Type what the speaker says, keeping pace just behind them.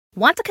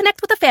Want to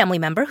connect with a family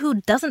member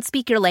who doesn't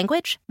speak your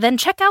language? Then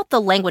check out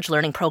the language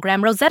learning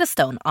program Rosetta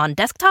Stone on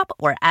desktop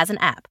or as an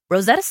app.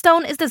 Rosetta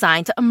Stone is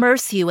designed to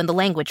immerse you in the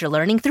language you're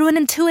learning through an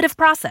intuitive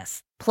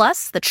process.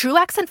 Plus, the True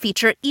Accent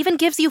feature even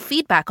gives you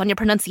feedback on your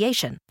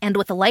pronunciation. And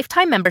with a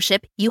lifetime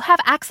membership, you have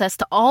access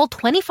to all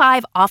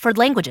 25 offered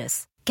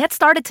languages. Get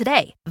started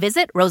today.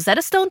 Visit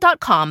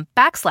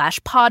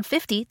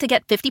rosettastone.com/pod50 to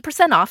get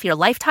 50% off your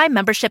lifetime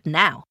membership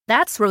now.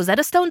 That's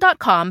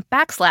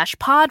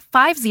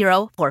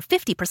rosettastone.com/pod50 for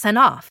 50%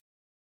 off.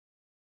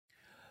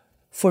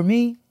 For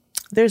me,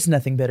 there's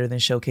nothing better than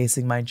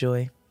showcasing my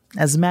joy.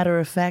 As a matter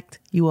of fact,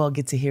 you all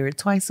get to hear it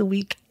twice a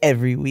week,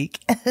 every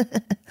week.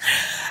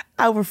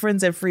 Our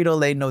friends at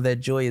Frito-Lay know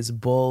that joy is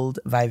bold,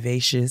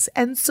 vivacious,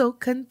 and so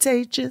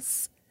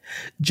contagious.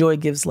 Joy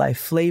gives life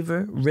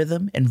flavor,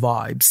 rhythm, and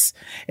vibes.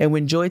 And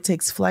when joy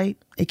takes flight,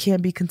 it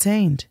can't be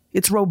contained.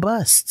 It's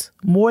robust.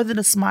 More than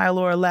a smile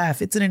or a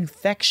laugh, it's an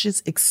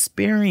infectious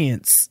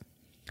experience.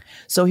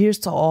 So here's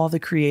to all the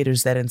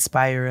creators that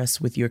inspire us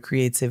with your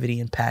creativity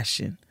and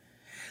passion.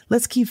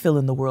 Let's keep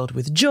filling the world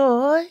with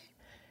joy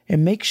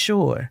and make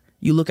sure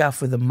you look out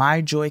for the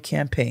My Joy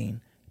campaign,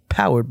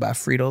 powered by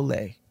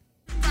Frito-Lay.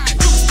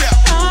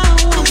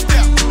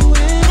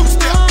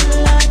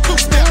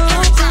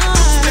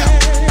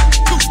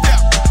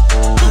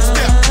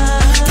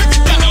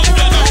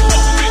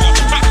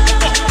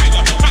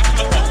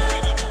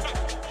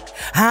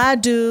 I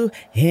do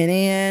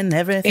any and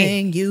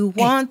everything you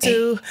want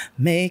to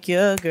make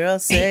your girl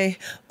say,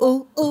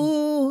 ooh,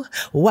 ooh,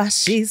 why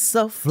she's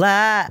so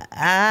fly.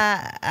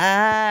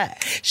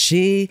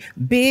 She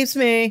beats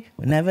me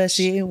whenever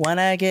she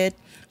wanna get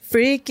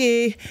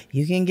freaky.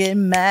 You can get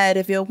mad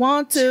if you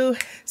want to,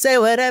 say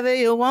whatever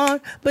you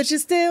want, but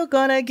you're still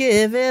gonna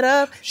give it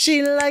up.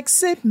 She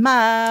likes it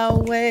my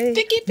way,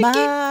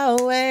 my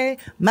way,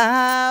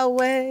 my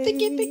way.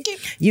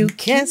 You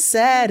can't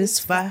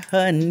satisfy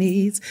her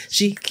needs.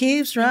 She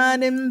keeps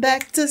running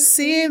back to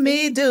see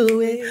me do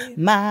it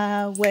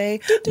my way,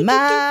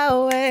 my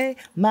way,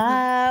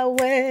 my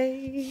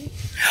way.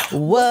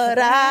 What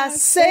I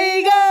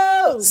say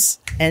goes,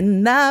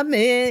 and I'm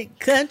in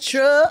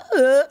control.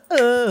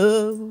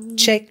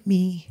 Check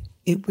me.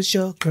 It was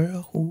your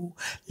girl who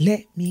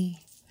let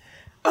me.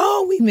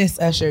 Oh, we miss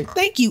Usher.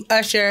 Thank you,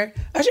 Usher.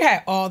 Usher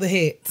had all the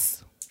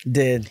hits.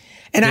 And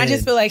I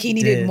just feel like he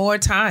needed more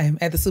time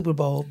at the Super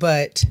Bowl,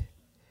 but...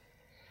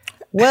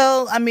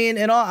 Well, I mean,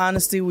 in all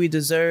honesty, we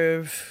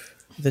deserve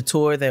the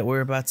tour that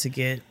we're about to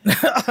get.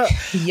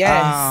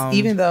 Yes,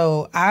 even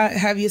though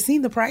have you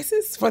seen the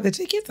prices for the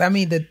tickets? I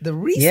mean, the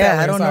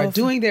resellers are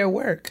doing their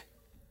work.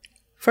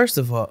 First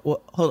of all,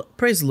 well, hold on.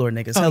 Praise the Lord,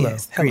 niggas. Hello.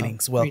 Yes.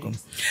 Greetings. Welcome.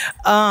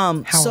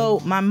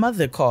 So my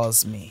mother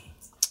calls me.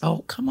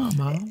 Oh, come on,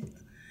 Mom.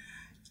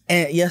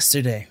 And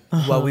yesterday,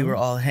 while we were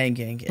all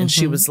hanging, and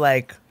she was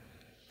like,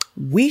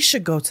 we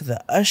should go to the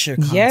Usher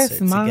concert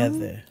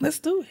together. Let's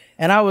do it.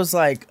 And I was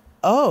like,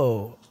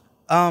 oh,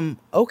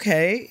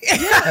 okay.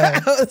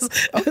 Yeah.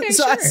 Okay,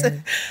 so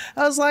sure.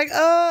 I was like,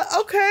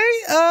 okay.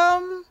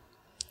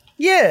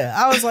 Yeah.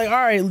 I was like, all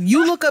right,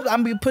 you look up,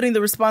 I'm putting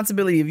the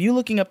responsibility of you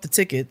looking up the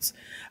tickets.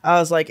 I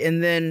was like,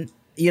 and then,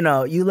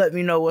 you let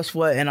me know what's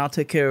what and I'll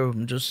take care of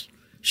them. Just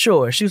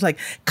sure. She was like,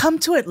 come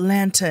to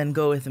Atlanta and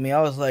go with me.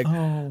 I was like,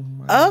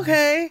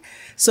 okay.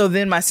 So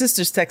then my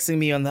sister's texting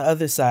me on the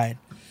other side.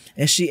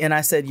 And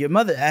I said, your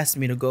mother asked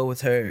me to go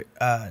with her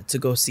to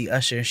go see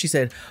Usher. And she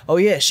said, oh,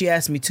 yeah, she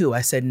asked me too. I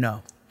said,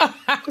 no.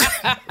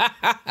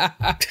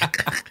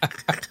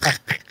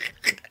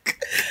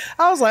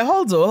 I was like,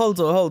 hold on.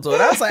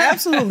 I was like,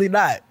 absolutely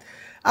not.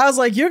 I was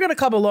like, you're going to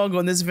come along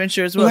on this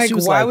venture as well. Like, she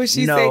was why like, would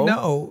she say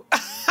no?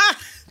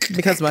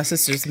 Because my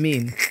sister's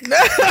mean.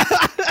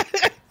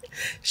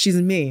 She's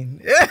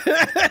mean.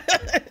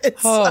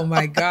 Oh,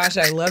 my gosh.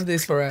 I love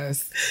this for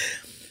us.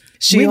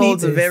 She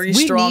holds a very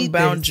strong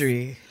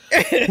boundary.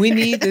 We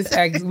need this.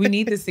 We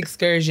need this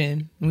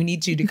excursion. We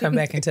need you to come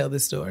back and tell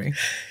this story.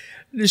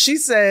 She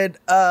said,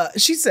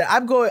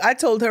 I'm going. I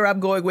told her I'm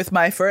going with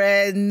my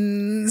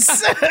friends.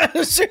 I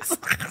was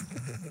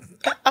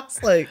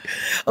like,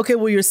 okay,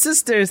 well, your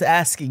sister is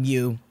asking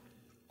you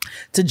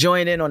to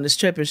join in on this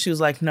trip. And she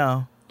was like,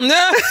 no.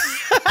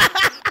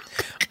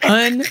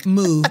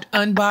 Unmoved,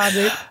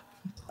 unbothered.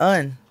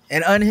 And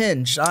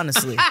unhinged,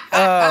 honestly.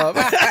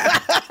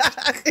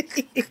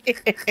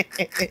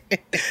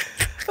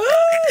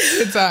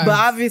 But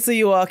obviously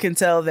you all can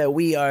tell that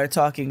we are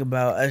talking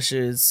about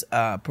Usher's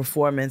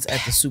performance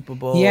at the Super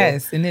Bowl.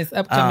 Yes, in his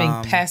upcoming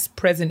Past,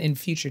 Present, and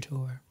Future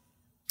tour.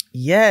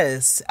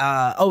 Yes.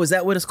 Is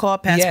that what it's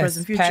called? Past,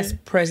 Present, Future?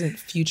 Past, Present,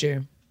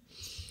 Future.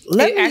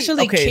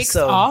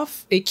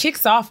 It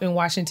kicks off in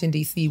Washington,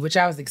 D.C., which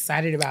I was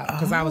excited about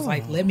because I was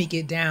like, let me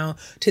get down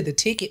to the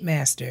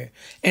Ticketmaster.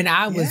 And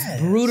I was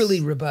brutally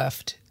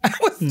rebuffed.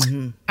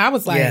 I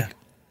was like...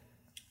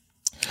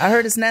 I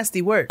heard it's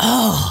nasty work.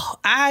 Oh,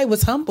 I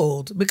was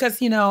humbled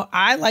because,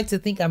 I like to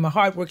think I'm a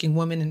hardworking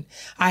woman and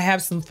I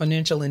have some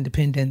financial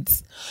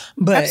independence.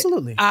 But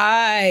absolutely,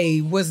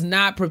 I was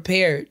not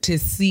prepared to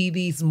see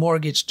these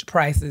mortgaged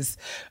prices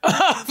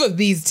of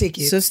these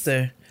tickets.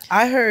 Sister,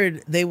 I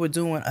heard they were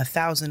doing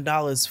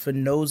 $1,000 for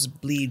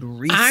nosebleed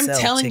resale I'm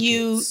telling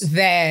tickets. you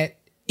that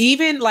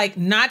even like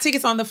not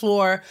tickets on the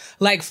floor,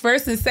 like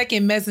first and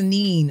second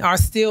mezzanine are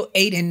still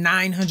 $800 and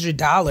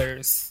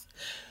 $900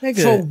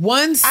 for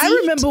one seat. I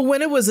remember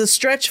when it was a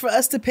stretch for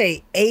us to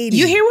pay $80.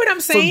 You hear what I'm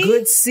saying? For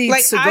good seats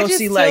like, to go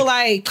see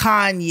like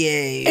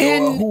Kanye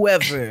or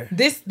whoever.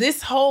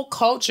 This whole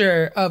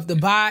culture of the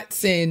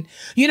bots and,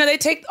 you know, they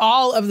take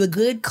all of the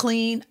good,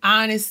 clean,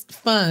 honest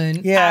fun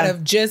out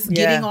of just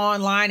getting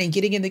online and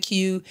getting in the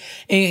queue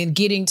and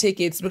getting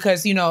tickets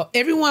because, you know,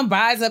 everyone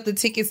buys up the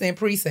tickets in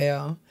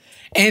pre-sale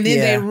and then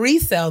they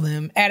resell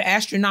them at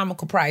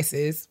astronomical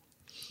prices.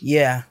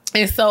 Yeah.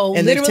 And so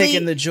and they've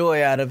taken the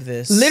joy out of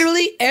this.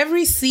 Literally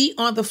every seat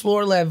on the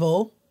floor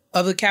level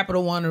of the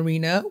Capital One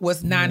Arena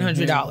was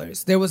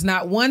 $900. There was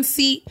not one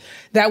seat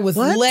that was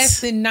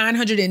less than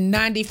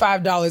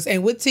 $995.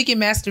 And with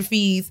Ticketmaster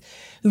fees,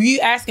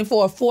 you asking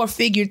for a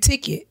 4-figure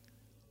ticket.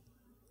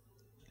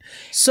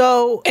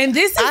 So, and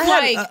this is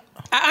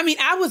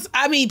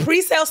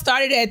pre-sale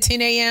started at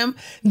 10 a.m.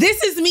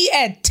 This is me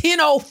at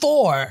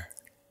 10:04.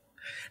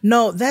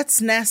 No,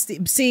 that's nasty.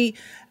 See,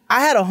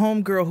 I had a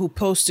homegirl who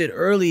posted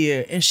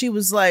earlier and she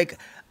was like,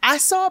 I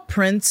saw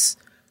Prince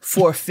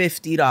for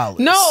 $50.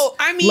 No,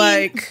 I mean,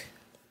 like,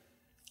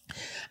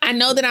 I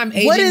know that I'm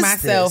aging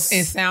myself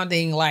and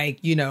sounding like,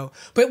 you know,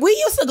 but we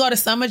used to go to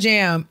Summer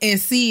Jam and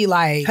see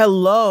like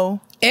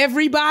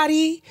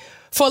everybody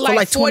for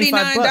like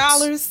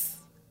 $49.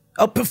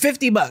 Oh,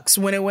 $50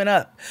 when it went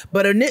up.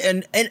 But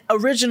and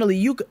originally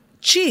you could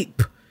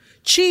cheap.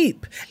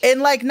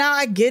 And like now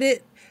I get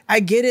it,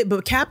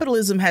 but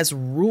capitalism has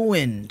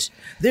ruined.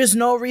 There's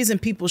no reason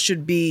people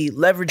should be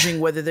leveraging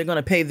whether they're going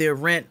to pay their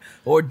rent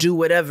or do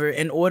whatever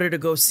in order to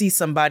go see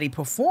somebody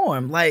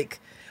perform. Like,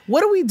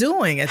 what are we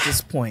doing at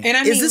this point?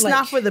 And is this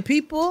not for the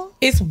people?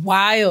 It's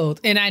wild.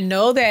 And I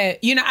know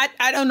that, you know,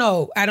 I don't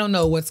know. I don't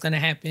know what's going to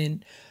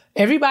happen.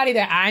 Everybody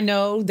that I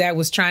know that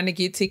was trying to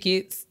get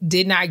tickets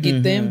did not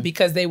get them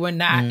because they were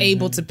not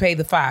able to pay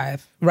the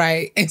 $5,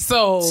 right? And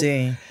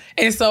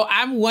so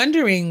I'm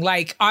wondering,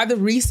 like, are the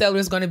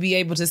resellers going to be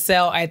able to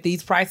sell at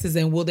these prices,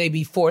 and will they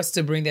be forced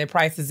to bring their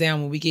prices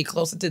down when we get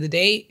closer to the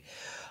date?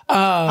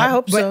 I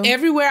hope so. But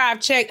everywhere I've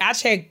checked, I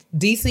checked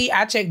DC,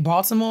 I checked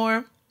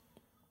Baltimore.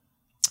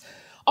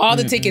 All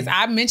the tickets,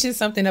 I mentioned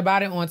something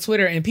about it on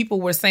Twitter and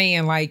people were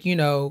saying like, you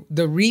know,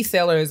 the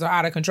resellers are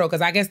out of control. Cause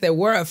I guess there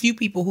were a few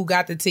people who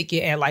got the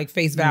ticket at like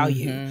face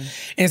value.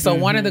 And so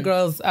one of the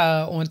girls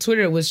on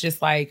Twitter was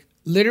just like,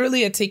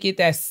 literally a ticket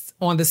that's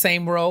on the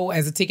same row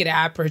as a ticket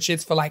that I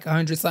purchased for like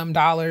 $100-something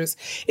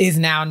is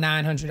now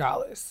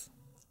 $900.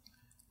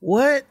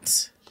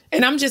 What?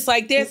 And I'm just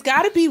like, there's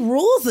gotta be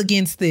rules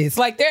against this.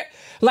 Like the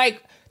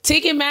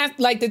ticket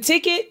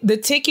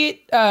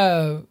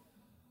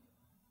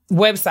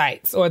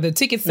websites or the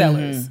ticket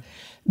sellers,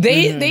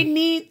 they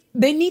need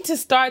to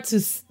start to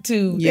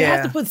they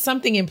have to put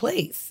something in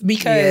place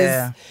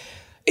because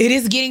it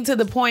is getting to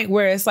the point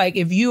where it's like,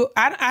 if you,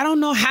 I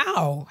don't know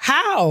how,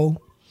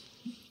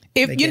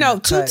 if you know,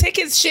 2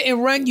 tickets shouldn't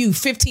run you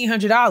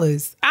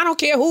 $1,500. I don't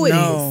care who it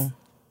is.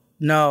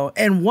 No,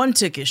 and 1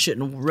 ticket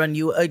shouldn't run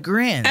you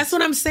 $1,000. That's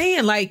what I'm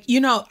saying. Like, you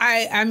know,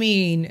 I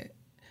mean,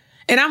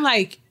 and I'm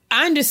like,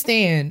 I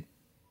understand.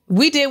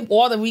 We did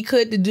all that we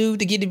could to do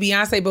to get to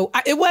Beyonce, but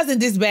it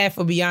wasn't this bad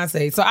for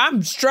Beyonce. So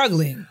I'm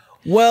struggling.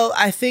 Well,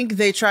 I think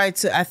they tried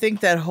to, I think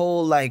that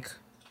whole like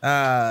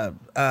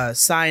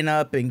sign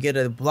up and get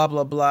a blah,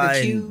 blah, blah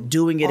and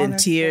doing it in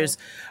tiers.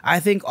 I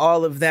think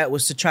all of that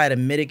was to try to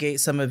mitigate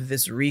some of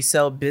this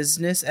resale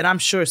business. And I'm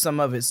sure some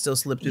of it still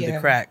slipped through the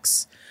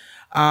cracks.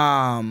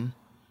 And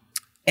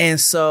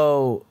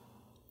so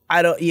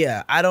I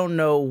don't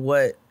know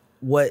what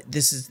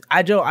this is.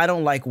 I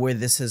don't like where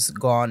this has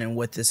gone and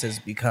what this has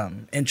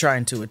become in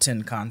trying to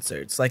attend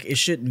concerts. Like, it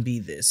shouldn't be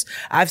this.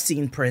 I've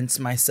seen Prince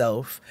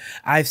myself.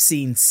 I've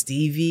seen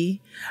Stevie.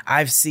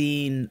 I've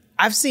seen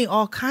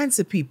all kinds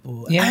of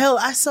people. Yeah. Hell,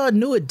 I saw a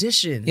New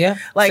Edition. Yeah.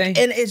 Like, same.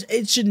 and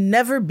it should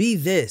never be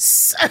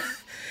this.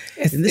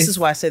 And this is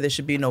why I say there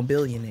should be no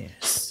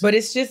billionaires. But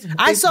it's just...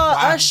 I saw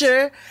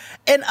Usher,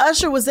 and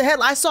Usher was the head.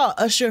 I saw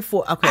Usher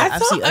for... Okay, I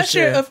saw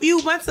Usher a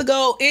few months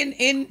ago at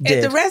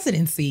the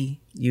residency.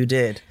 You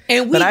did.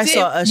 And I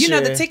saw Usher. You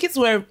know, the tickets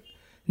were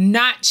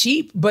not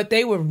cheap, but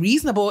they were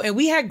reasonable, and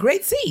we had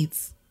great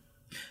seats.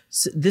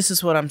 So this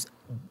is what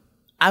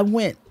I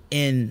went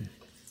in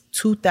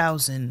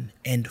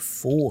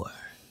 2004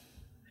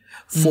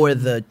 for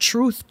the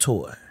Truth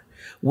Tour,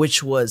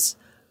 which was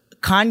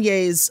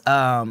Kanye's...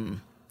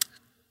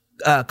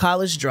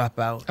 College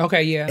Dropout.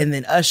 Okay, yeah. And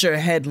then Usher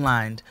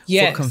headlined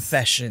for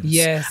Confessions.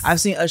 Yes. I've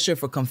seen Usher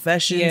for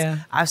Confessions. Yeah.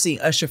 I've seen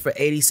Usher for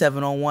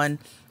 8701.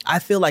 I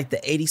feel like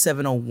the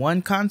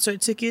 8701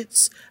 concert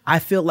tickets, I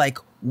feel like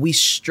we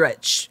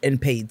stretched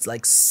and paid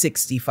like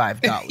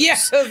 $65. Yeah,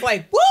 it was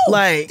like, woo!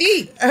 Like,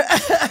 deep.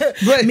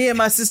 But me and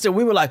my sister,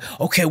 we were like,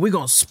 okay, we're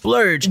going to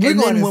splurge. And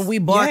then when we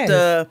bought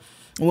the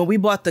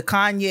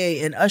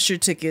Kanye and Usher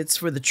tickets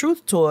for the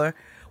Truth Tour,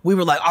 we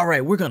were like, all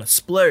right, we're gonna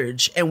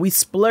splurge, and we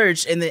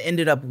splurged, and then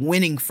ended up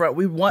winning.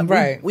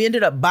 We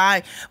ended up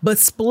buying, but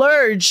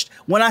splurged.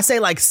 When I say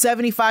like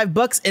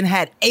 $75 and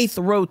had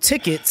 8th row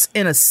tickets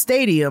in a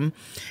stadium,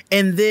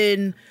 and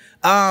then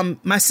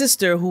my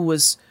sister, who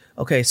was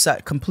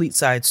complete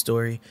side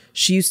story.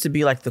 She used to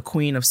be like the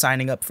queen of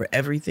signing up for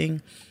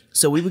everything,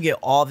 so we would get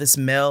all this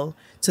mail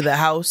to the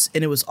house,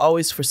 and it was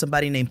always for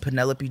somebody named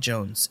Penelope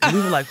Jones. And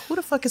we were like, who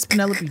the fuck is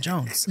Penelope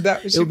Jones?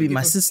 It would be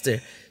my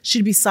sister.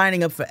 She'd be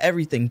signing up for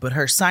everything, but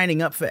her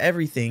signing up for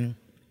everything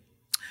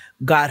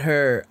got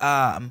her,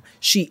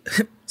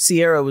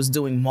 Sierra was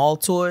doing mall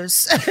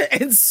tours.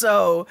 And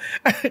so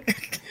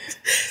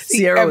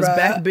Sierra was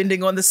back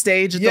bending on the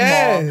stage at the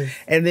mall.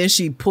 And then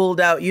she pulled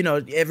out,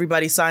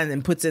 everybody signs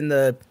and puts in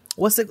the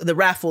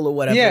raffle or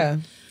whatever. Yeah.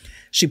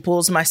 She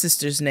pulls my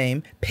sister's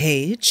name,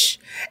 Paige,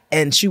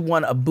 and she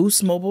won a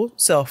Boost Mobile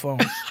cell phone,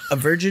 a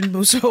Virgin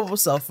Boost Mobile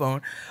cell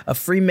phone, a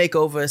free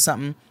makeover or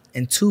something,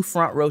 and 2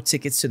 front row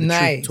tickets to the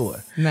Truth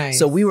Tour. Nice.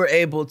 So we were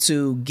able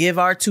to give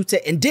our 2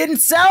 tickets and didn't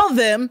sell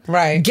them.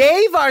 Right.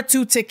 Gave our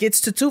 2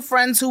 tickets to 2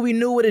 friends who we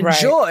knew would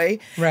enjoy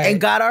and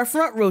got our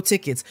front row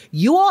tickets.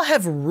 You all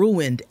have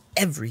ruined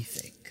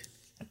everything.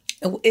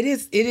 It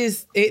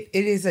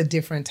is a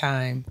different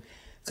time,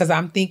 because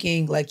I'm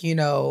thinking like,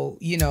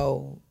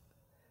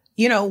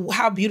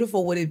 how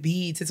beautiful would it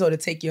be to sort of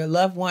take your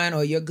loved one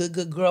or your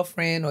good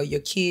girlfriend or your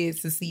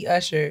kids to see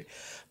Usher,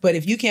 but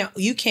if you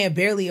can't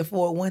barely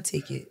afford 1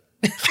 ticket.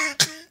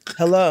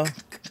 Hello.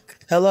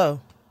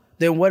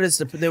 Then what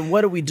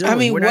are we doing? I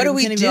mean, what do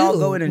we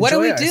do? What do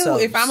we do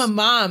ourselves? if I'm a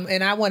mom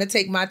and I want to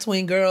take my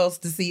twin girls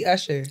to see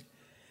Usher?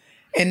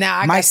 And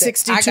now my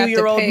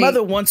 62-year-old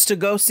mother wants to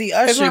go see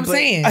Usher. That's what I'm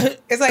saying.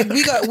 It's like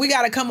we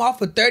got to come off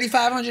for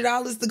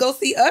 $3,500 to go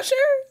see Usher.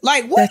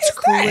 Like, what is that?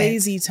 That's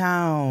crazy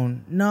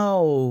town.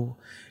 No.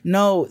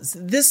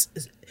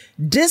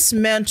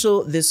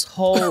 Dismantle this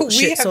whole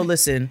shit. So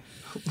listen,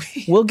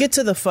 we'll get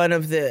to the fun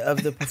of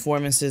the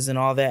performances and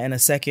all that in a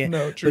second.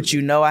 No, but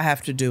I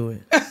have to do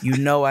it.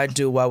 I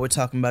do while we're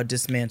talking about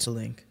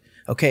dismantling.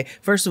 Okay,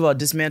 first of all,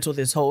 dismantle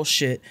this whole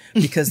shit,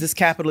 because this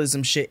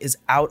capitalism shit is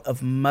out of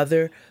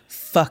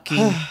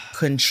motherfucking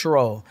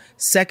control.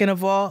 Second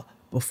of all,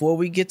 before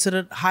we get to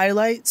the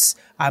highlights,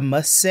 I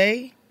must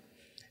say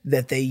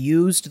that they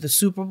used the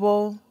Super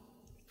Bowl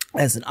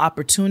as an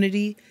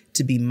opportunity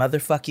to be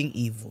motherfucking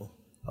evil.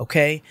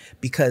 Okay,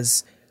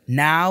 because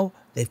now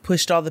they've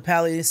pushed all the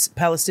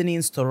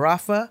Palestinians to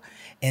Rafah,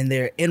 and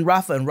they're in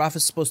Rafah, and Rafah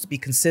is supposed to be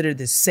considered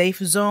this safe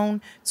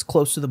zone. It's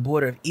close to the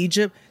border of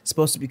Egypt. It's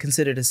supposed to be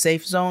considered a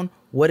safe zone.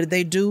 What did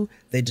they do?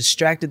 They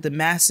distracted the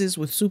masses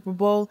with Super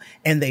Bowl,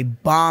 and they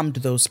bombed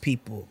those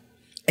people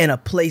in a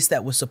place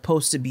that was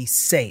supposed to be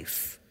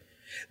safe.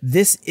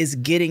 This is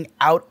getting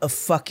out of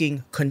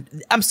fucking...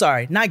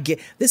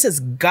 This has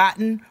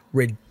gotten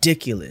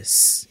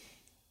ridiculous.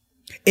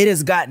 It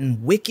has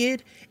gotten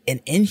wicked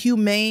and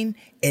inhumane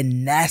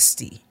and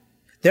nasty.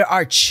 There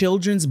are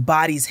children's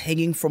bodies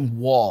hanging from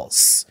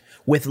walls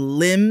with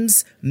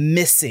limbs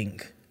missing.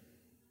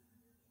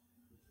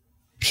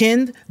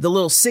 Pinned, the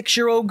little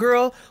 6-year-old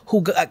girl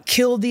who got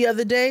killed the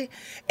other day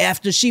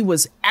after she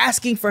was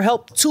asking for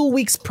help 2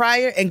 weeks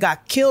prior and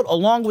got killed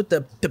along with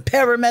the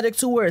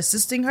paramedics who were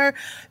assisting her.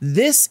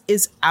 This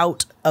is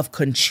out of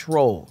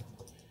control.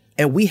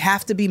 And we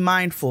have to be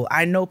mindful.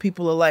 I know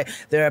people are like,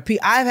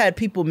 I've had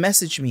people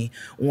message me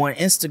on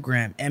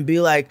Instagram and be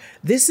like,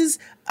 this is,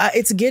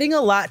 it's getting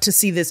a lot to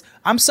see this.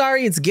 I'm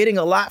sorry it's getting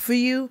a lot for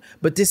you,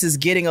 but this is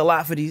getting a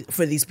lot for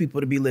these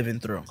people to be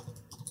living through.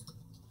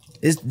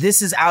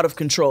 This is out of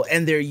control,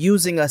 and they're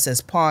using us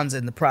as pawns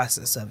in the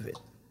process of it.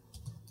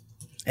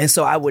 And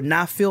so I would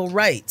not feel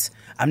right.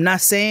 I'm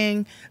not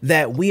saying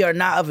that we are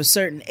not of a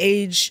certain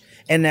age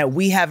and that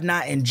we have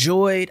not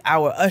enjoyed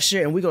our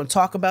Usher, and we're going to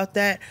talk about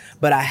that.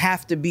 But I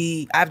have to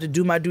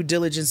do my due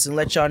diligence and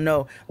let y'all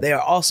know they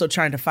are also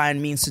trying to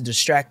find means to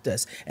distract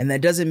us. And that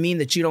doesn't mean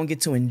that you don't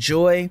get to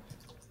enjoy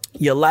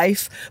your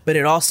life, but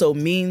it also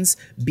means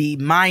be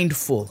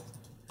mindful.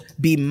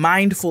 Be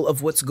mindful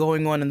of what's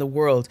going on in the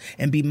world,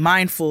 and be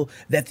mindful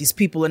that these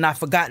people are not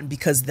forgotten,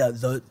 because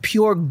the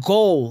pure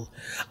goal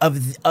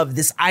of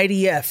this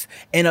IDF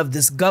and of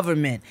this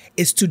government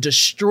is to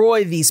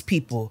destroy these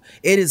people.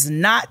 It is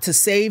not to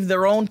save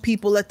their own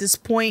people at this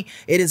point.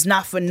 It is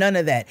not for none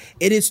of that.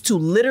 It is to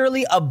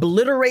literally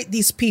obliterate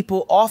these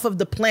people off of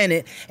the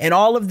planet and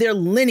all of their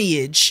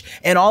lineage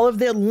and all of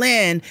their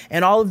land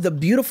and all of the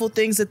beautiful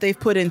things that they've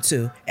put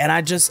into. And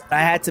I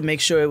had to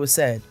make sure it was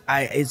said.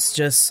 I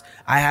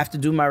have to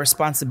do my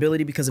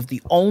responsibility, because of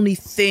the only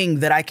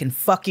thing that I can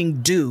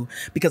fucking do,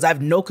 because I have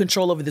no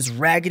control over this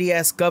raggedy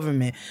ass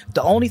government,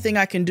 the only thing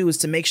I can do is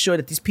to make sure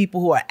that these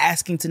people who are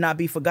asking to not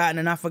be forgotten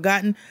are not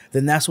forgotten.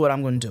 Then that's what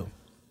I'm going to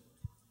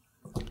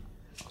do.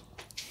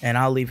 And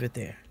I'll leave it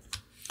there.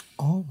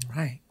 All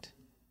right.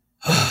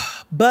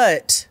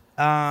 But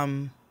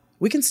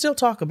we can still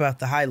talk about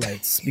the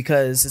highlights,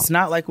 because it's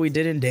not like we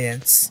didn't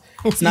dance.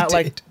 It's not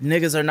like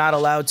niggas are not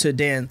allowed to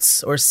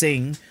dance or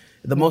sing.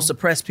 The most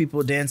oppressed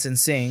people dance and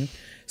sing.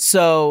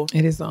 So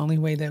it is the only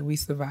way that we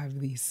survive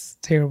these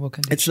terrible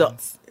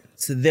conditions.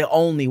 It's the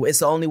only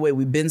way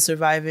we've been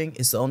surviving.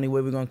 It's the only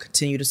way we're going to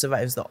continue to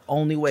survive. It's the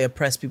only way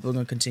oppressed people are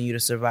going to continue to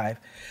survive.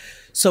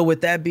 So with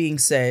that being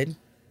said,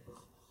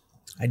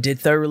 I did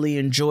thoroughly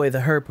enjoy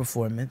the Her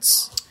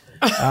performance.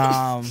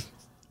 It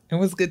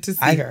was good to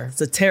see her.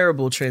 It's a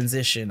terrible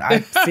transition. I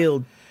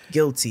feel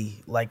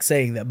guilty like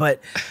saying that,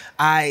 but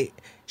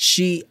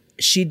she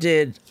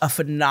did a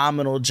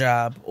phenomenal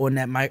job on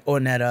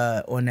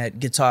that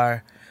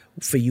guitar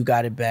for You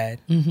Got It Bad.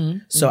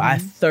 So I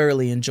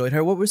thoroughly enjoyed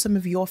her. What were some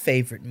of your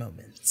favorite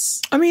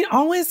moments? I mean,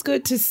 always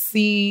good to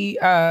see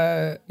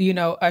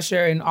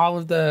Usher and all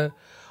of the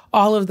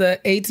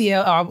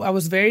ATL. I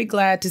was very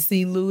glad to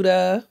see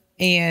Luda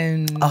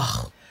and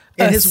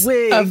his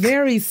wig. A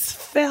very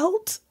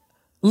svelte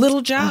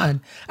Little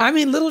John. I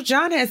mean, Little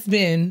John has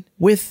been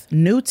with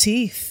new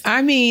teeth.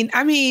 I mean,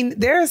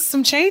 there are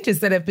some changes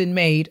that have been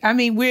made. I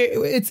mean,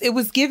 it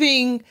was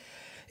giving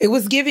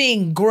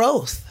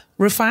growth,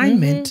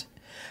 refinement.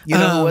 You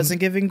know who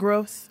wasn't giving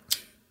growth?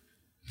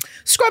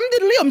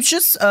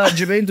 Scrumdiddlyumptious,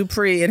 Jermaine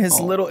Dupri and his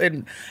little.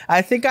 And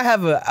I think I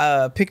have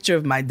a picture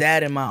of my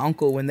dad and my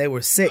uncle when they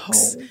were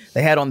 6.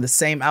 They had on the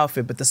same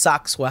outfit, but the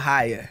socks were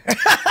higher.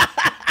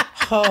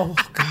 Oh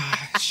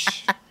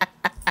gosh.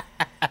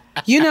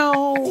 You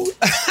know,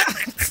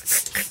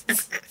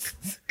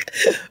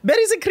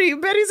 Betty's a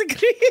creep,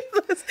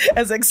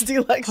 as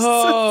XD likes to say.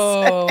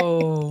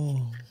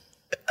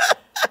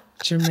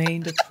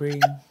 Jermaine Dupri.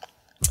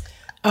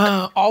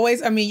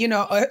 Always, I mean, you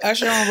know,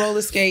 Usher on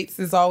roller skates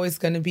is always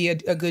going to be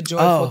a good,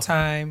 joyful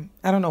time.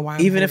 I don't know why.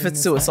 Even if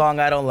it's to a song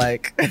I don't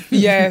like.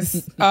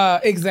 Yes,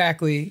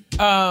 exactly.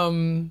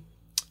 Yeah,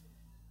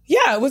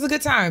 it was a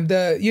good time.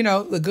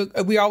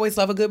 We always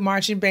love a good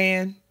marching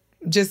band.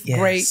 Just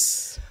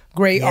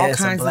great, all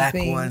kinds of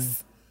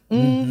things.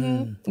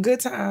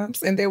 Good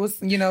times. And there was,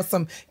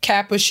 some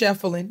Kappa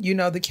shuffling.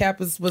 The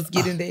Kappas was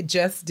getting their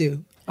just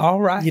due. All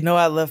right.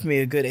 I love me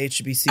a good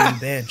HBCU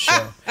band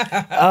show.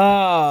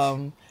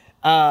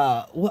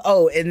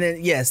 And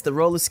then yes, the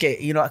roller skate.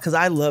 Because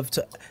I love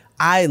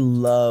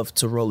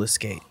to roller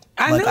skate.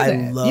 I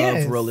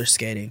love roller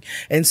skating.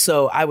 And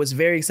so I was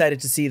very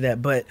excited to see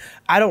that, but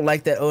I don't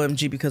like that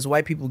OMG because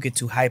white people get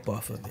too hype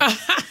off of it.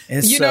 And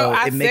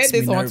I said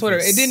this on Twitter.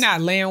 It did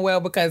not land well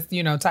because,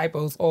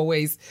 typos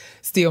always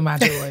steal my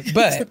joy.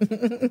 But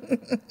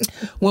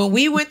when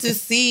we went to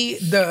see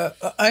the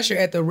Usher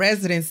at the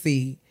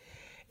residency,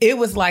 it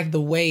was like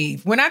the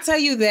wave. When I tell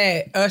you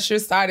that Usher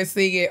started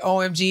singing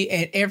OMG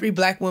and every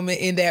black woman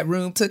in that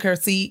room took her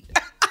seat.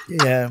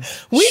 Yeah.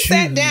 We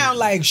sat down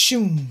like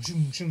shoom,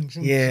 shoom, shoom,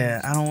 shoom. Yeah,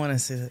 I don't want to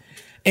see it.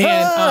 And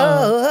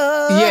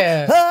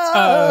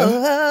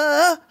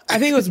I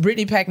think it was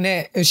Brittany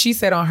Packnett, and she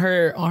said on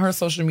her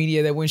social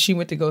media that when she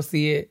went to go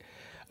see it,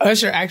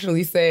 Usher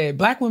actually said,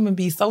 "Black women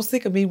be so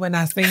sick of me when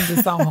I sing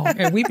this song,"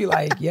 and we be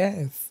like,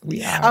 "Yes,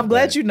 we are." I'm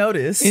glad you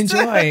noticed.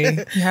 Enjoy,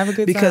 have a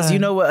good time. Because you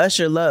know what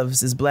Usher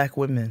loves is black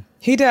women.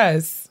 He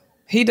does.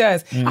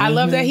 Mm-hmm. I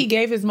love that he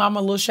gave his mama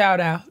a little shout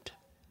out.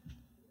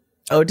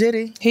 Oh, did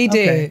he? He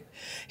did. Okay.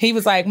 He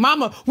was like,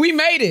 "Mama, we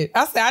made it."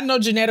 I said, "I know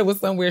Janetta was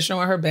somewhere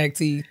showing her back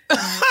teeth."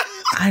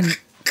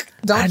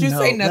 Don't you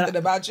say nothing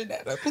about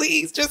Janetta.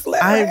 Please, just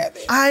let her have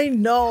it. I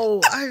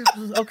know.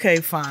 Okay,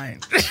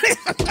 fine.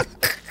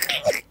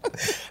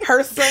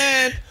 Her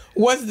son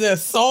was the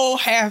sole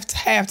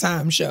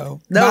halftime show.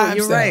 No,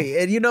 you're right.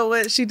 And you know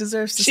what? She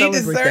deserves to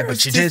celebrate that.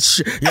 But you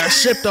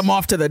shipped them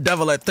off to the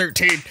devil at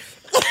 13.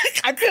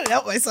 I couldn't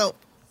help myself.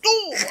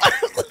 I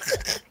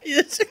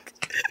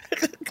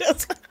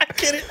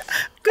couldn't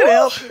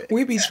help it.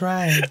 We be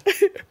trying.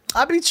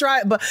 I be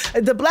trying, but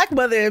the black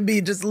mother in me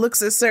just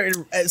looks at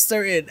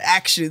certain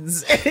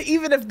actions,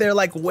 even if they're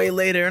like way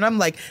later, and I'm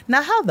like,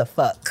 now how the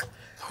fuck?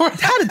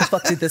 How did the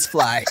fuck did this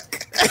fly?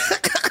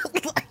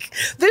 Like,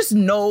 there's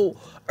no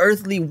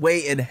earthly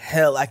way in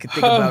hell I could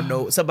think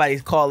about somebody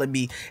calling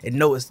me and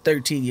Noah's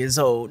 13 years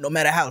old, no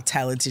matter how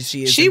talented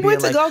she is. She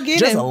went to go get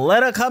just him. Just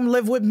let her come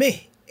live with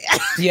me.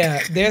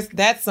 Yeah,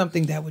 that's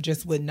something that would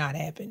not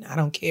happen. I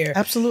don't care.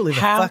 Absolutely.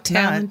 How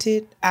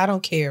talented. I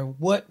don't care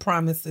what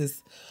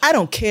promises. I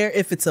don't care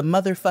if it's a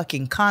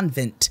motherfucking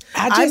convent.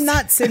 I'm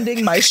not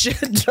sending my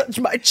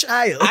my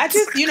child.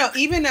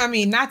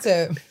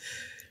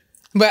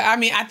 But I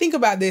mean, I think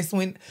about this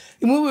when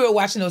we were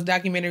watching those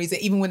documentaries,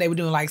 and even when they were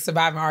doing like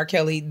Surviving R.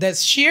 Kelly, the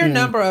sheer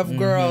number of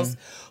girls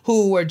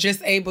who were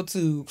just able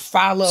to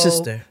follow,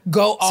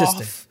 go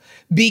off,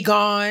 be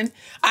gone.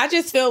 I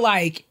just feel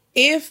like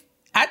if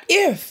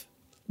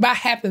by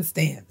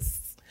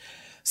happenstance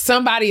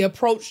somebody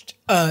approached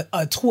a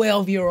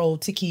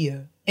 12-year-old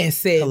Takia and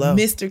said, "Hello.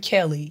 Mr.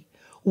 Kelly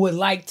would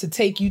like to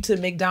take you to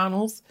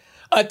McDonald's,"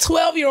 a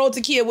 12-year-old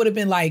Takia would have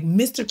been like,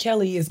 "Mr.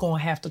 Kelly is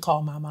going to have to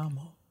call my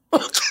mama."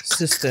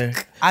 Sister,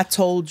 I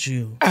told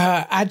you.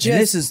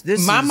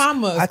 My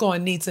mama is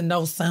going to need to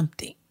know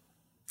something.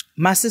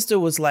 My sister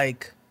was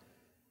like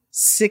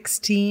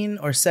 16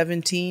 or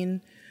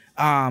 17,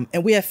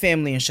 and we have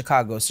family in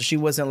Chicago, so she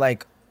wasn't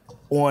like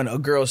on a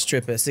girl's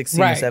trip at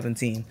 16 or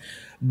 17.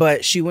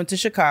 But she went to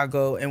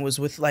Chicago and was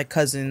with like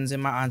cousins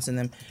and my aunts and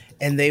them,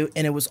 and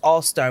it was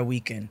All-Star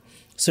Weekend.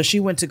 So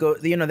she went to go,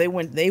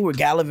 they were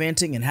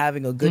gallivanting and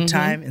having a good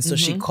time. And so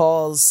she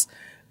calls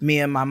me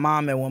and my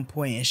mom at one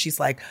point, and she's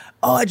like,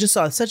 oh, I just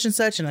saw such and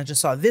such, and I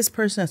just saw this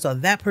person, I saw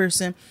that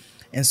person.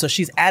 And so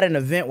she's at an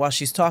event while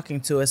she's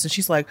talking to us, and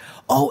she's like,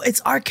 oh,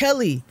 it's R.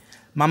 Kelly.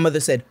 My mother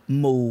said,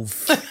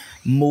 move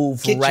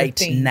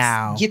right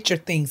now. Get your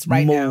things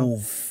right now.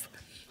 Move.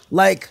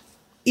 Like,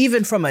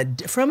 even from a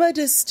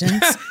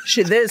distance,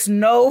 there's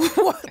no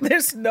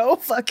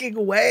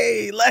fucking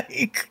way.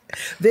 Like,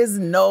 there's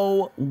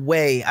no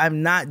way.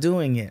 I'm not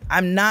doing it.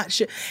 I'm not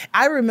sure.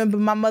 I remember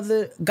my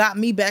mother got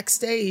me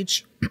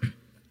backstage.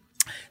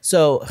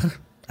 So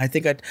I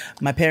think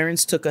my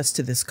parents took us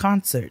to this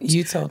concert.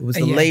 It was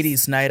the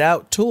Ladies' Night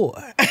Out tour.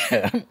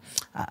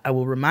 I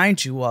will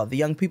remind you all, the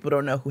young people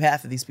don't know who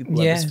half of these people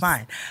are. It's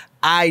fine.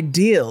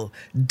 Ideal,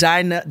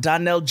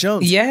 Donnell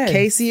Jones,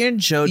 Casey and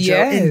JoJo,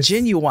 and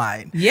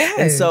Genuine. Yes.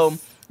 And so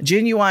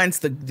Genuine's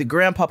the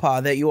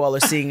grandpapa that you all are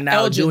seeing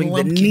now doing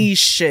the knee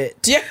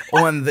shit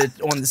on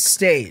the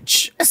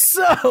stage.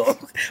 So,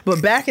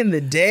 but back in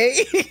the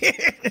day,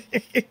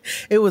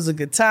 it was a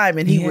good time,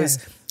 and he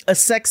was a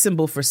sex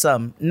symbol for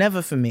some,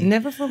 never for me.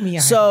 Never for me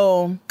either.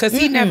 So, because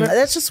he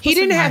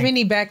didn't have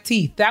any back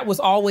teeth. That was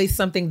always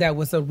something that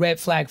was a red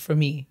flag for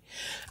me.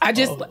 I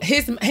just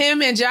him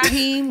and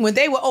Jaheim, when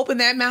they would open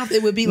that mouth,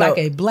 it would be like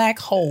a black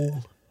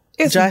hole.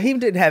 Jaheim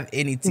didn't have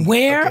any teeth.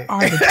 Where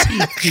are the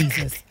teeth,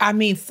 Jesus? I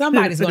mean,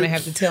 somebody's going to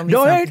have to tell me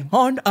don't something. Hate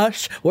on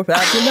us, we're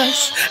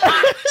fabulous.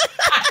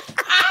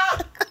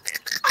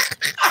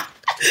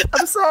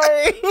 I'm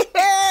sorry.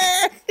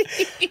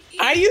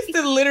 I used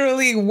to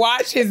literally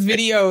watch his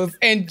videos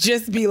and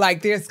just be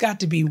like, there's got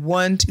to be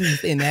one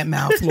tooth in that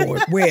mouth,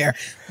 Lord. Where?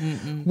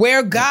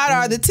 Where God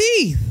are the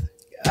teeth?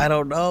 I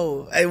don't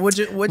know. Hey, what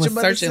your mother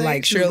searching say?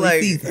 Like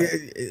Shirley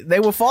Caesar. They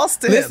were false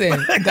to him.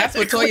 Listen, that's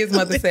what Toya's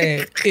mother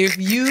said. If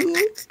you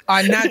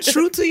are not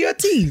true to your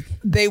teeth,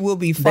 they will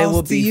be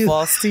false to you.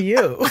 False to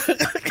you.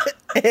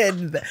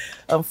 And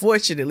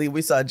unfortunately,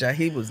 we saw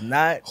Jaheim was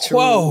not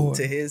true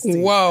to his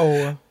teeth.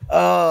 Whoa.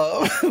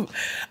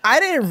 I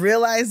didn't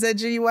realize that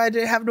Genuine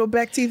didn't have no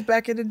back teeth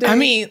back in the day. I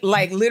mean,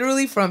 like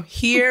literally from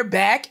here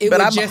back, it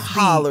would just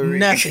be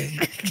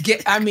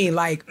nothing.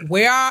 Like,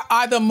 where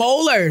are the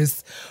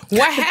molars?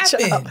 What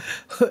happened?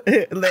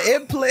 The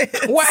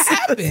implants. What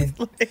happened?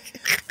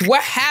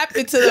 What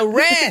happened to the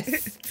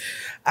rest?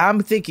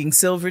 I'm thinking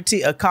silver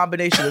teeth, a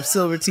combination of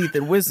silver teeth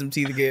and wisdom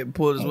teeth getting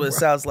pulled is what it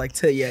sounds like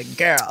to your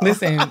girl.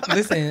 Listen.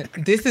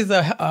 This is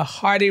a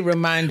hearty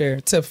reminder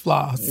to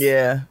floss.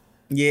 Yeah.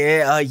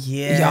 Y'all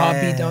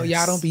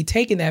don't be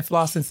taking that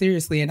flossing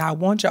seriously, and I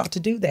want y'all to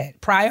do that.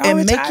 Prioritize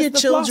and make your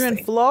children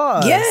flossing.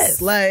 floss. Yes.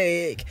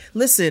 Like,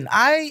 listen,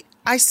 I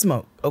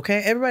smoke,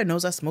 okay? Everybody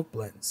knows I smoke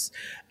blunts.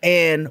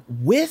 And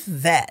with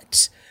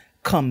that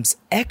comes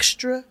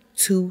extra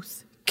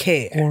tooth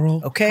care.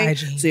 Oral okay?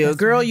 hygiene. So your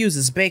girl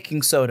uses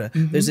baking soda.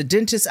 There's a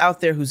dentist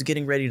out there who's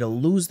getting ready to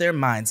lose their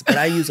minds, but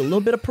I use a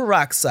little bit of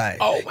peroxide.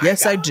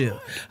 Yes, God. I do.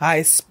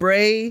 I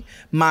spray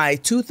my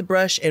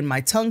toothbrush and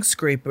my tongue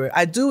scraper.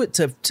 I do it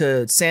to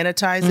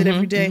sanitize it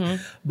every day,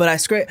 but I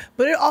scrape.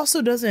 But it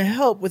also doesn't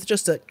help with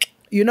just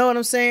you know what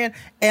I'm saying?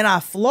 And I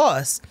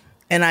floss.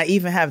 And I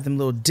even have them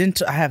little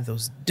dental. I have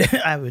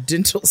a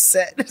dental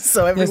set.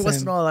 So every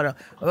once in a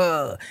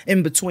while,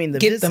 in between the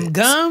visits. Get them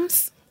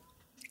gums.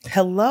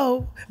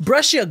 Hello.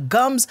 Brush your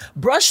gums.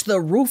 Brush the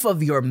roof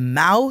of your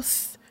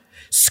mouth.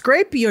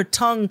 Scrape your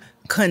tongue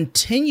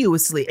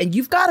continuously. And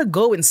you've got to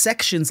go in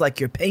sections like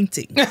you're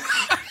painting.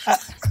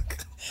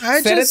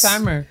 Set a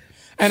timer.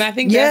 And I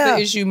think that's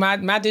the issue. My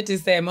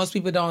dentist said most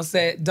people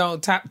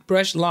don't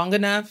brush long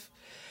enough.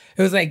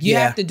 It was like you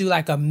have to do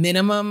like a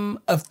minimum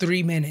of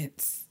 3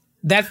 minutes.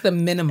 That's the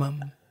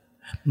minimum.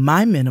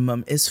 My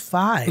minimum is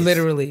 5.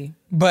 Literally.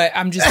 But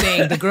I'm just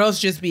saying the girls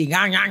just be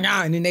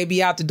and then they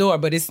be out the door.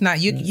 But it's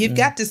not. You've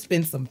got to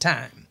spend some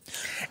time.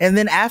 And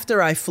then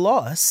after I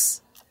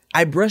floss,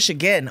 I brush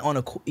again on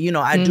I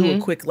do a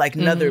quick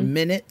another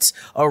minute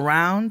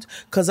around.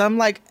 Because I'm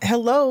like,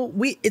 hello,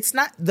 it's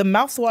not, the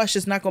mouthwash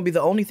is not going to be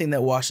the only thing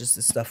that washes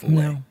this stuff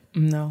away.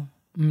 No.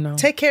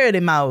 Take care of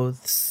the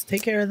mouths.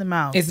 Take care of the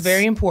mouths. It's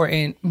very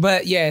important.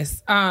 But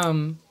yes,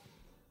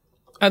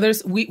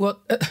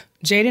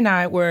 Jade and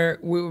I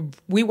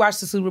we watched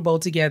the Super Bowl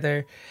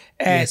together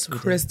at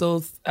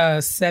Crystal's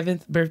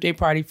 7th birthday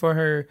party for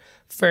her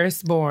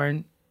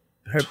firstborn,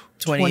 her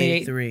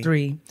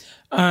 28-3.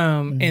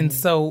 And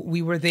so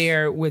we were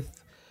there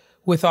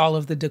with all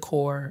of the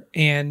decor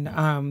and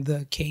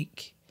the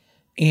cake.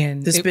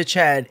 And this bitch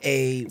had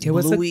it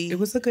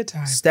was a good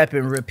time. Step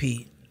and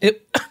repeat.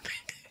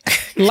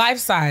 Life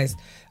size,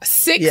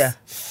 6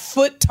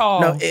 foot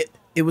tall. No,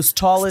 it was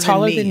taller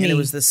than me, and it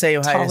was the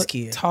same height as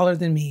Kia. Taller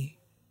than me.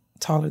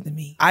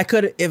 I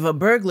could, if a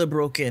burglar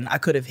broke in, I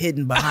could have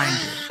hidden behind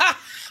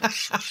it.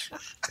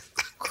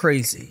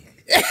 Crazy.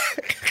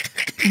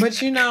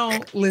 But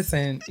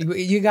listen,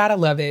 you gotta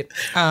love it.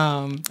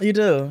 You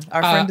do.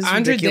 Our friend is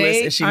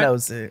ridiculous, and she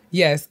knows it.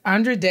 Yes,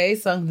 Andra Day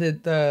sung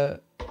the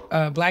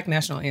the Black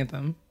National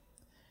Anthem.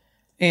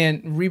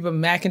 And Reba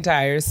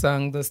McEntire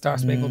sung the Star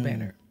Spangled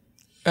Banner.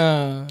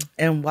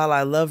 And while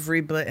I love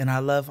Reba and I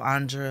love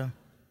Andra,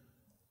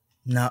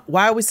 no,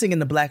 why are we singing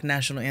the Black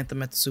National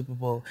Anthem at the Super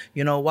Bowl?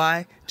 You know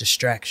why?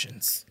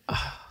 Distractions.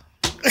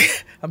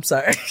 I'm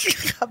sorry.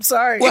 I'm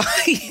sorry. Well,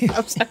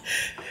 I'm sorry.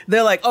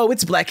 They're like, oh,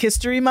 it's Black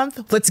History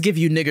Month. Let's give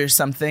you niggers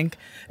something.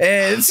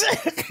 And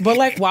but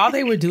like while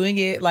they were doing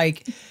it,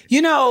 like,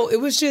 you know,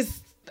 it was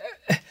just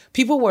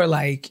people were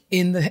like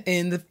in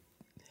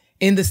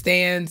the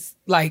stands,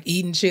 like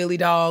eating chili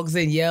dogs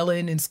and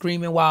yelling and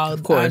screaming while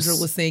Andra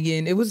was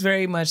singing. It was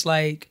very much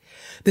like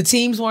the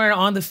teams weren't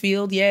on the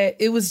field yet.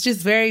 It was just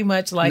very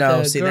much like girl.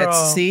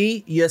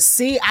 You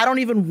see, I don't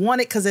even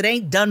want it because it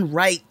ain't done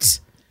right.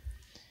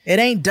 It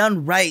ain't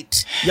done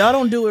right. Y'all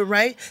don't do it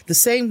right. The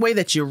same way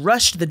that you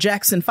rushed the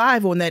Jackson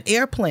 5 on that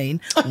airplane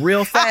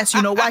real fast.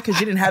 You know why? Because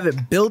you didn't have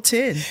it built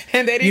in.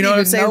 And they didn't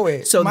even know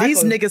it. So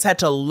these niggas had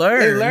to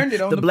learn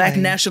the Black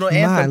National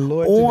Anthem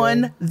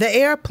on the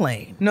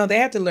airplane. No, they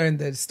had to learn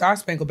the Star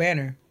Spangled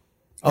Banner.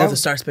 The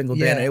Star Spangled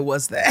Banner. It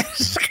was that.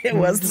 It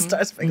was the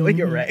Star Spangled.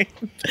 You're right.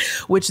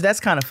 Which that's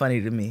kind of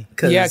funny to me.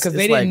 Yeah, because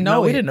they didn't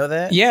know it. We didn't know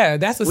that. Yeah,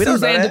 that's what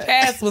Suzanne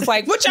DePass was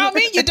like. What y'all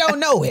mean you don't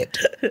know it?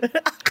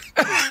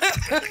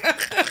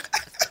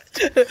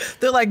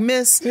 They're like,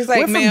 Miss,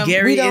 like, we're from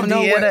Gary,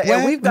 Indiana,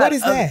 and we've got what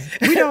is that?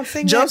 We don't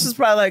sing Joseph's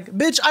probably like,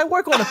 bitch, I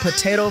work on a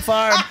potato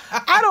farm.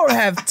 I don't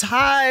have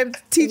time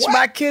to teach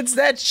my kids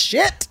that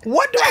shit.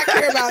 What do I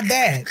care about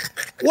that?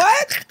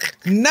 What?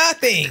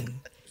 Nothing.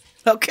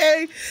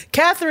 Okay,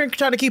 Catherine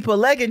trying to keep her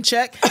leg in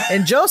check,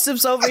 and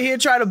Joseph's over here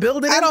trying to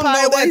build an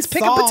empire while he's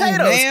picking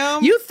potatoes.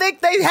 Ma'am. You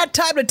think they had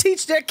time to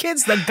teach their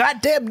kids the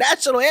goddamn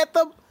national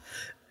anthem?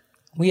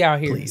 We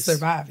out here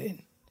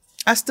surviving.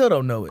 I still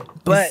don't know it,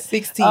 but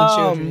 16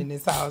 children in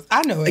this house.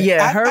 I know it.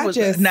 Yeah, her was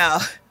just now.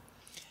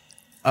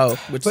 Oh,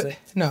 what'd you say?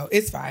 No,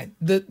 it's fine.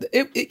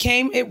 It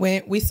came, it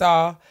went. We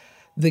saw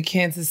the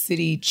Kansas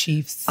City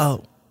Chiefs.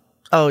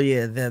 Oh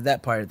yeah,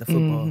 that part of the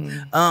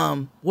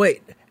football.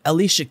 Wait.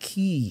 Alicia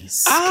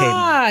Keys came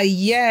out.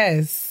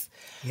 Yes.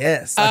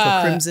 Yes, like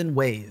a crimson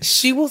wave.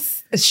 She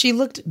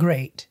looked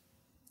great.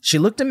 She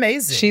looked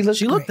amazing. She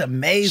looked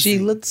amazing. She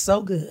looked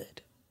so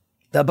good.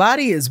 The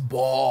body is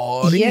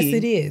bald. Yes,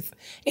 it is.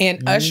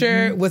 And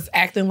Usher was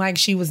acting like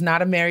she was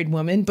not a married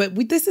woman, but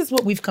this is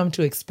what we've come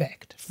to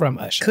expect from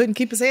Usher. Couldn't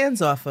keep his hands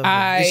off of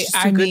her. It's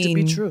just too good to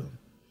be true.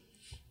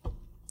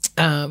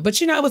 But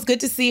you know, it was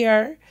good to see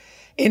her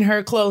in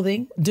her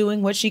clothing,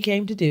 doing what she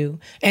came to do,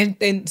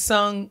 and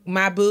sung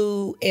My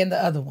Boo and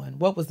the other one.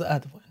 What was the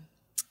other one?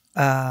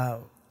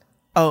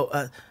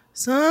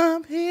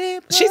 Some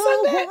people. She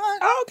sung that?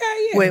 Oh,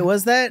 okay, yeah. Wait,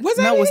 was that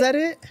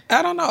it?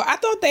 I don't know. I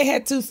thought they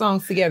had two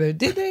songs together.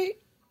 Did they?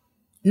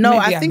 No,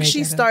 I think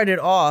she started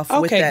off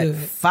with that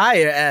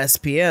fire-ass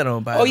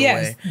piano, by the way. Oh,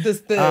 yes.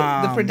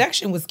 The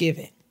production was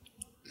given.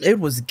 It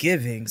was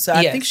giving. So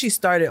I think she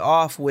started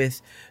off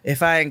with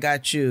If I Ain't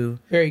Got You.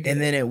 Very good.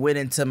 And then it went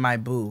into My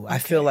Boo. Okay. I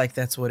feel like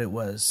that's what it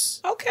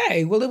was.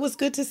 Okay. Well, it was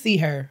good to see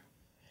her.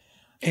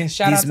 And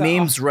shout out to these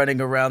memes running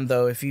around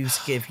though, if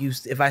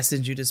I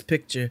send you this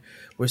picture,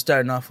 we're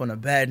starting off on a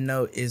bad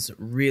note, is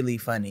really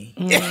funny.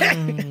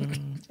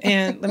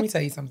 And let me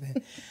tell you something.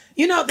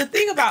 You know, the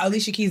thing about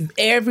Alicia Keys,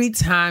 every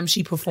time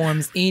she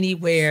performs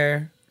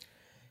anywhere,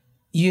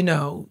 you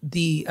know,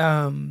 the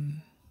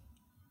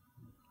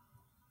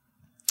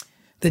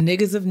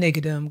niggas of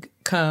niggerdom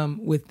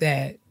come with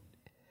that.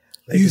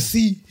 You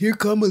see, here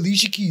come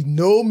Alicia Keys.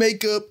 No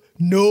makeup,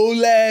 no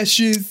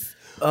lashes.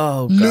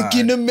 Oh, God.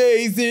 Looking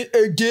amazing.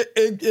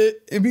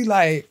 It'd be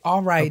like,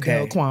 all right,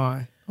 Del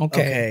Quan.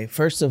 Okay.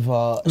 First of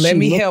all, let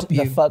me help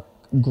you. The fuck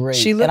great.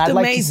 She looked amazing. And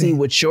I'd like to see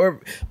what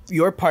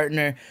your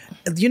partner.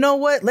 You know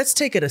what? Let's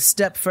take it a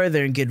step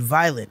further and get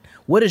violent.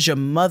 What does your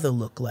mother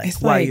look like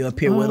while you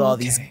up here with all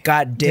these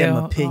goddamn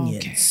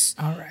opinions?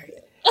 Okay. All right.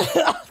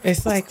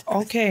 It's like,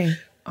 okay.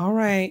 All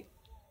right.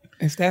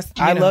 If that's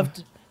I love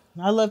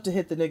to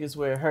hit the niggas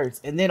where it hurts,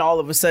 and then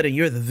all of a sudden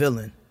you're the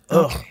villain.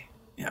 Ugh. Okay.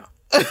 Yeah.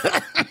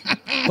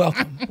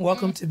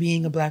 Welcome to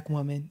being a black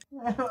woman.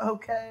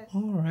 Okay.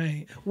 All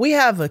right. We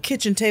have a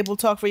kitchen table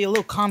talk for you, a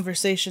little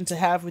conversation to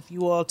have with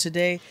you all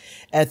today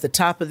at the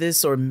top of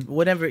this or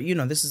whatever, you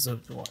know, this is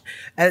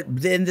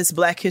in this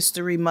Black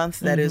History Month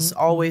that is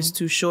always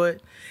too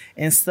short.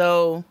 And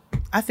so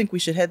I think we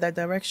should head that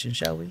direction,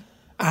 shall we?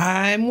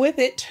 I'm with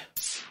it.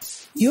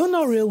 You'll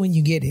know real when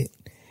you get it.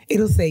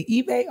 It'll say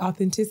eBay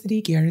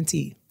Authenticity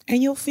Guarantee,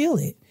 and you'll feel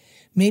it.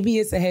 Maybe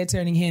it's a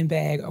head-turning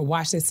handbag, a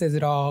watch that says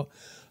it all,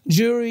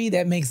 jewelry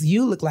that makes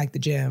you look like the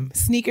gem,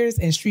 sneakers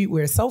and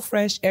streetwear so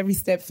fresh every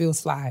step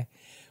feels fly.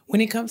 When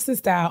it comes to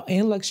style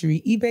and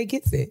luxury, eBay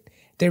gets it.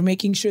 They're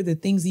making sure the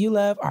things you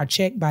love are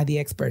checked by the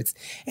experts,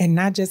 and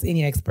not just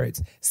any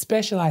experts,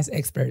 specialized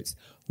experts,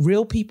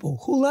 real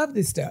people who love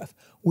this stuff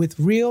with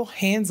real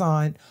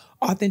hands-on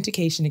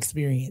authentication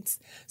experience.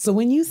 So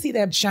when you see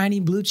that shiny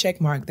blue check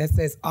mark that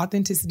says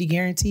Authenticity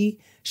Guarantee,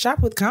 shop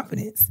with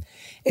confidence.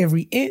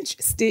 Every inch,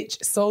 stitch,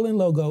 sole, and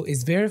logo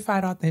is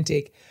verified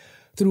authentic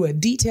through a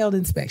detailed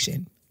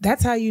inspection.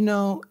 that's how you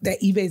know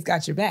that eBay's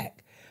got your back.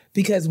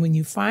 Because when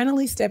you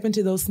finally step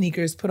into those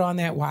sneakers, put on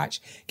that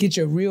watch, get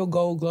your real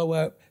gold glow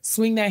up,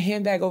 swing that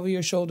handbag over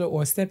your shoulder,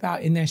 or step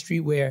out in that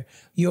streetwear,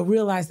 you'll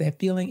realize that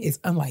feeling is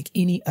unlike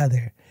any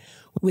other.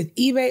 With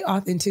eBay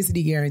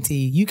Authenticity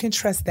Guarantee, you can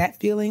trust that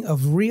feeling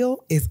of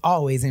real is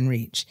always in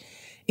reach.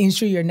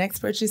 Ensure your next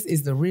purchase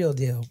is the real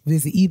deal.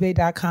 Visit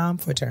ebay.com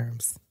for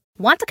terms.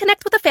 Want to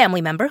connect with a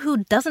family member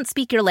who doesn't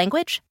speak your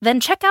language? Then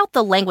check out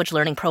the language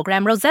learning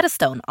program Rosetta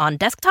Stone on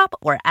desktop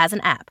or as an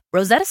app.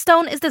 Rosetta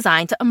Stone is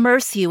designed to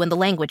immerse you in the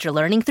language you're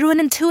learning through an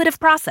intuitive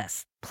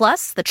process.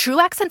 Plus, the True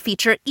Accent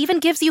feature even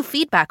gives you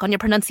feedback on your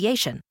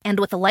pronunciation. And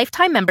with a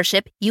lifetime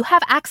membership, you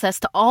have access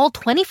to all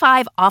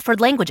 25 offered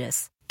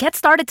languages. Get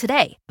started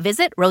today.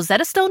 Visit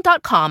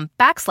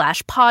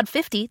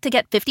rosettastone.com/pod50 to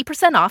get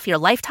 50% off your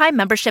lifetime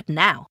membership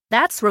now.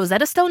 That's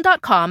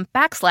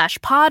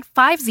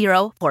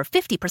rosettastone.com/pod50 for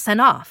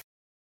 50% off.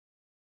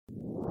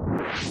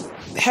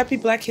 Happy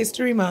Black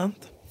History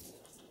Month.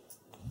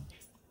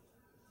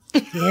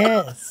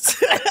 Yes.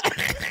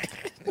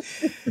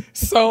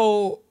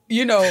 So,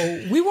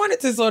 we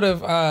wanted to sort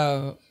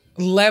of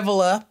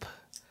level up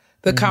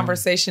the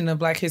conversation of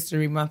Black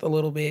History Month a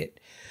little bit.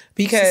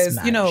 Because,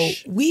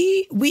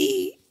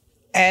 we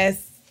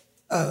as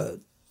a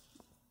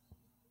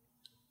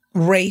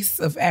race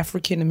of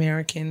African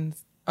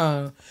Americans,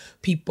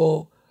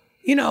 people,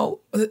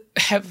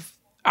 have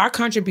our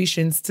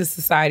contributions to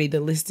society, the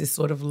list is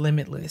sort of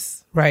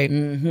limitless, right?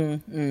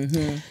 And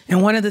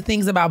one of the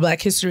things about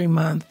Black History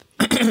Month,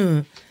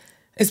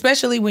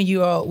 especially when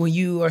you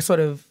are sort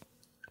of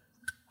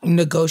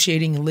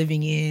negotiating and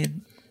living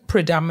in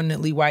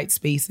predominantly white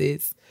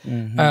spaces,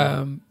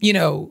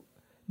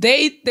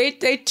 They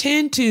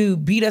tend to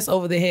beat us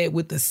over the head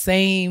with the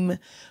same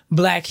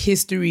Black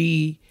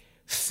history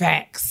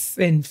facts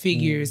and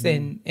figures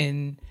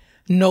and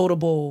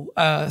notable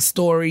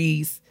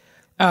stories,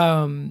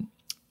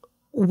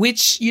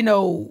 which,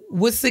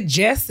 would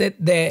suggest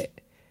that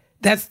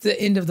that's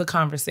the end of the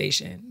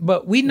conversation.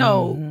 But we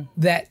know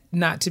that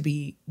not to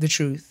be the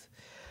truth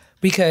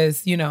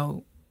because,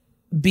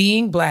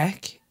 being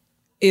Black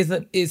is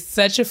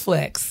such a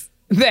flex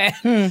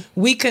that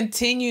we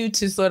continue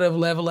to sort of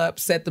level up,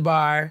 set the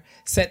bar,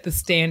 set the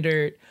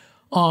standard,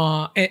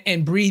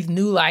 and breathe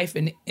new life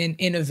and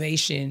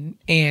innovation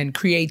and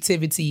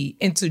creativity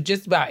into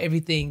just about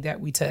everything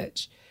that we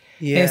touch.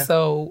 Yeah. And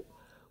so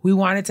we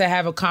wanted to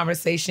have a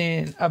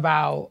conversation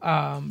about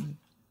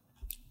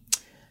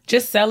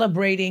just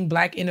celebrating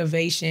Black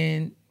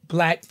innovation,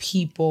 Black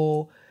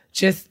people,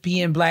 just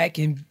being Black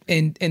and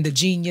the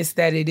genius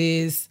that it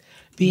is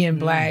being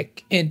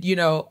Black, and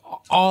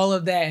all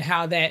of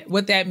that,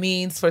 what that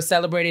means for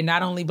celebrating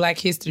not only Black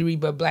history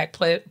but Black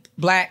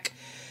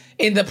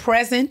in the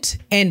present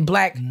and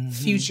Black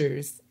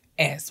futures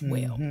as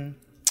well.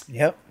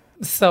 Yep.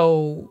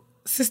 So,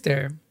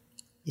 sister,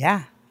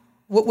 yeah,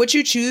 what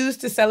you choose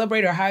to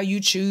celebrate or how you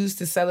choose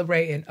to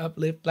celebrate and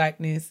uplift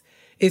Blackness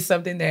is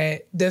something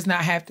that does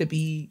not have to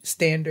be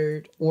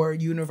standard or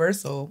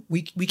universal.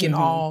 We can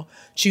all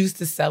choose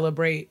to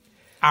celebrate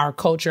our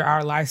culture,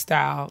 our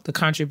lifestyle, the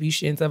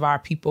contributions of our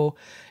people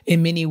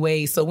in many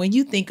ways. So when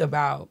you think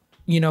about,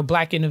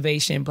 Black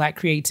innovation, Black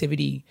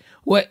creativity,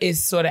 what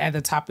is sort of at the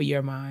top of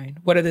your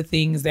mind? What are the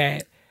things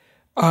that,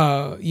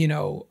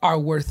 are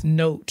worth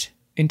note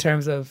in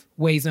terms of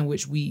ways in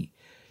which we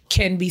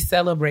can be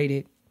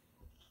celebrated?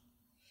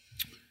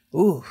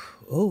 Ooh,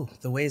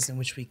 the ways in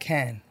which we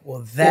can.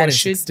 Well, that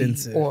is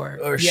extensive.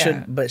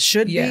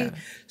 Should be.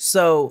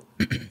 So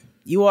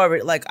you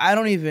already, I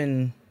don't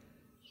even...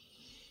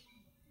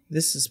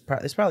 This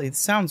probably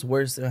sounds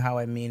worse than how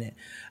I mean it.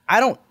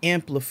 I don't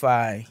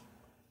amplify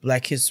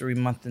Black History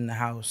Month in the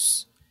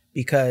house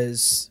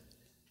because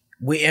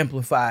we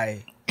amplify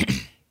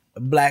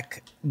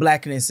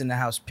blackness in the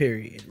house,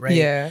 period. Right?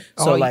 Yeah.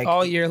 So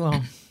all year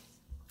long.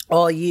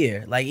 All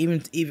year.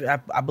 Even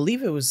I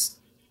believe it was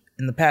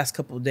in the past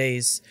couple of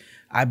days,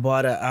 I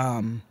bought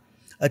a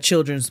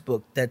children's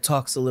book that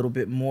talks a little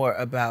bit more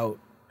about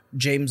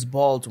James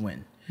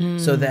Baldwin.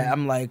 So that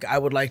I'm I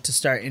would like to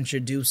start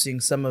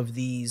introducing some of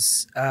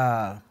these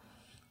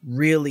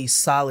really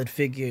solid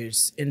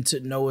figures into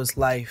Noah's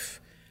life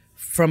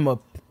from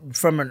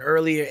an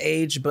earlier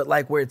age, but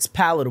where it's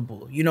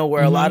palatable,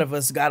 where a lot of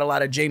us got a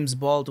lot of James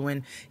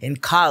Baldwin in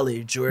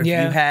college, or if you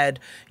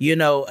had,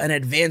 an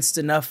advanced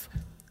enough,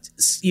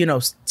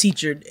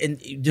 teacher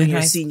during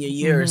your senior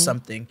year or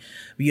something,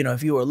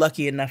 if you were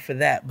lucky enough for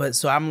that. But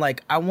so I'm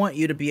I want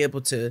you to be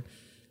able to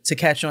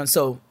catch on.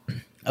 So,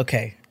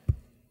 okay.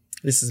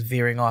 This is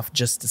veering off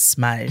just a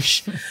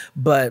smidge,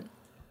 but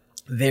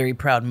very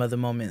proud mother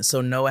moment. So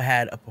Noah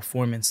had a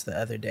performance the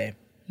other day.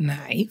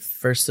 Nice.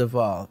 First of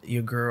all,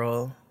 your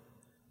girl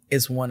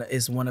is one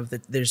of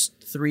the, there's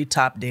 3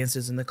 top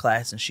dancers in the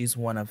class and she's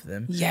one of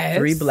them. Yes.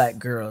 3 Black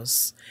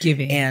girls.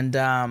 Giving.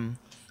 And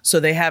so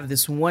they have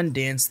this one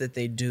dance that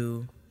they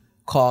do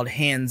called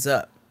Hands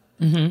Up.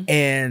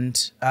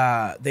 And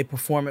they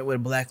perform it with a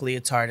black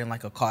leotard and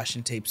a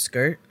caution tape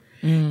skirt.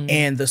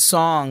 And the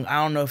song,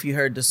 I don't know if you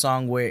heard the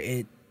song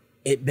where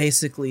it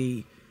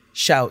basically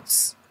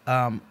shouts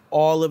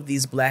all of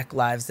these Black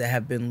lives that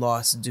have been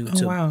lost due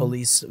to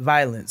police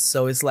violence.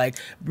 So it's like,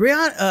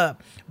 Breonna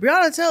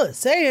Taylor,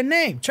 say your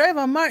name.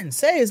 Trayvon Martin,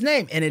 say his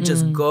name. And it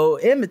just go,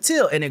 Emmett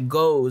Till, and it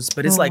goes.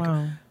 But it's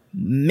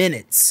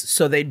minutes.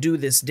 So they do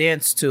this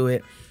dance to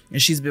it.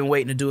 And she's been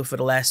waiting to do it for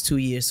the last 2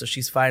 years. So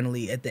she's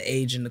finally at the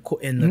age in the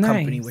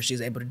company where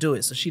she's able to do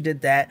it. So she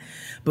did that.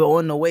 But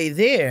on the way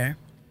there,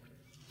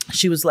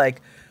 she was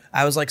like,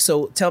 I was like,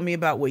 so tell me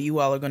about what you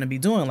all are going to be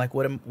doing. Like,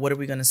 what are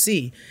we going to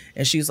see?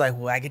 And she was like,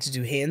 well, I get to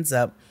do hands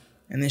up.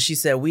 And then she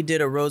said, we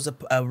did a Rosa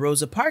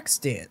Parks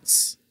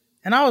dance.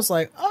 And I was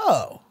like,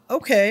 oh,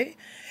 okay.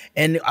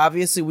 And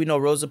obviously we know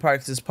Rosa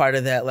Parks is part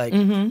of that. Like,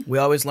 we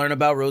always learn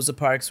about Rosa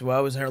Parks. We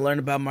always learn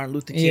about Martin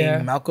Luther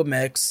King, Malcolm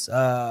X,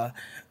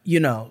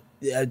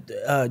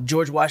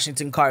 George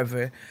Washington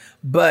Carver.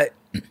 But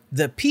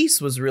the piece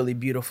was really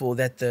beautiful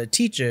that the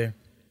teacher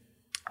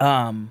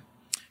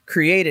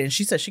created. And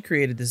she said she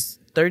created this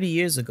 30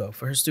 years ago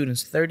for her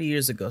students 30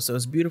 years ago. So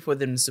it's beautiful for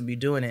them to be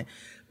doing it.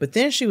 But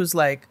then she's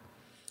like,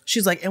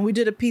 and we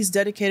did a piece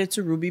dedicated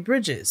to Ruby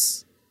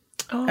Bridges.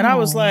 Oh. And I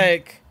was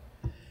like,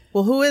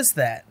 well, who is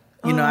that?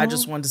 You know, I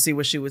just wanted to see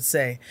what she would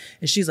say.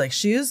 And she's like,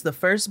 she is the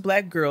first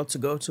Black girl to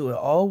go to an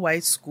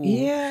all-white school.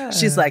 Yeah.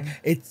 She's like,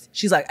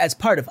 as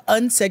part of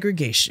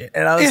unsegregation.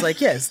 And I was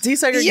like, yes,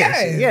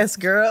 desegregation. Yes,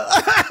 girl.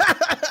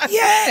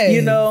 Yes.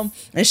 You know,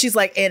 and she's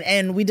like,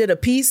 and we did a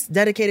piece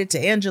dedicated to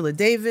Angela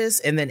Davis.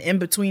 And then in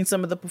between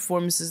some of the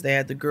performances, they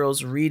had the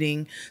girls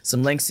reading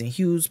some Langston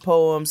Hughes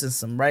poems and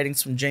some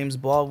writings from James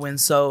Baldwin.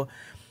 So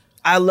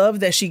I love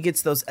that she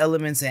gets those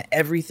elements in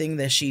everything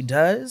that she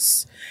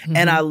does.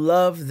 And I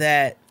love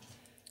that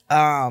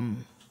I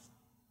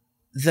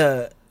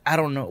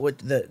don't know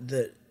what I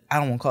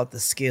don't want to call it the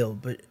skill,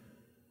 but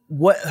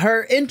what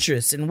her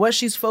interest and what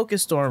she's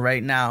focused on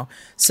right now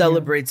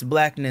celebrates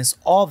Blackness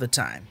all the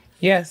time.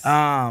 Yes.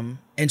 And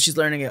she's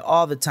learning it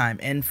all the time.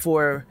 And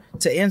to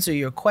answer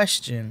your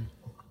question,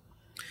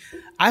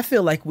 I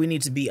feel like we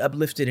need to be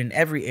uplifted in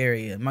every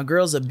area. My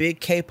girl's a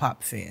big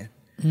K-pop fan.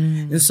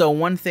 And so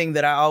one thing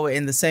that I always,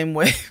 in the same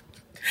way,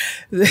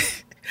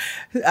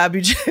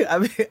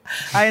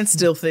 I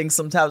instill things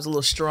sometimes a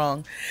little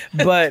strong,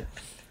 but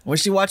when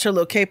she watch her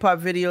little K-pop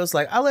videos,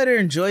 like I let her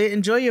enjoy it.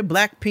 Enjoy your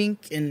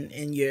Blackpink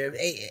and your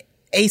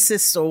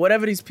Asus or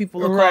whatever these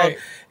people are called.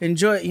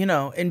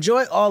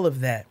 Enjoy all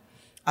of that.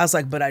 I was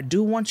like, but I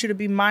do want you to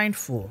be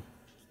mindful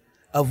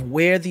of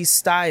where these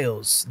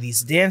styles,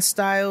 these dance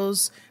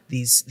styles,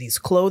 these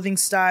clothing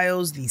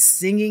styles, these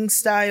singing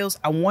styles,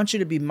 I want you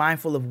to be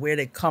mindful of where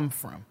they come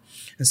from.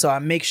 And so I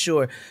make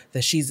sure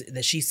that she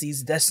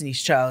sees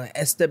Destiny's Child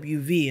and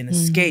SWV and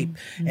Escape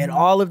and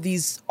all of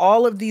these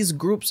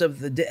groups of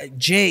the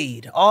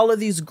Jade, all of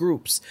these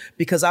groups,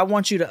 because I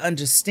want you to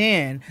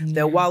understand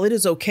that while it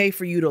is okay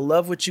for you to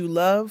love what you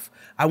love,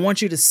 I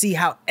want you to see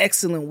how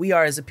excellent we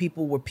are as a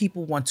people where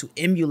people want to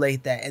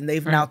emulate that, and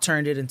they've now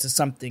turned it into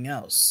something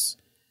else.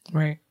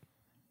 Right.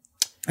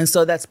 And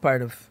so that's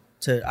part of.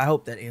 I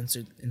hope that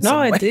answered. It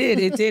did.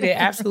 It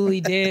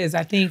absolutely did.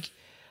 I think.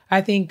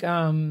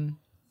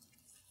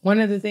 One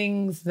of the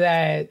things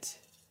that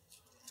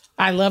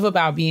I love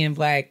about being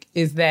Black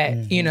is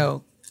that,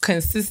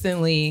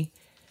 consistently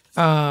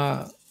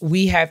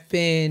we have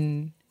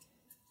been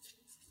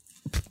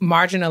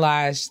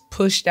marginalized,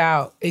 pushed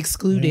out,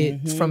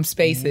 excluded from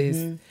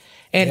spaces.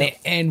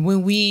 And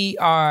when we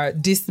are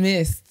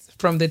dismissed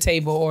from the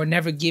table or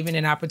never given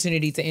an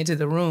opportunity to enter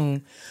the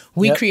room,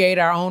 we create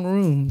our own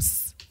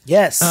rooms.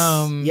 Yes.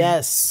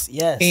 Yes.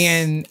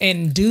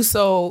 And do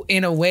so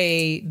in a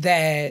way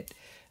that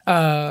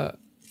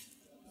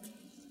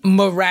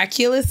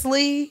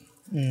miraculously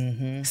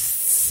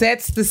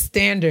sets the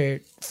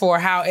standard for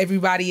how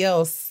everybody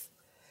else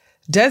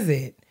does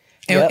it.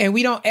 And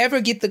we don't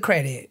ever get the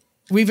credit.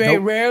 We very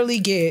rarely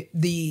get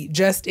the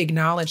just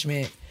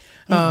acknowledgement.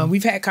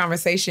 We've had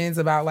conversations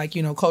about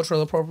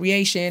cultural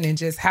appropriation and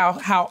just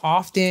how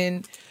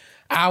often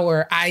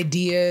our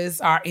ideas,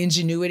 our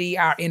ingenuity,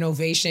 our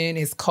innovation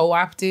is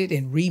co-opted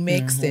and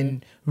remixed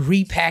and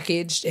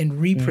repackaged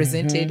and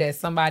represented as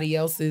somebody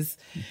else's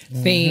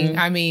thing.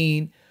 I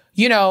mean,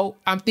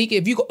 I'm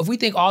thinking if we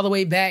think all the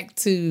way back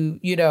to,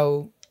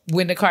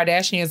 when the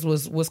Kardashians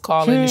was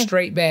calling the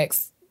straight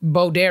backs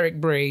Bo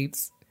Derek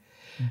braids.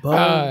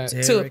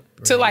 To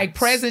like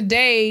present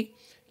day,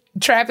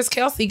 Travis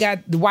Kelce got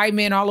the white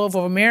men all over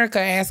America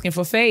asking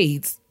for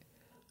fades.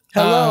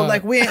 Hello,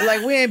 we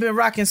ain't been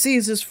rocking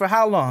Caesars for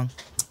how long?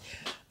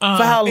 For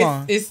how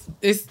long? It's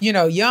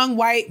young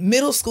white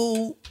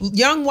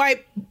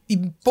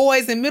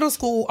boys in middle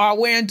school are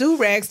wearing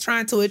do-rags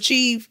trying to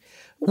achieve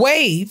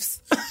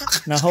waves.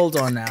 Now hold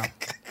on now,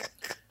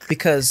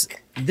 because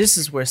this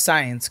is where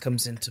science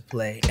comes into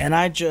play, and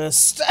I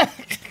just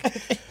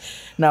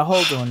now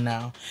hold on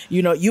now.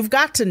 You've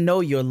got to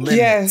know your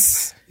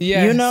limits.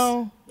 Yes.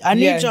 I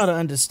need y'all to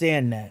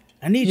understand that.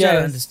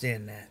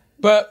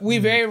 But we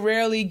very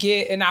rarely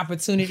get an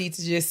opportunity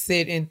to just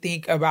sit and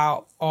think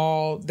about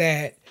all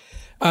that,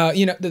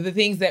 the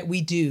things that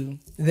we do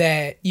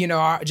that,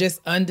 are just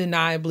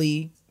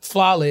undeniably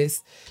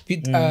flawless.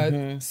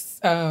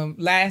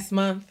 Last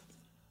month,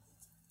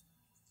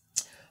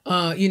 the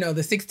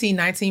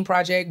 1619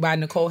 Project by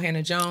Nicole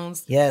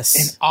Hannah-Jones. Yes.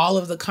 And all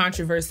of the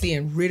controversy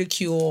and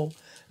ridicule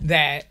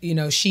that,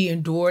 she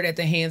endured at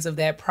the hands of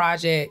that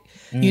project.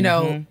 In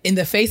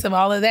the face of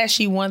all of that,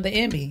 she won the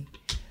Emmy.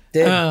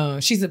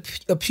 She's a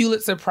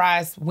Pulitzer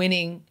Prize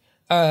winning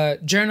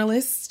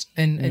journalist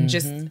and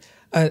just an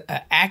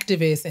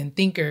activist and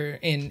thinker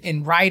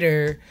and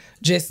writer,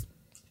 just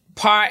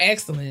par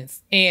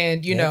excellence.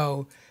 And,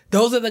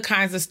 those are the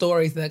kinds of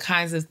stories, the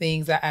kinds of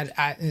things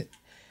that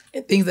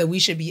things that we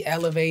should be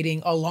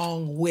elevating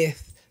along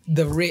with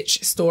the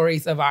rich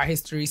stories of our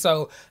history.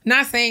 So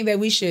not saying that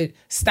we should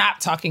stop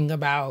talking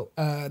about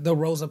the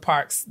Rosa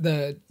Parks,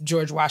 the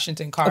George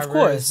Washington Carvers, of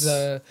course.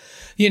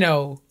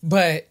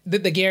 But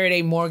the Garrett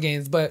A.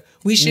 Morgans, but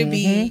we should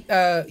be,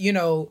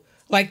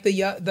 like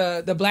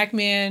the black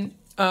man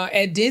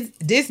at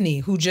Disney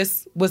who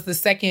just was the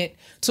second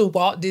to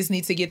Walt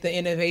Disney to get the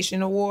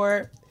Innovation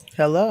Award.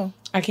 Hello.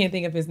 I can't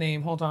think of his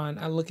name. Hold on.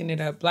 I'm looking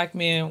it up. Black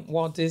man,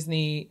 Walt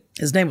Disney.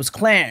 His name was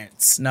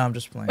Clarence. No, I'm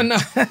just playing. No.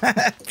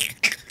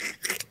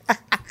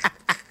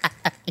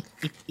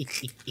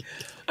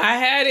 I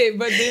had it,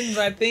 but then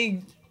I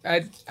think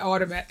I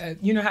automatically,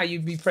 you know how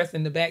you'd be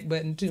pressing the back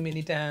button too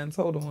many times.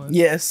 Hold on.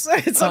 Yes,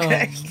 it's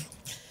okay.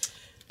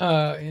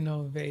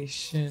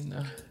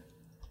 Innovation.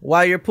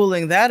 While you're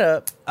pulling that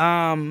up,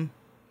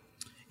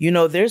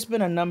 there's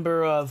been a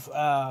number of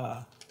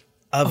small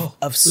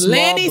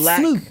Lanny black.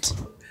 Smoot.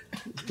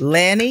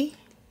 Lanny?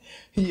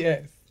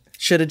 Yes.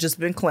 Should have just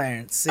been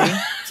Clarence. See?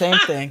 Same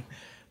thing.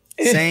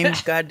 Same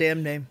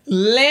goddamn name.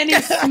 Lanny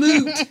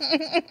Smoot.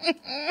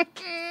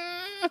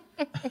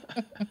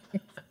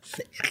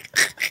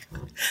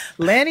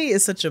 Lanny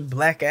is such a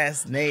black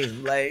ass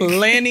name. Like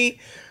Lanny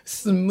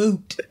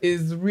Smoot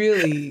is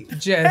really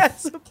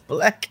just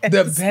black ass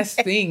the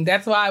best thing.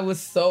 That's why I was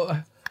so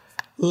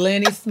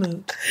Lanny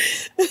Smoot.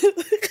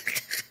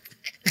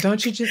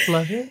 Don't you just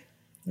love it?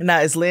 Nah,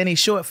 is Lanny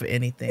short for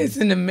anything? It's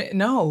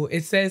no.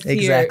 It says here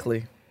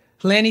exactly.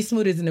 Lanny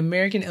Smoot is an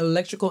American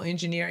electrical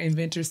engineer,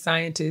 inventor,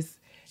 scientist,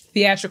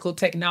 theatrical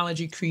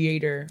technology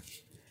creator.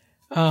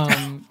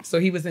 So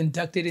he was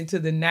inducted into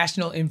the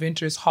National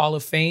Inventors Hall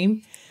of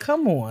Fame.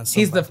 Come on,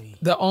 somebody. He's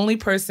the only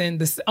person,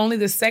 only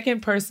the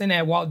second person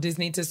at Walt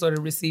Disney to sort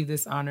of receive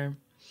this honor,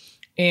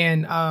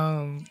 and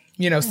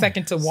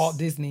second to Walt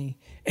Disney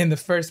and the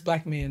first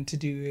black man to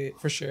do it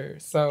for sure.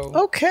 So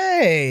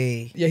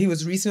okay, yeah, he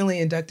was recently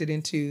inducted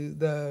into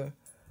the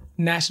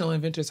National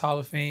Inventors Hall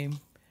of Fame.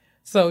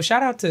 So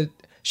shout out to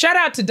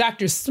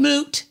Dr.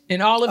 Smoot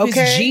and all of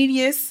his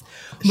genius.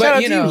 Shout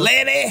out to you,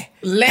 Lanny.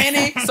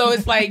 Lanny. So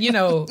it's like,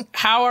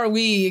 how are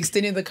we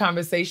extending the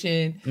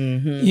conversation,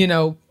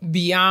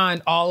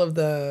 beyond all of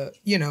the,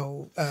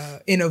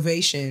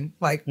 innovation,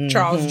 like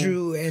Charles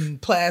Drew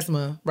and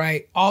plasma,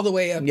 right? All the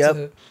way up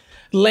to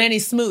Lanny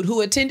Smoot,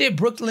 who attended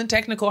Brooklyn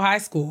Technical High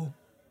School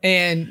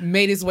and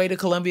made his way to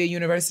Columbia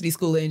University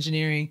School of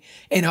Engineering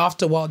and off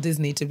to Walt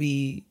Disney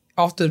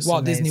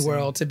Disney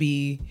World to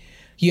be,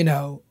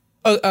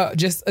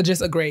 just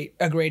a great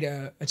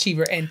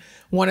achiever, and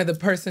one of the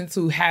persons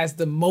who has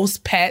the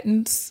most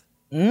patents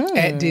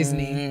at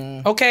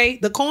Disney. Okay,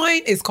 the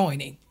coin is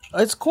coining.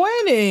 It's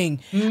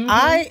coining.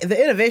 The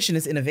innovation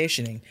is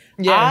innovationing.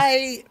 Yes.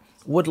 I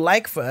would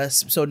like for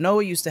us. So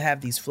Noah used to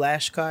have these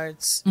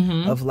flashcards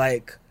of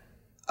like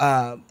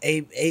your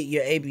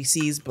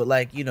ABCs, but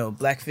like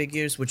black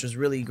figures, which was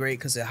really great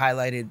because it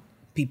highlighted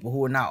people who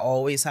were not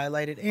always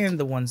highlighted and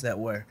the ones that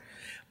were.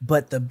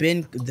 But the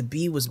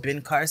B was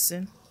Ben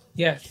Carson.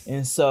 Yes.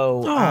 And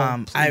so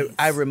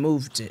I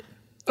removed it.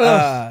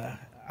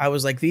 I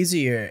was like, these are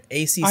your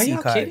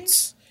ACC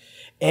cards.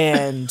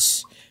 And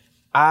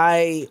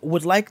I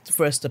would like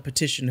for us to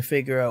petition to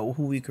figure out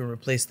who we can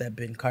replace that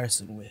Ben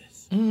Carson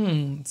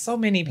with. So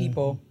many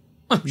people.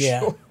 I'm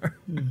sure.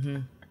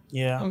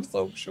 Yeah. I'm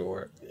so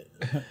sure.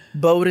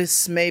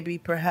 Botus, maybe,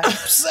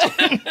 perhaps.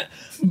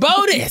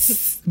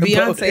 Botus!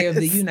 Beyonce of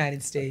the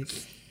United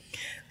States.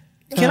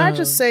 Can I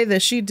just say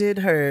that she did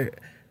her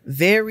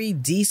very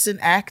decent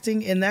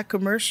acting in that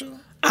commercial?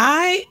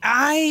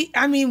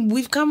 I mean,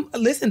 we've come.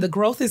 Listen, the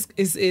growth is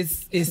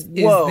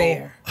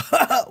there.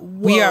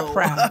 We are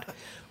proud.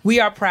 We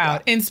are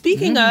proud. And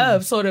speaking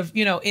of sort of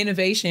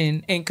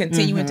innovation and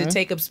continuing to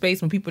take up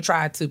space when people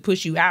try to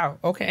push you out,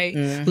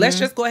 okay, let's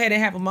just go ahead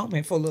and have a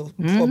moment for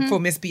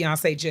Miss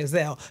Beyonce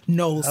Giselle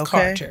Knowles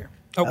Carter.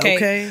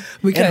 Okay.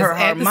 Because and her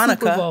at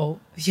harmonica. the Super Bowl,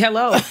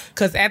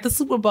 because at the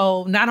Super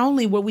Bowl, not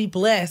only were we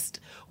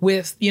blessed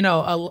with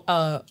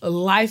a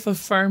life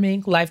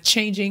affirming, life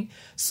changing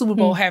Super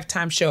Bowl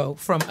halftime show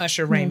from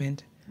Usher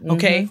Raymond.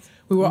 Okay,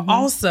 we were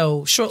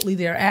also shortly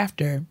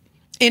thereafter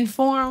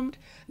informed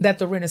that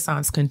the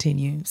Renaissance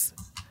continues.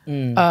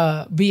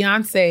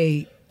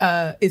 Beyonce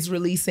is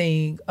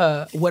releasing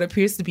what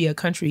appears to be a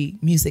country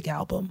music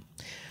album.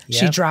 Yep.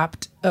 She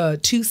dropped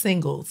 2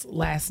 singles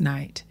last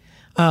night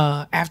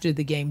after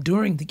the game,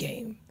 during the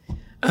game.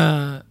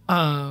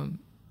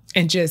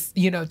 and just,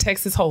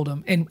 Texas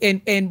Hold'em.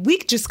 And we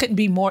just couldn't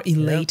be more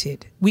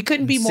elated. Yep. We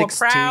couldn't be more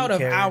proud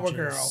of our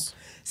girl.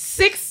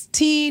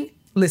 16,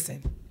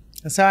 listen.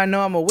 That's how I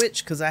know I'm a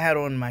witch, because I had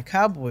on my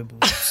cowboy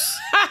boots.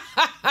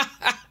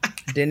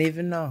 Didn't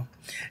even know.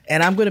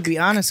 And I'm going to be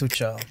honest with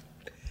y'all.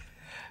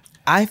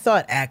 I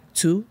thought Act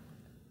 2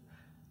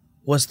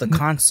 was the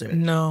concert.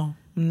 No.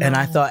 And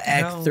I thought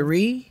Act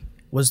 3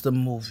 was the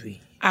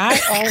movie.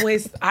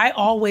 I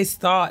always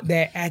thought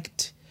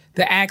that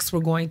the acts were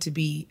going to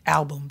be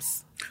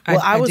albums. Well,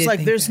 I was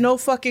like, there's no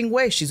fucking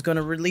way she's going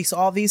to release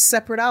all these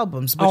separate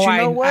albums. But you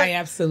know what? I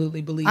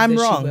absolutely believe I'm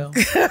that wrong.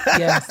 She will.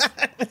 Yes.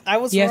 I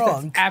was wrong.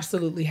 Yes, that's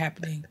absolutely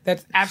happening.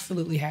 That's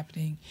absolutely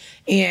happening.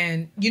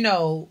 And,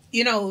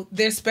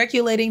 they're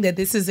speculating that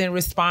this is in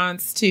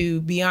response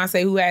to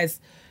Beyonce,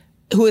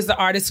 who is the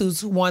artist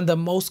who's won the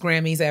most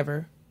Grammys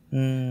ever.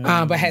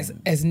 But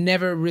has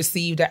never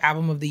received an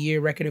Album of the Year,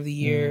 Record of the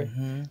Year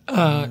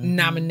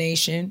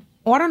nomination.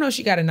 Oh, I don't know if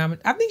she got a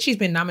nomination. I think she's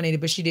been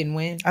nominated, but she didn't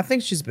win. I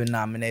think she's been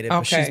nominated,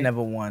 but she's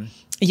never won.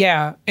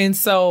 Yeah. And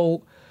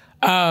so...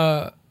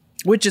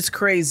 which is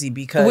crazy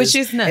because... Which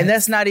is nuts. And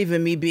that's not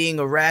even me being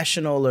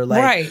irrational or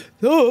like... Right.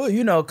 Oh,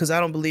 because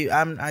I don't believe...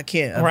 I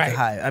can't...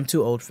 I'm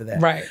too old for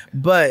that. Right.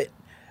 But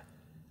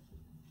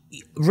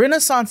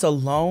Renaissance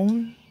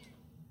alone...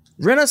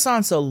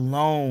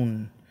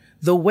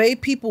 The way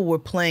people were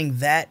playing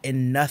that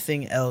and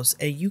nothing else,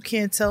 and you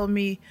can't tell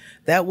me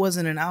that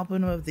wasn't an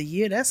album of the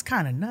year, that's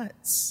kind of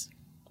nuts.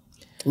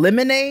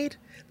 Lemonade,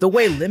 the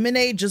way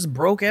Lemonade just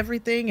broke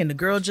everything and the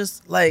girl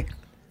just like,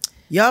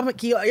 y'all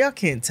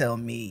can't tell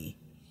me.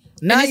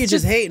 Now you're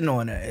just hating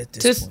on her at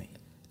this point.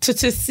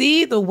 To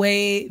see the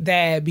way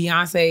that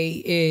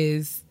Beyonce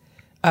is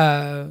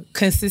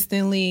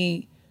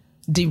consistently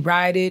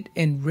derided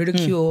and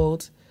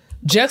ridiculed,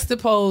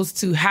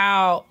 juxtaposed to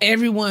how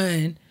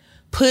everyone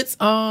puts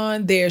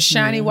on their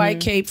shiny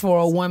white cape for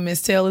a one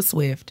Miss Taylor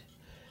Swift.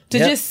 To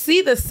just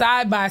see the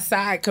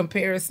side-by-side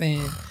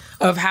comparison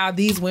of how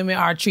these women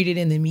are treated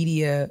in the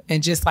media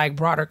and just like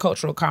broader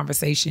cultural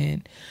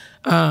conversation.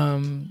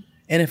 And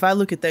if I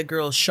look at that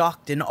girl's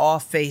shocked and awe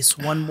face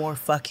one more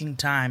fucking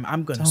time,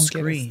 I'm going to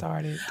scream.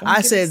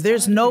 I said,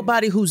 there's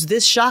nobody who's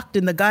this shocked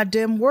in the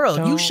goddamn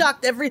world. You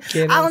shocked I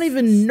don't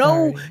even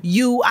know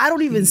you. I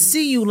don't even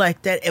see you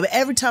like that.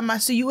 Every time I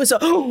see you, it's a,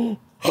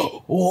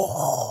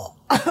 whoa.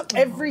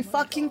 Every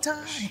fucking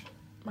time.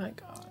 My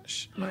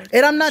gosh.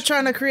 And I'm not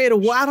trying to create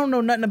I don't know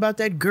nothing about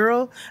that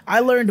girl. I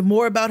learned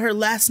more about her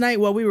last night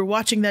while we were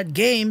watching that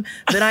game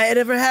than I had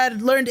ever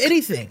learned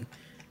anything.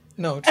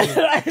 No,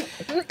 true.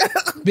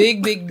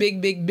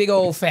 big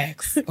old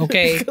facts,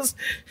 okay?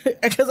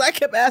 Because I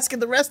kept asking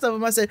the rest of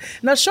them, I said,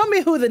 now show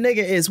me who the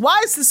nigga is.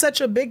 Why is this such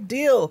a big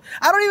deal?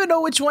 I don't even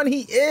know which one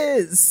he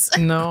is.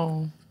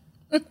 No.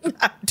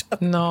 I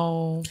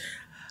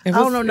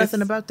don't know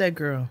nothing about that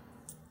girl.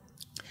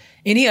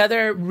 Any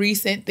other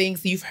recent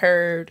things you've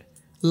heard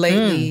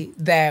lately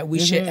that we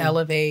should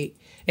elevate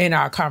in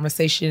our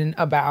conversation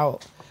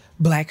about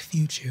Black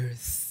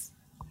futures?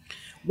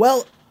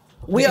 Well,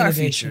 we are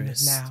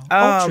futurists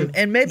now.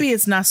 And maybe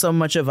it's not so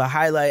much of a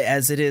highlight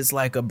as it is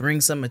like a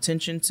bring some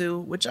attention to,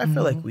 which I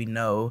feel like we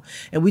know.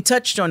 And we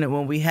touched on it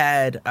when we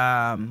had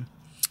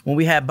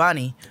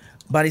Bonnie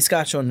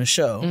Scotch on the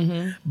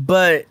show.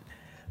 But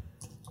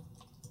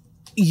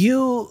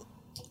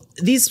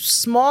these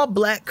small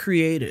Black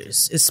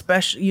creators,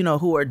 especially,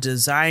 who are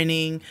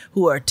designing,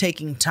 who are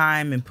taking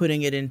time and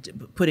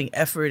putting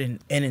effort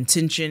and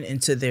intention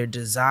into their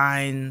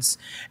designs,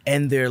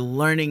 and they're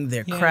learning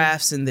their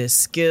crafts and their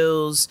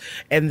skills,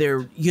 and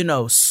they're,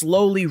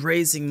 slowly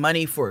raising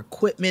money for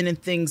equipment and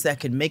things that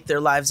can make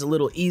their lives a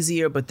little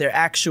easier, but they're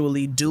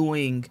actually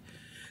doing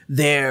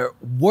their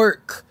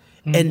work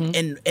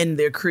and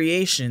their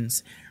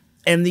creations.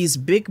 And these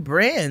big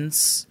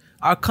brands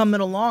are coming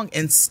along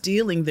and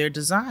stealing their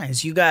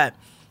designs. You got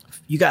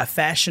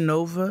Fashion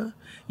Nova,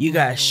 you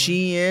got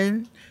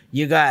Shein,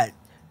 you got,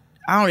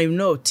 I don't even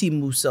know if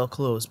Temu sell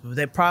clothes, but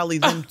they're probably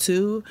them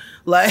too.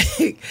 Like,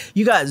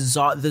 you got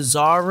the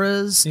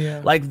Zaras. Yeah.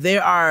 Like,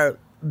 there are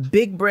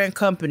big brand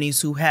companies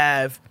who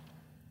have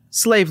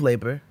slave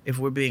labor, if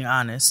we're being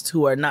honest,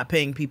 who are not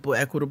paying people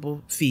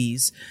equitable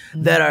fees,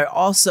 that are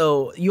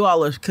also, you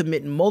all are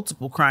committing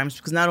multiple crimes,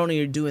 because not only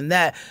are you doing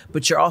that,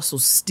 but you're also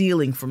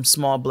stealing from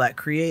small Black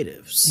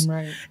creatives.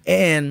 Right.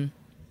 And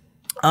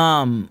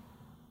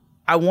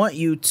I want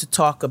you to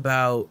talk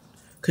about,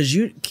 because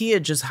Kia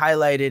just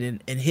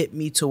highlighted and hit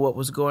me to what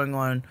was going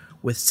on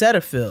with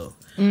Cetaphil.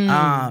 And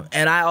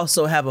I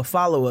also have a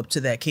follow-up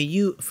to that. Can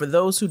you, for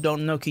those who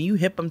don't know, can you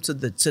hip them to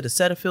the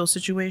Cetaphil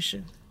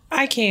situation?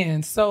 I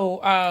can.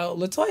 So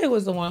Latoya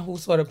was the one who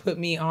sort of put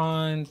me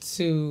on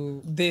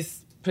to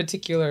this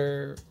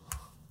particular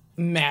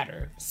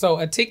matter. So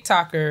a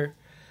TikToker,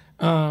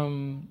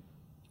 a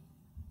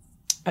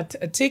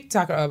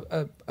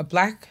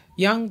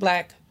young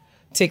black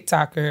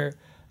TikToker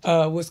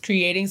was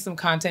creating some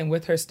content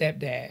with her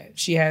stepdad.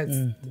 She has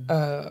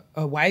a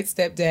white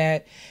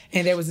stepdad,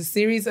 and there was a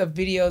series of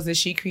videos that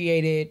she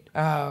created,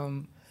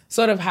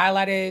 sort of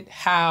highlighted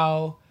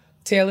how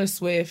Taylor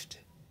Swift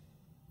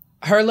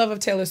her love of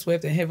Taylor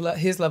Swift and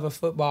his love of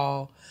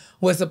football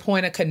was a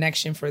point of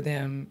connection for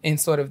them in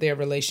sort of their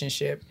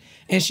relationship.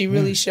 And she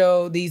really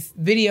showed these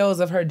videos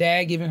of her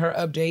dad giving her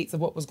updates of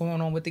what was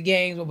going on with the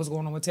games, what was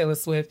going on with Taylor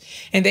Swift.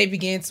 And they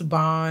began to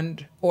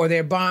bond, or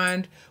their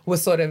bond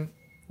was sort of,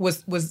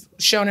 was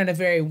shown in a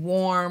very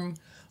warm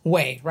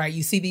way, right?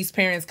 You see these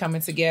parents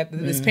coming together,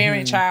 this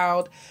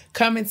parent-child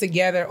coming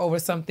together over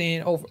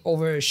something,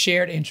 over a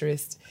shared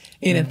interest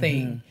in a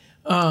thing.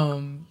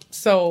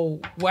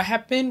 So what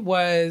happened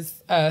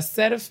was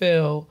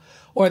Cetaphil,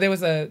 or there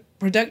was a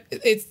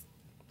it's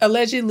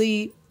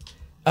allegedly,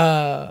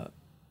 so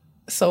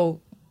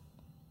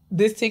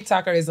this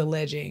TikToker is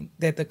alleging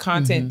that the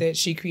content that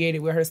she created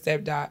with her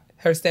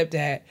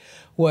stepdad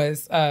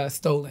was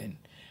stolen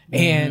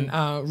and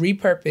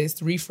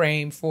repurposed,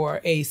 reframed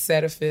for a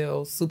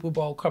Cetaphil Super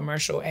Bowl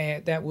commercial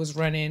ad that was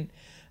running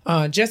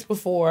just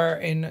before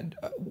and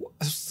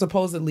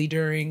supposedly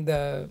during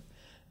the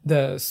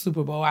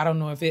Super Bowl. I don't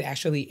know if it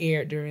actually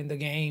aired during the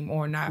game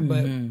or not,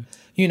 but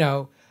you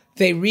know,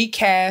 they they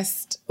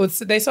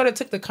sort of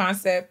took the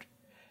concept,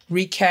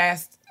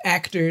 recast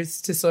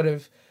actors to sort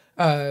of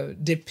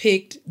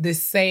depict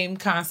this same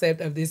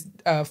concept of this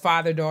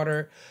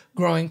father-daughter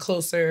growing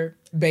closer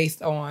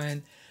based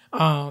on,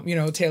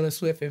 Taylor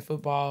Swift and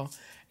football,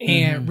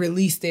 and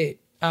released it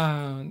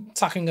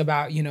talking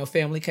about,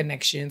 family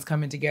connections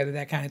coming together,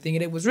 that kind of thing.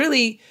 And it was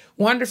really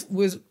wonderful,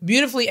 was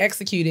beautifully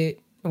executed.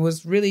 It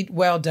was really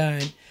well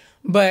done.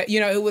 But,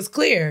 it was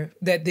clear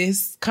that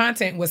this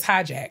content was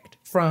hijacked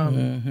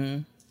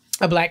from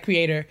a Black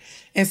creator.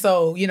 And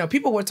so,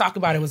 people were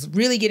talking about it. Was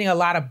really getting a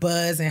lot of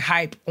buzz and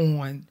hype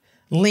on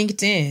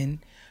LinkedIn,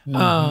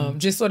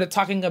 just sort of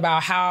talking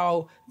about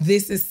how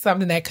this is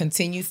something that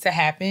continues to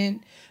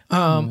happen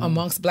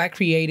amongst Black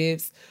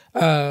creatives,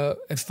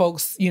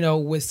 folks,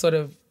 with sort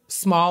of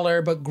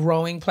smaller but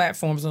growing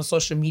platforms on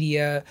social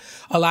media.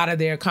 A lot of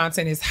their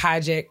content is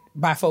hijacked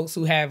by folks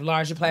who have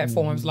larger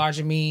platforms,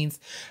 larger means.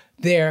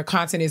 Their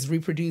content is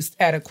reproduced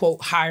at a,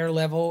 quote, higher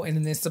level, and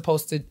then it's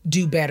supposed to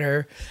do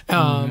better.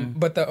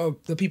 But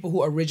the people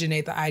who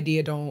originate the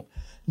idea don't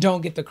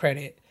get the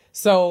credit.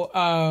 So,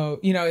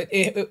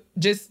 it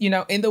just,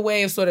 in the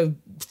way of sort of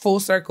full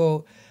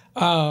circle,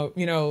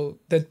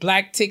 the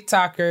Black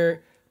TikToker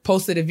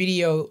posted a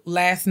video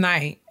last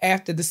night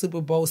after the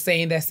Super Bowl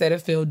saying that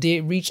Cetaphil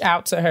did reach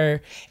out to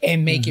her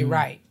and make it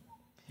right.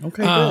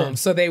 Okay, good.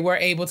 So they were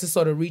able to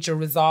sort of reach a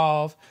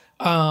resolve.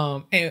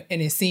 And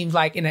it seems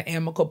like in an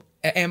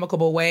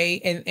amicable way.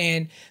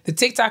 And the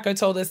TikToker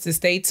told us to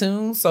stay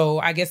tuned. So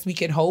I guess we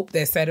can hope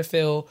that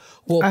Cetaphil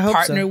will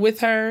partner with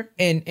her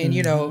and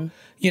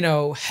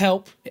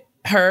help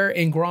her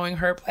in growing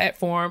her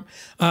platform,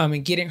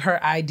 and getting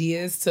her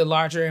ideas to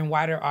larger and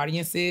wider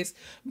audiences.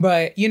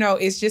 But,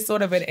 it's just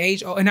sort of an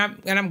age old, and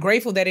I'm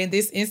grateful that in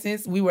this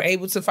instance we were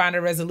able to find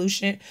a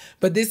resolution,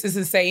 but this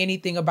doesn't say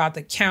anything about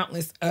the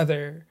countless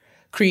other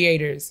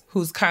creators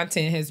whose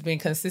content has been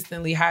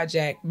consistently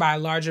hijacked by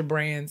larger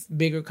brands,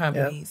 bigger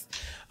companies.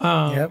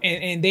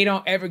 And they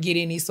don't ever get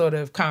any sort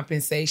of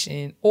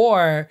compensation,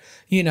 or,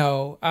 they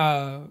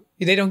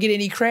don't get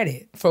any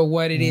credit for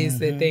what it is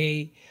that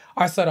they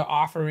are sort of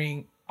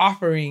offering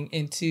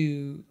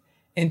into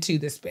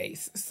the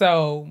space.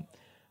 So,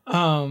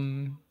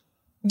 there's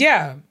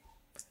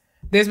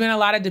been a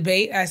lot of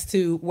debate as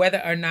to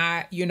whether or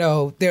not,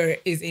 there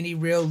is any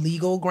real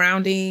legal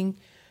grounding,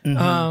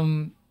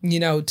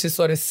 to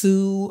sort of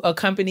sue a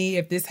company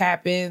if this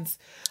happens,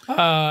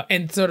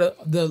 and sort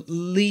of the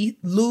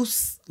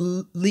loose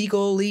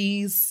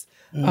legalese,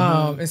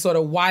 and sort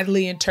of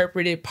widely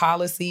interpreted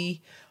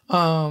policy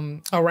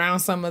around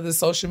some of the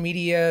social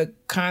media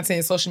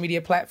content, social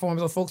media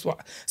platforms. Or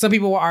some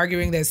people were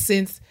arguing that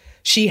since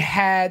she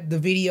had the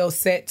video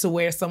set to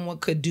where someone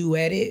could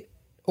duet it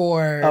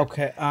or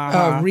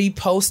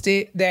repost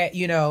it, that,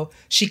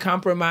 she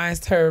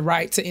compromised her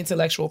right to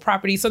intellectual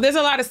property. So there's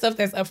a lot of stuff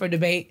that's up for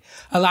debate,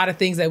 a lot of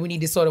things that we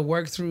need to sort of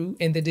work through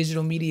in the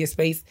digital media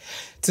space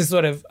to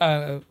sort of,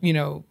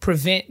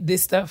 prevent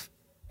this stuff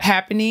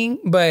happening.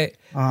 But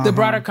the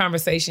broader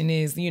conversation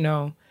is,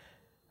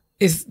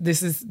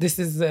 this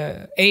is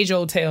a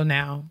age-old tale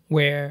now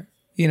where,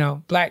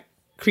 Black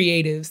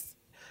creatives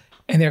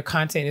and their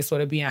content is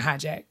sort of being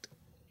hijacked.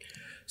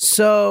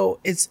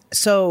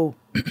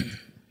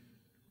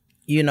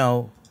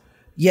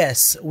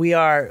 Yes, we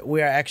are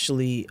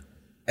actually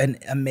an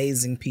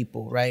amazing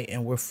people, right?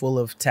 And we're full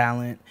of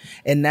talent.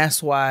 And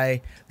that's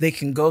why they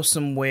can go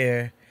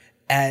somewhere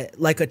at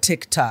like a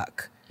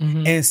TikTok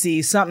and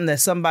see something that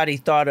somebody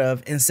thought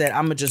of and said,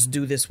 I'm gonna just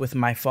do this with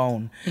my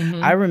phone.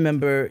 I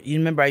remember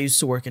I used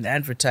to work in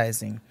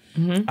advertising.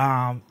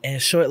 And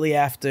shortly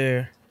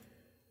after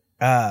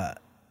I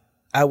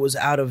was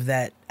out of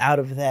that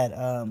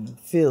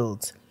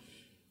field,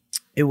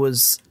 it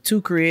was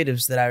two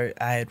creatives that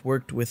I had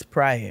worked with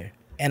prior.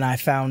 And I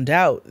found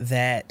out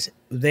that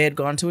they had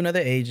gone to another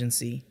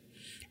agency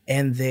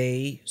and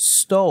they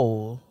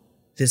stole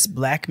this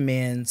Black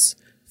man's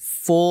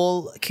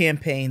full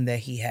campaign that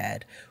he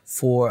had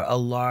for a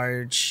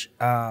large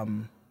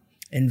and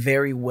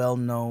very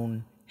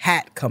well-known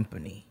hat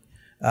company.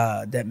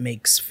 that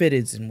makes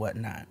fitteds and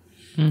whatnot.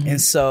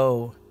 And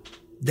so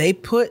they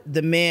put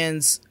the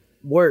man's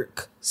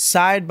work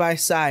side by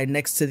side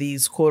next to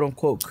these quote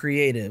unquote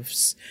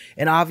creatives.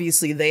 And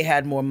obviously they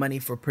had more money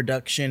for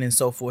production and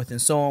so forth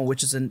and so on,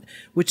 which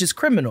is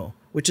criminal,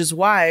 which is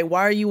why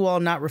are you all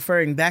not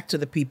referring back to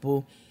the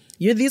people?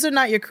 These are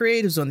not your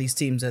creatives on these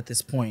teams at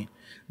this point.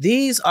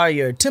 These are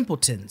your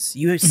Templetons.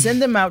 You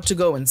send them out to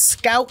go and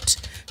scout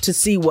to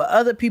see what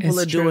other people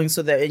are doing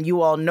and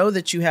you all know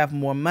that you have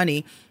more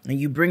money, and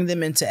you bring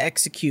them in to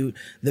execute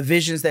the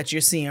visions that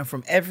you're seeing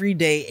from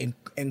everyday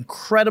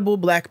incredible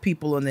Black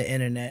people on the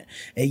internet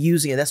and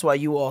using it. That's why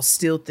you all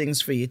steal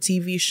things for your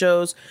TV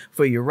shows,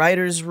 for your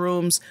writers'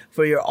 rooms,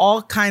 for your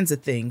all kinds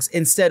of things,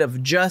 instead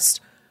of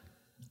just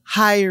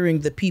hiring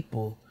the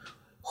people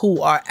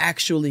who are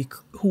actually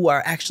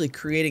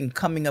creating,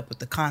 coming up with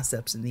the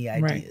concepts and the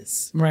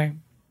ideas. Right.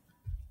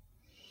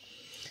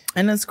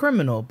 And it's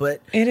criminal, but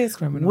it is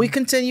criminal. We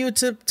continue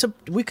to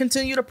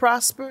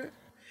prosper,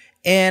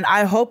 and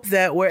I hope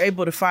that we're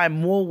able to find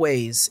more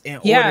ways in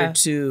order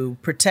to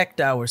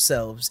protect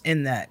ourselves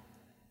in that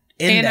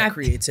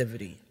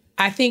creativity.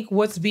 I think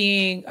what's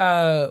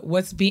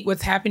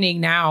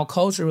happening now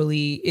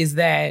culturally is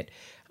that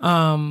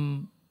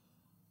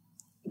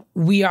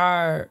we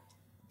are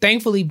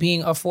thankfully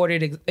being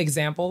afforded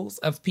examples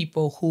of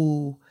people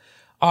who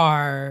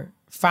are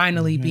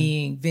finally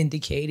being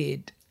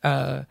vindicated,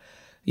 for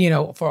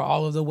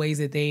all of the ways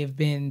that they have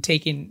been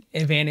taken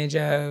advantage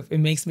of. It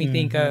makes me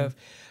think of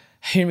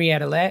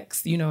Henrietta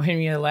Lacks,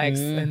 Henrietta Lacks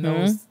and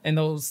those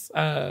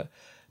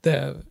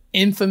the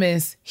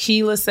infamous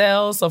HeLa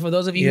cells. So for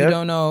those of you who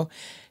don't know,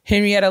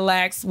 Henrietta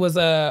Lacks was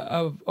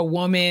a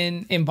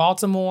woman in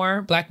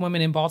Baltimore, Black woman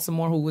in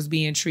Baltimore, who was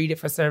being treated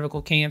for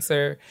cervical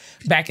cancer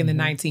back in the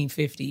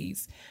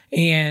 1950s.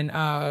 And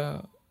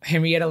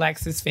Henrietta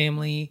Lacks's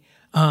family,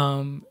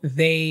 I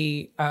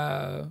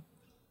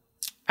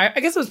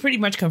guess it was pretty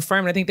much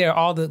confirmed. I think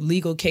all the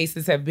legal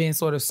cases have been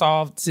sort of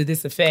solved to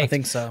this effect. I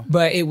think so.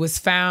 But it was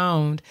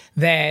found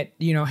that,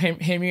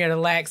 Henrietta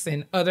Lacks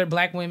and other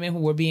Black women who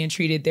were being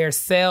treated, their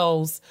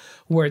cells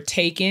were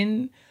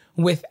taken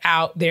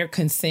without their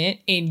consent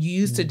and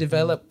used to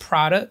develop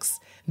products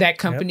that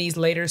companies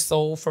later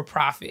sold for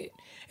profit.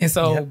 And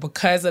so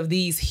because of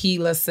these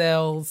HeLa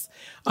cells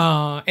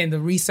and the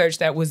research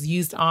that was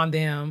used on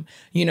them,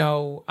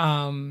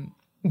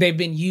 they've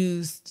been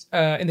used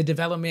in the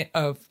development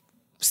of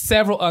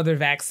several other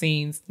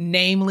vaccines,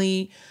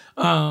 namely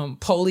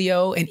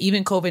polio and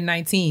even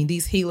COVID-19.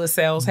 These HeLa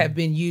cells have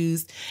been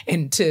used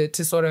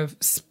to sort of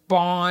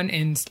spawn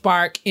and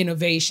spark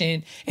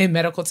innovation in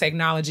medical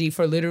technology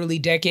for literally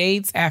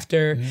decades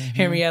after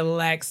Henrietta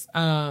Lacks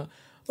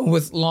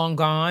was long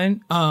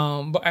gone.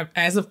 But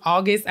as of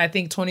August, I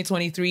think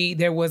 2023,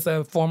 there was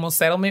a formal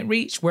settlement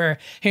reached where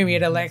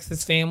Henrietta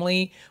Lacks's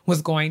family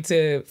was going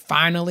to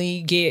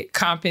finally get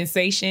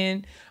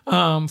compensation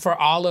for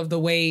all of the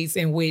ways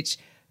in which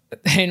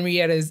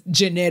Henrietta's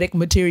genetic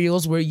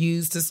materials were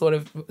used to sort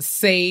of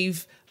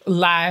save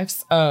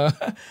lives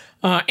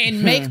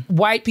and make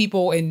white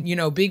people and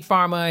big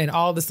pharma and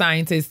all the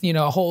scientists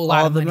a whole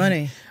lot of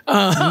money.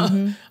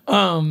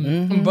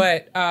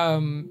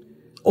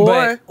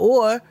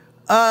 But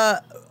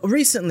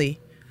recently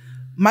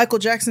Michael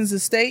Jackson's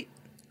estate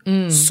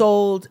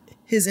sold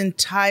his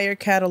entire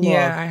catalog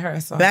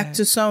back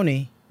to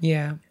Sony.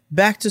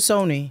 Back to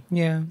Sony.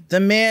 Yeah. The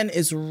man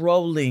is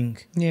rolling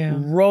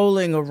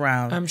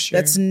around. I'm sure.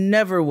 That's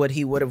never what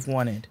he would have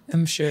wanted.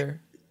 I'm sure.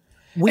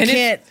 We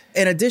can't,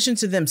 in addition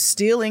to them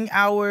stealing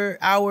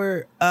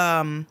our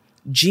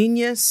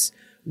genius,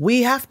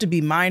 we have to be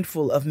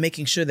mindful of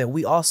making sure that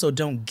we also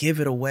don't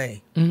give it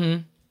away.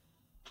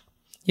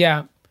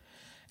 Yeah.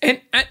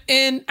 And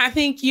I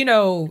think,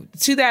 to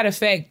that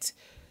effect,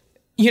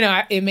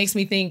 it makes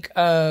me think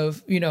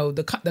of,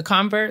 the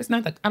converse, I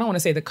don't want to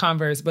say the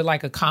converse, but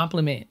like a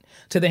compliment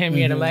to the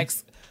Henrietta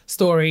Lacks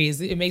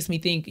stories. It makes me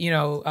think,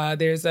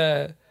 there's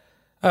a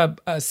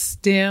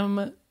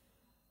STEM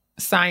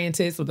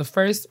scientist, or the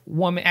first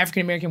woman,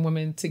 African-American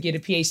woman to get a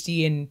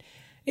PhD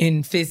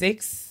in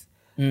physics.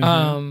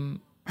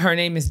 Her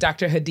name is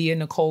Dr. Hadia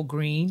Nicole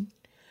Green.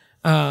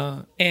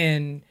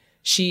 And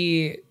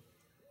she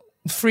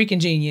freaking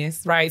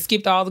genius, right?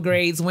 Skipped all the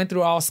grades, went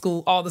through all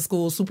the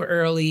schools super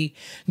early,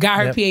 got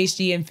her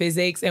PhD in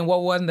physics. And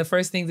what one of the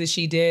first things that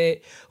she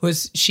did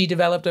was she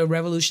developed a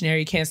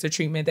revolutionary cancer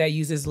treatment that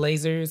uses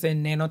lasers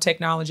and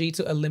nanotechnology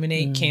to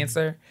eliminate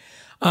cancer.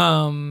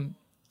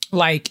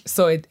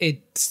 So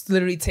it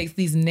literally takes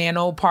these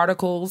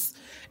nanoparticles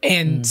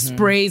and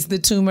sprays the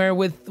tumor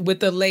with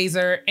the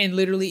laser and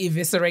literally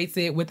eviscerates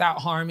it without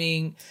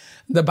harming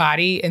the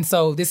body. And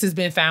so this has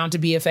been found to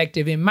be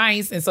effective in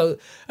mice. And so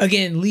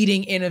again,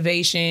 leading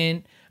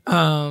innovation,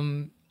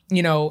 in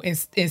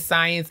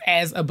science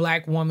as a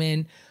Black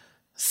woman,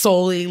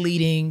 solely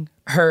leading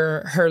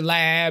her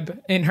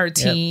lab and her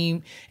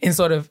team and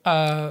sort of,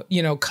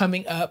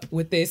 coming up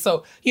with this.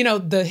 So,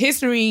 the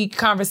history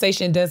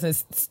conversation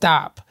doesn't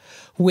stop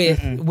with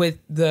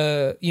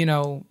the,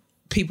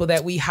 people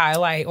that we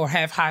highlight or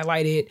have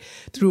highlighted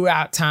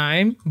throughout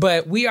time,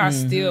 but we are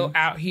still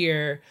out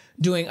here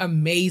doing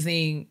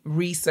amazing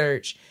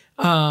research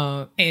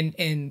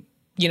and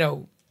you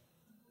know,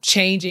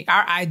 changing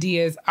our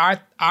ideas,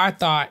 our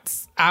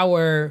thoughts,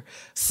 our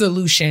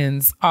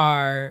solutions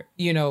are,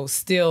 you know,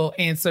 still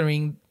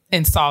answering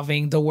and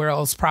solving the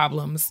world's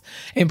problems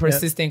and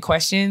persistent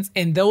questions.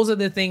 And those are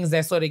the things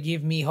that sort of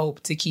give me hope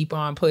to keep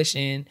on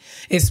pushing,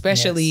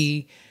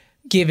 especially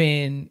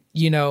given,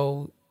 you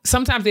know,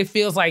 sometimes it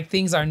feels like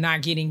things are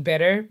not getting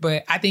better,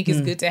 but I think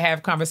it's good to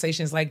have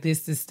conversations like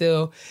this to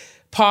still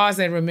pause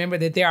and remember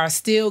that there are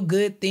still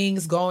good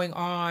things going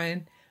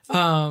on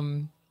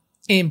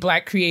in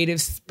Black creative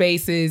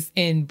spaces,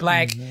 in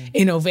Black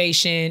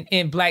innovation,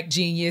 in Black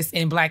genius,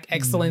 in Black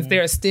excellence.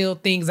 There are still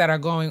things that are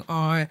going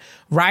on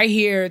right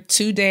here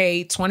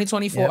today,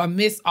 2024.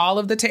 Amidst all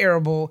of the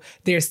terrible,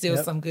 there's still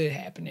some good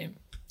happening.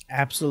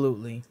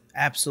 Absolutely.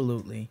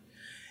 Absolutely.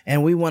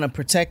 And we want to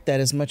protect that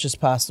as much as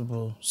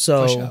possible.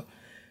 So,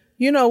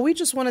 you know, we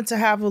just wanted to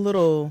have a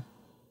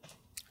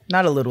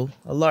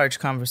large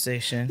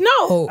conversation.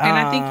 No, and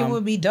I think it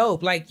would be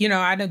dope. Like, you know,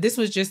 I know this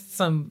was just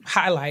some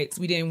highlights.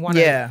 We didn't want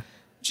to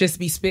just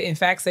be spitting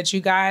facts at you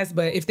guys.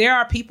 But if there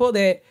are people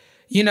that,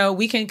 you know,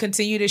 we can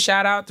continue to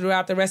shout out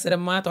throughout the rest of the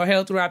month or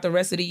hell throughout the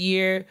rest of the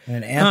year.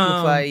 And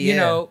amplify,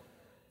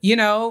 you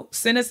know,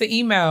 send us an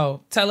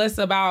email. Tell us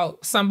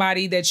about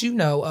somebody that you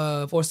know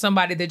of or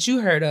somebody that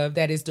you heard of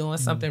that is doing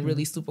something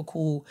really super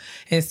cool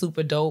and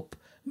super dope.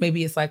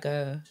 Maybe it's like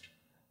a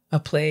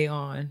play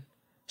on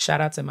shout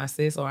out to my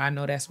sis, or I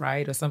know that's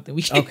right, or something.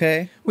 We can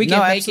make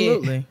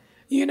absolutely. It,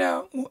 you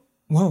know,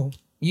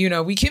 you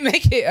know, we can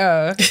make it,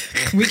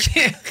 we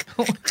can,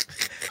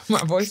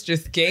 my voice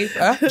just gave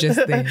up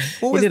just then.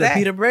 What was did that? A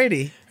Peter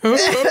Brady.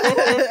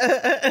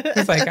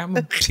 It's like I'm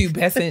a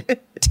pubescent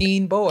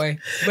teen boy,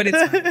 but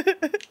it's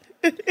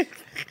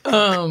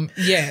fine.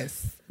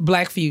 Yes,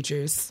 Black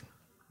futures.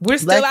 We're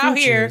still out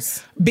here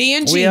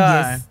being genius. We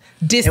are.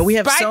 And we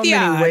have so many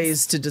odds.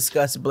 ways to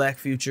discuss Black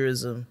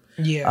futurism.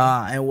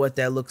 And what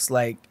that looks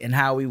like and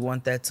how we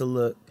want that to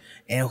look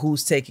and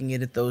who's taking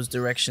it at those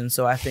directions.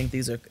 So I think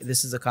this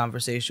is a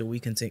conversation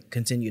we can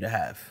continue to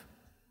have.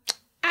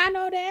 I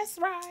know that's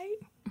right.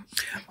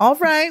 All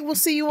right. We'll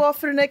see you all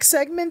for the next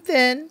segment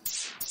then.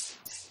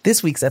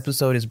 This week's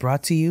episode is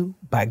brought to you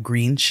by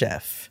Green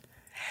Chef.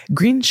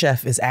 Green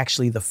Chef is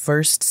actually the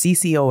first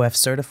CCOF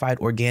certified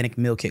organic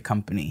meal kit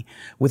company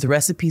with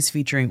recipes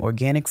featuring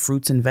organic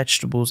fruits and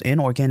vegetables and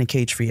organic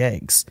cage-free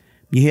eggs.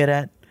 You hear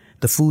that?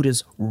 The food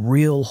is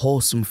real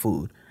wholesome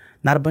food,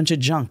 not a bunch of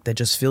junk that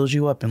just fills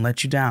you up and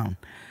lets you down.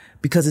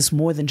 Because it's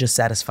more than just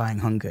satisfying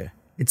hunger.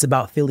 It's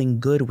about feeling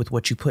good with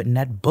what you put in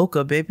that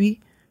boca, baby.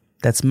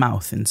 That's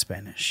mouth in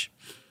Spanish.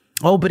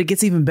 Oh, but it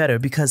gets even better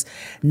because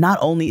not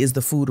only is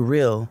the food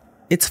real,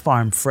 it's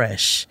farm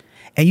fresh.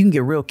 And you can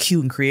get real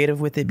cute and creative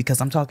with it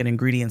because I'm talking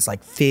ingredients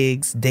like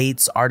figs,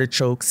 dates,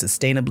 artichokes,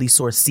 sustainably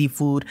sourced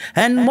seafood,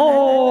 and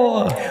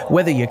more.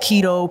 Whether you're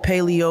keto,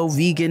 paleo,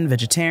 vegan,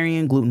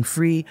 vegetarian,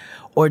 gluten-free,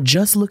 or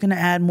just looking to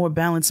add more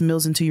balanced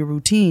meals into your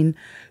routine,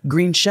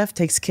 Green Chef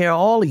takes care of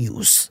all of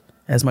yous,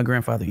 as my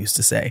grandfather used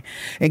to say,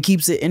 and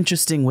keeps it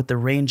interesting with the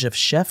range of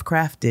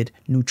chef-crafted,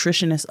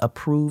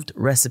 nutritionist-approved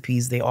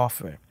recipes they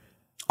offer.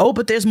 Oh,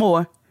 but there's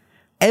more.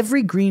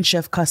 Every Green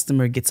Chef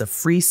customer gets a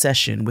free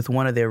session with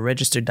one of their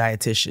registered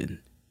dietitians.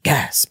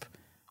 Gasp.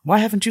 Why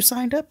haven't you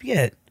signed up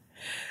yet?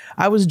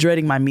 I was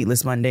dreading my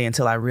meatless Monday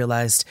until I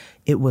realized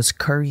it was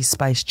curry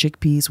spiced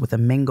chickpeas with a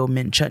mango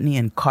mint chutney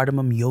and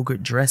cardamom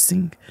yogurt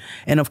dressing.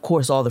 And of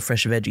course, all the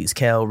fresh veggies,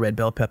 kale, red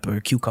bell pepper,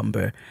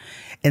 cucumber.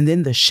 And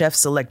then the chef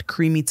select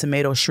creamy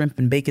tomato, shrimp,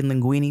 and bacon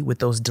linguine with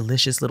those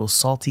delicious little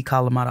salty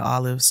Kalamata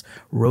olives,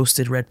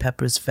 roasted red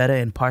peppers, feta,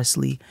 and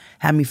parsley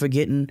had me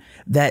forgetting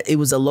that it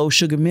was a low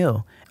sugar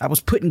meal. I was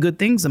putting good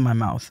things in my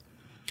mouth.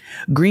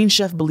 Green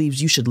Chef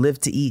believes you should live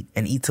to eat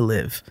and eat to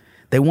live.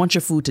 They want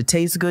your food to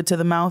taste good to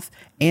the mouth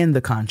and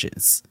the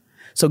conscience.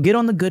 So get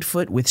on the good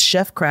foot with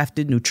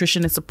chef-crafted,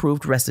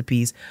 nutritionist-approved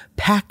recipes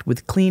packed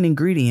with clean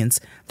ingredients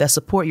that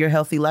support your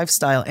healthy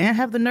lifestyle and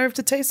have the nerve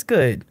to taste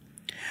good.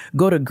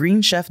 Go to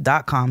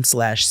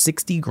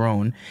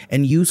greenchef.com/60grown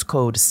and use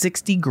code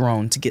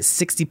 60grown to get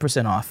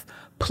 60% off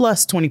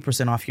plus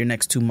 20% off your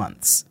next 2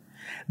 months.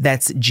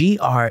 That's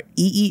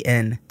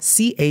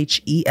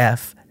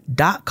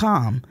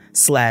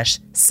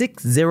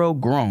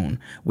greenchef.com/60grown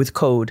with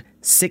code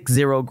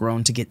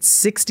 60grown to get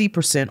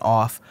 60%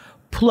 off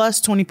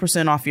plus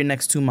 20% off your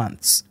next 2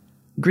 months.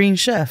 Green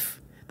Chef,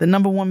 the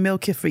 #1 meal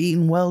kit for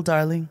eating well,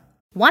 darling.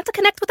 Want to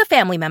connect with a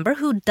family member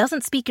who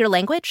doesn't speak your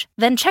language?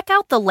 Then check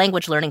out the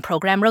language learning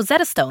program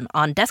Rosetta Stone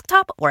on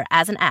desktop or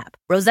as an app.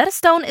 Rosetta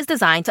Stone is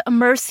designed to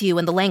immerse you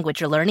in the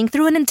language you're learning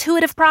through an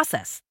intuitive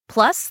process.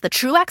 Plus, the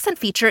True Accent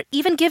feature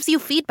even gives you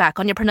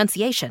feedback on your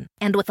pronunciation.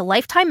 And with a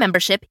lifetime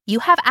membership, you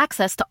have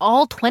access to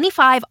all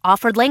 25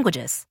 offered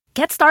languages.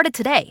 Get started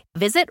today.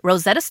 Visit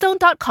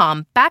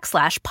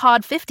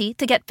rosettastone.com/pod50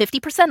 to get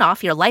 50%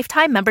 off your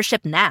lifetime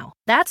membership now.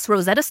 That's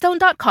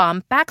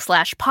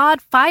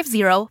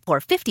rosettastone.com/pod50 for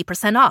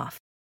 50% off.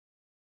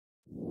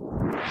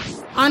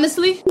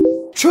 Honestly?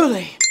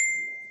 Truly.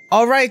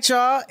 All right,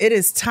 y'all. It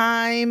is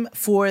time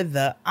for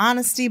the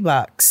Honesty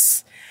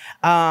Box.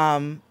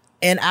 And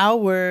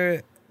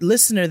our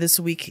listener this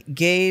week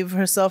gave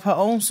herself her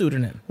own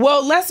pseudonym.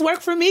 Well, less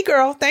work for me,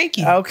 girl. Thank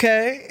you.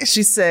 Okay.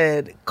 She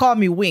said, call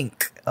me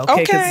Wink.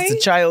 Okay. Because it's a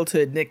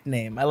childhood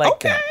nickname. I like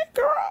that. Okay,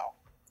 girl.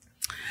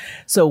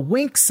 So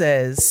Wink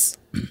says,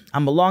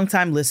 I'm a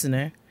longtime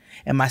listener,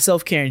 and my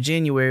self-care in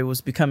January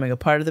was becoming a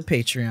part of the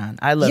Patreon.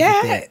 I love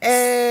it there.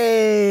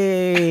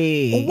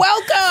 Hey.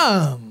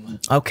 Welcome.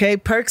 Okay.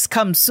 Perks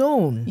come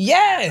soon.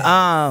 Yes.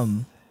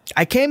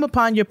 I came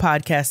upon your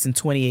podcast in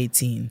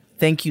 2018.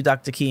 Thank you,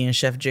 Dr. Key and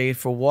Chef Jade,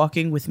 for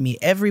walking with me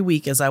every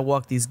week as I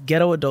walk these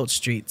ghetto adult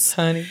streets.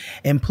 Honey.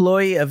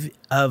 Employee of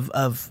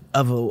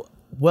a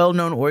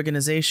well-known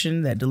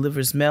organization that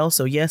delivers mail.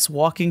 So yes,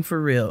 walking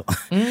for real.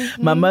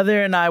 Mm-hmm. My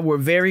mother and I were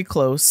very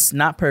close,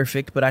 not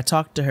perfect, but I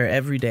talked to her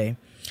every day.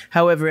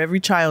 However,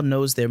 every child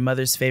knows their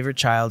mother's favorite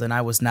child, and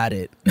I was not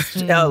it.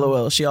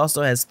 LOL. She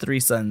also has 3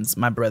 sons,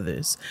 my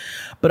brothers.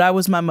 But I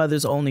was my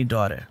mother's only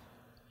daughter.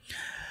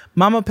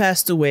 Mama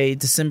passed away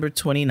December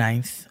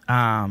 29th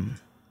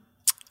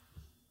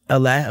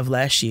of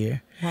last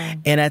year. Wow.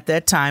 And at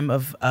that time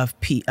of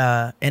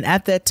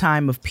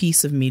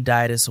piece of me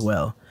died as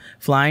well.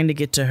 Flying to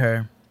get to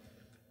her,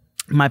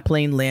 my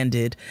plane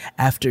landed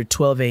after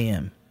 12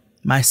 a.m.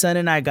 My son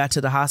and I got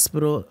to the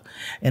hospital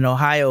in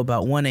Ohio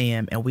about 1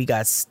 a.m. and we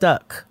got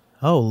stuck.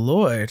 Oh,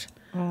 Lord.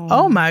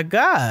 Oh, my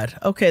God.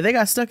 Okay, they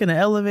got stuck in an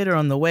elevator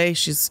on the way.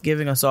 She's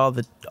giving us all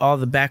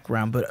the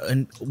background, but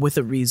with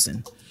a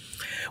reason.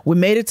 We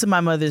made it to my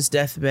mother's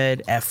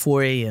deathbed at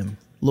 4 a.m.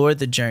 Lord,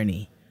 the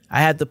journey.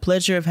 I had the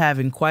pleasure of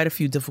having quite a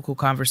few difficult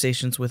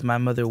conversations with my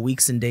mother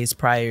weeks and days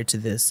prior to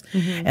this,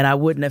 and I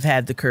wouldn't have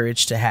had the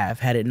courage to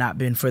have had it not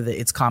been for the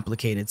It's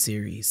Complicated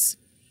series.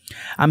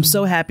 I'm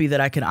so happy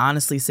that I can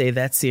honestly say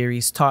that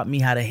series taught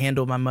me how to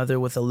handle my mother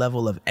with a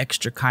level of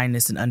extra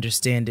kindness and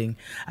understanding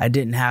I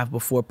didn't have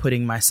before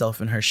putting myself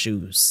in her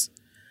shoes.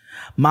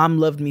 Mom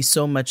loved me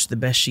so much the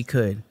best she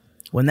could,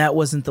 when that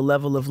wasn't the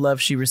level of love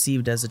she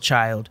received as a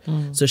child,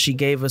 so she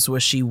gave us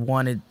what she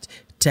wanted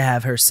to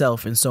have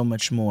herself and so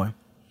much more.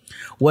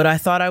 What I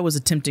thought I was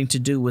attempting to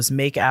do was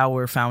make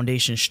our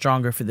foundation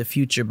stronger for the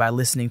future by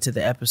listening to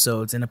the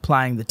episodes and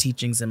applying the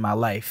teachings in my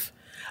life.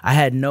 I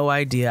had no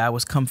idea I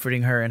was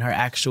comforting her in her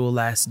actual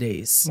last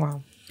days.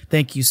 Wow.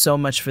 Thank you so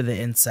much for the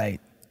insight.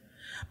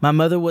 My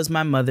mother was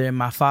my mother and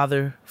my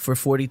father for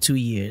 42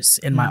 years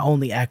and my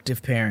only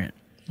active parent.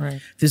 Right.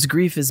 This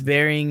grief is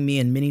burying me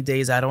in many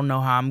days I don't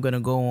know how I'm going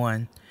to go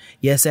on.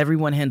 Yes,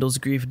 everyone handles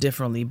grief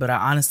differently, but I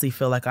honestly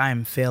feel like I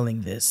am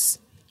failing this.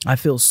 I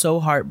feel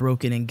so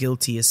heartbroken and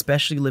guilty,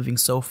 especially living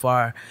so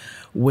far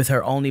with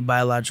her only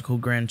biological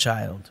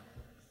grandchild.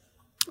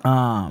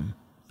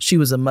 She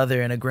was a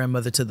mother and a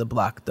grandmother to the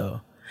block,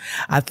 though.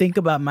 I think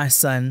about my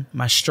son,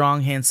 my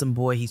strong, handsome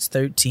boy. He's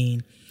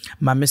 13.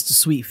 My Mr.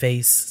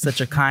 Sweetface, such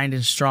a kind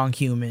and strong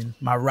human,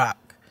 my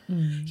rock.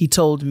 He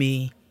told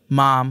me,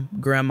 Mom,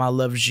 Grandma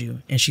loves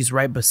you, and she's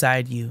right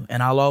beside you,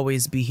 and I'll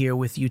always be here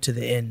with you to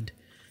the end.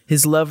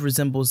 His love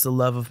resembles the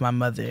love of my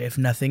mother. If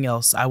nothing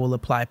else, I will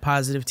apply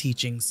positive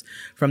teachings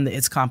from the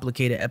It's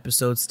Complicated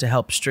episodes to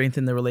help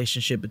strengthen the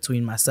relationship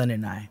between my son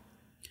and I.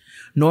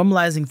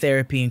 Normalizing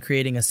therapy and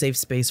creating a safe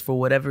space for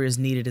whatever is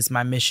needed is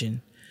my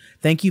mission.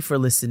 Thank you for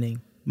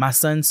listening. My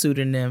son's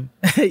pseudonym,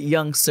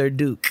 Young Sir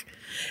Duke,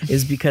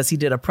 is because he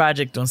did a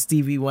project on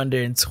Stevie Wonder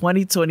in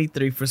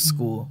 2023 for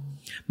school.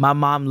 My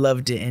mom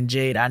loved it, and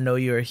Jade, I know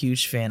you're a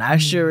huge fan. I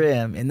sure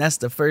am, and that's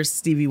the first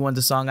Stevie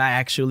Wonder song I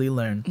actually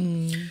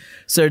learned.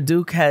 Sir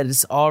Duke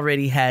has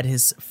already had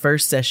his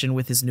first session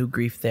with his new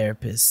grief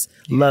therapist.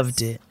 Yes.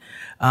 Loved it.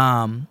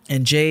 And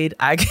Jade,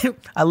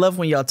 I love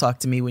when y'all talk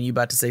to me when you're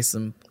about to say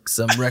some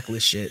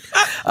reckless shit.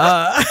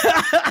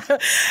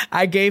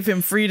 I gave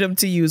him freedom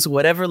to use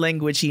whatever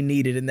language he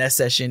needed in that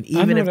session,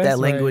 even if that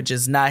language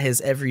is not his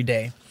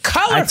everyday.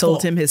 Colorful. I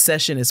told him his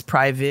session is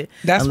private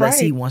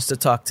unless he wants to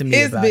talk to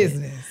me about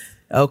business.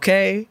 It.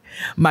 Okay?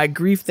 My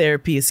grief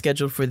therapy is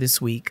scheduled for this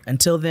week.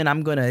 Until then,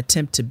 I'm going to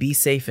attempt to be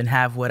safe and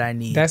have what I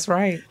need. That's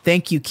right.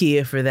 Thank you,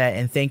 Kia, for that.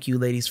 And thank you,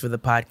 ladies, for the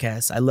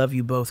podcast. I love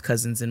you both,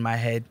 cousins in my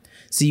head.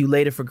 See you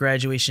later for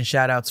graduation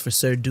shout outs for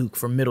Sir Duke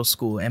from middle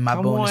school and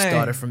my bonus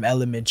daughter from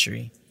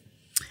elementary.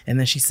 And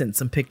then she sent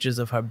some pictures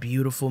of her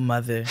beautiful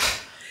mother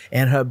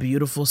and her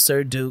beautiful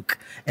Sir Duke.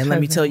 And let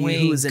me tell you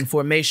who is in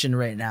formation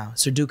right now.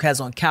 Sir Duke has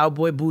on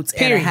cowboy boots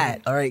and a hat.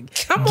 All right.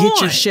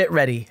 Get your shit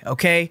ready.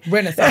 Okay.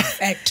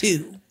 Renaissance Act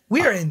 2.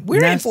 We're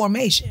in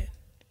formation.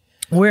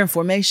 We're in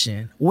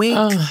formation.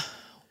 Wink.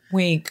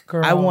 Wink,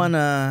 girl. I want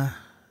to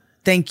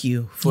thank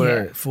you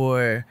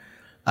for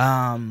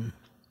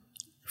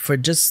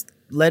just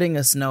letting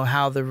us know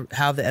how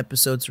the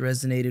episodes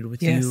resonated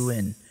with you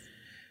and,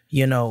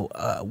 you know,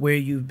 where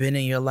you've been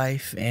in your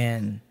life.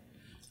 And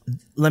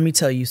let me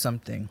tell you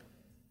something.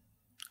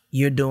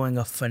 You're doing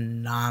a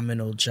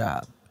phenomenal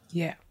job.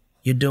 Yeah.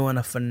 You're doing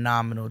a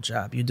phenomenal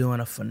job. You're doing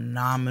a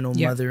phenomenal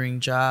mothering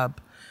job.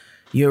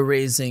 You're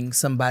raising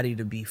somebody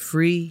to be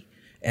free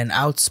and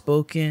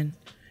outspoken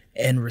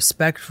and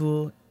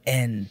respectful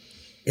and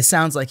it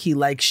sounds like he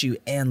likes you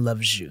and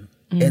loves you.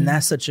 And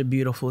that's such a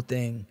beautiful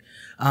thing.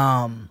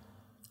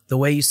 The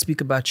way you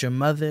speak about your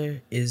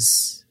mother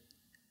is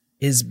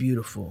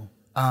beautiful,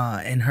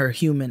 and her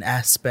human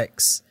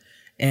aspects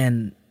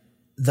and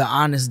the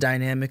honest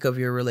dynamic of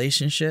your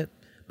relationship,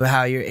 but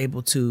how you're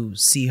able to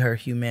see her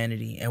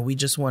humanity. And we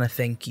just want to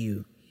thank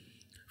you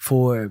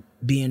for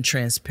being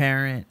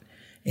transparent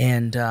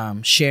and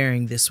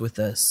sharing this with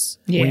us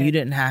when you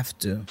didn't have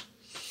to.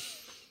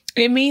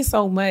 It means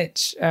so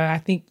much. I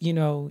think,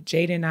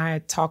 Jada and I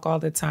talk all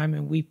the time,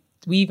 and we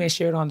even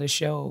shared on the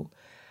show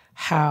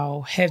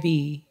how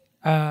heavy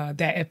that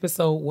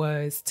episode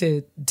was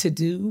to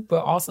do,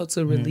 but also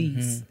to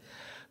release,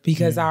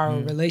 because our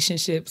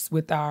relationships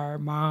with our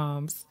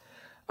moms,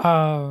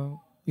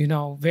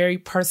 very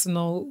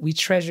personal. We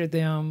treasure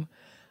them,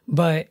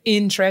 but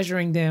in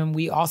treasuring them,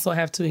 we also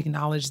have to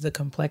acknowledge the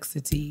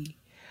complexity,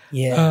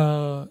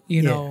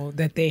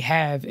 that they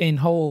have and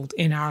hold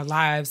in our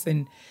lives.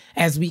 And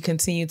as we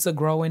continue to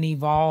grow and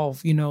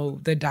evolve,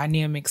 the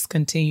dynamics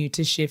continue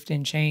to shift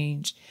and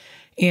change.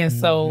 And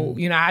so,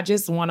 I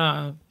just want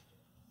to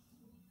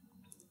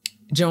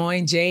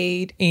join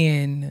Jade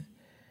in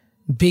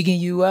bigging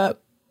you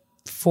up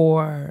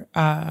for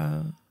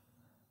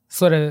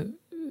sort of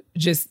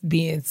just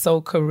being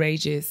so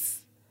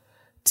courageous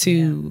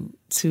to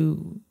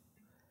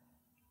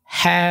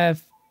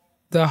have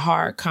the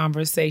hard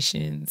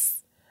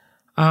conversations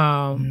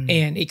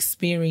and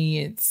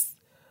experience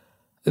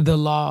the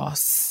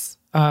loss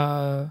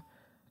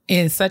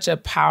in such a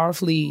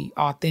powerfully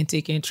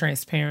authentic and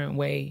transparent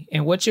way.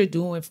 And what you're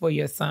doing for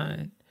your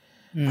son,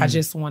 I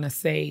just want to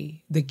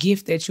say the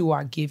gift that you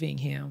are giving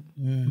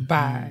him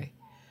by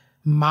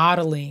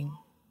modeling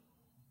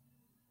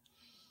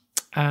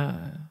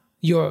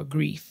your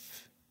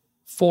grief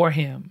for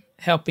him,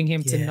 helping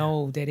him to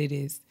know that it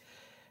is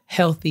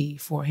healthy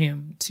for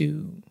him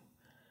to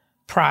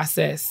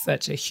process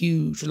such a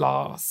huge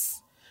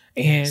loss.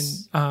 And,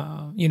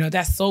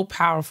 that's so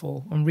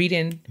powerful. I'm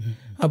reading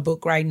a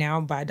book right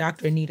now by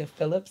Dr. Anita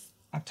Phillips.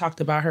 I've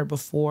talked about her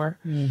before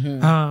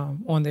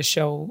on the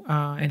show,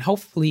 and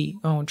hopefully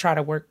try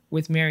to work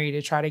with Mary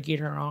to try to get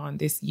her on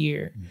this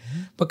year,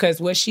 because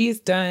what she's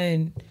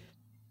done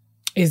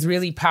is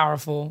really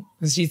powerful.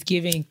 She's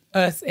giving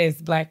us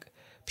as Black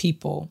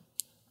people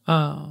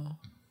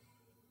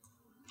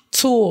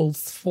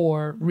tools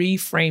for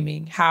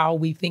reframing how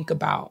we think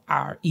about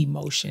our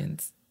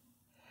emotions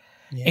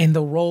and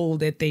the role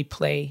that they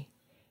play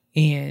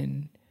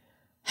in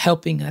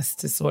helping us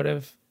to sort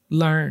of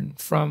learn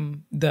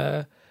from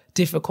the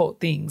difficult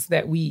things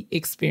that we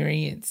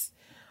experience,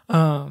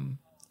 and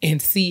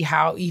see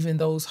how even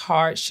those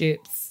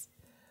hardships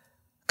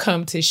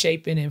come to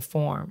shape and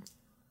inform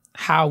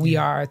how we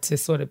are to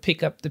sort of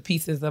pick up the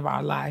pieces of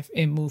our life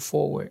and move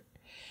forward.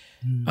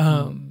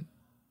 And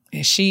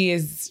she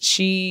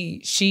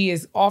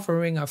is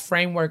offering a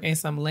framework and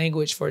some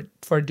language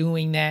for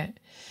doing that.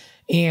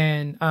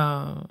 And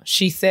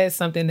she says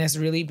something that's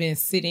really been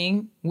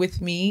sitting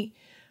with me,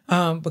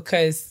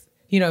 because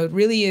it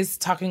really is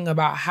talking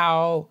about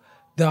how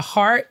the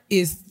heart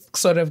is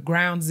sort of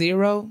ground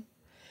zero.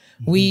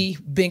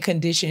 We've been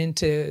conditioned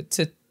to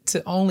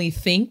only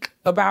think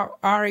about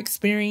our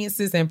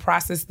experiences and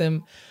process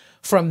them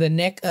from the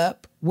neck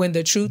up, when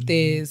the truth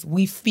is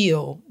we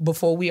feel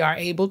before we are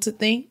able to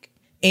think.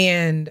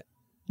 And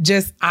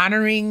just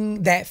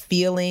honoring that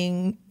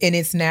feeling in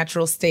its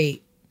natural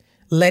state,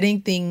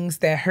 letting things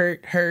that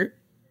hurt,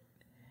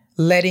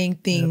 letting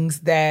things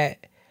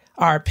that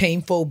are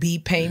painful be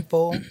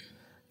painful,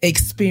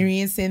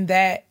 experiencing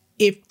that,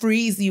 it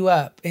frees you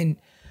up. And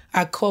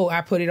I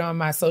put it on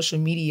my social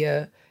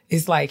media,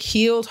 it's like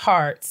healed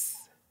hearts,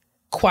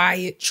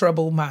 quiet,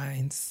 troubled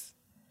minds.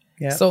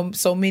 Yep.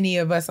 So many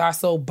of us are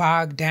so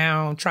bogged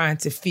down trying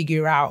to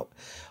figure out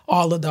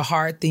all of the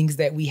hard things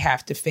that we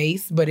have to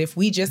face. But if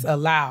we just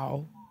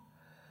allow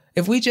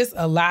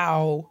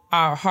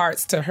our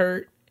hearts to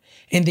hurt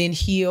and then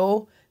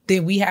heal,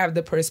 then we have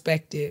the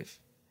perspective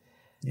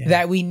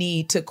that we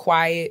need to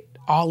quiet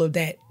all of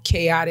that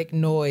chaotic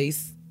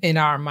noise in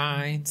our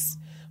minds.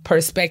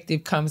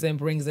 Perspective comes and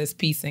brings us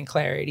peace and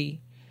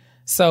clarity.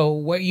 So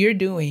what you're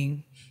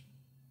doing,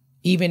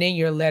 even in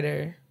your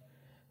letter,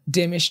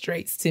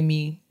 demonstrates to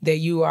me that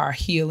you are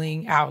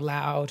healing out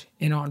loud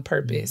and on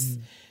purpose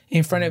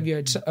in front of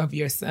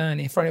your son,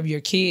 in front of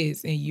your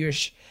kids, and you're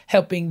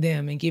helping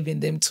them and giving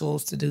them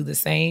tools to do the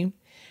same.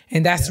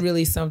 And that's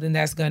really something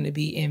that's going to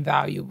be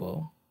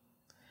invaluable.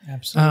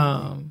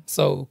 Absolutely.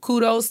 So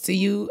kudos to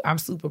you. I'm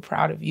super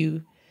proud of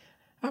you.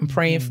 I'm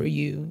praying for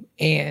you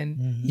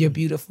and your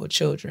beautiful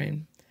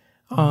children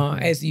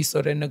as you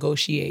sort of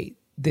negotiate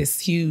this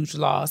huge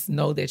loss.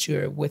 Know that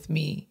you're with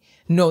me.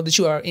 Know that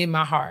you are in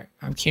my heart.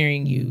 I'm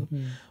carrying you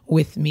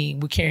with me.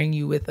 We're carrying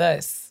you with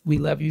us. We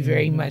love you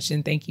very much.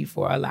 And thank you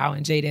for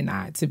allowing Jada and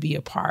I to be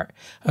a part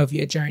of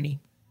your journey.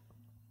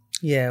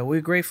 Yeah, we're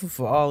grateful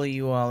for all of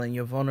you all and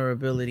your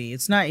vulnerability.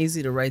 It's not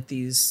easy to write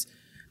these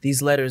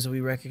letters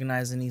we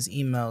recognize in these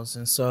emails.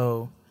 And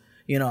so,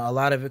 a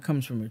lot of it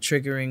comes from a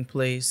triggering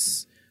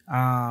place.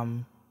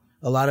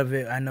 A lot of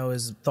it I know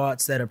is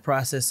thoughts that are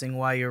processing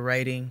while you're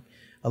writing,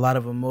 a lot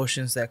of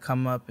emotions that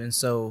come up. And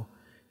so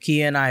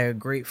Kia and I are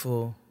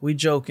grateful. We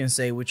joke and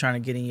say we're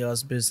trying to get in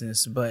y'all's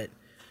business, but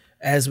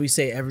as we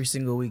say every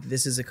single week,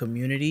 this is a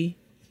community.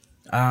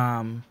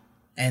 And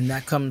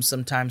that comes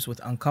sometimes with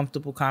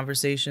uncomfortable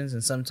conversations,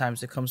 and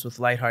sometimes it comes with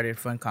lighthearted,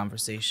 fun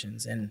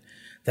conversations. And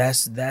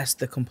that's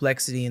the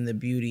complexity and the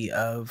beauty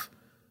of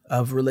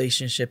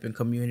relationship and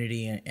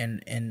community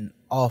in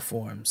all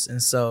forms.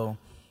 And so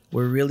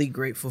we're really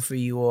grateful for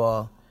you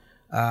all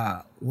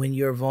when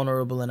you're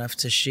vulnerable enough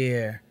to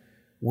share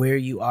where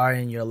you are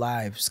in your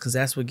lives, because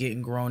that's what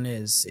Getting Grown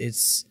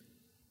is.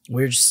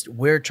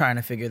 We're trying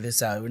to figure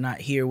this out. We're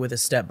not here with a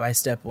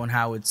step-by-step on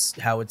how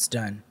it's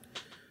done.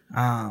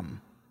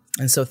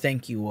 And so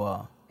thank you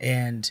all.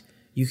 And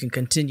you can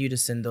continue to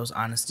send those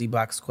honesty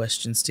box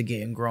questions to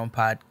Getting Grown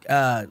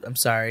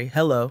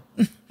hello.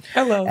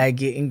 Hello. at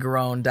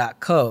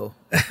gettinggrown.co.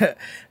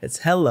 It's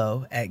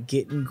hello at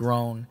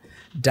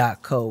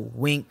gettinggrown.co.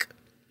 Wink.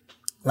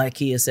 Like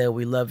Kia said,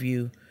 we love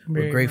you.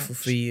 We're grateful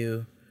for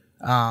you.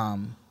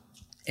 And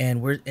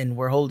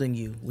we're holding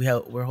you.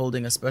 We're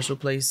holding a special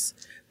place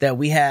that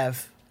we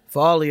have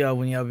for all of y'all.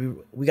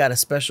 We got a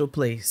special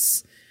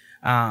place.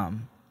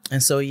 And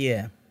so,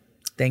 yeah,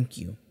 thank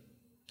you.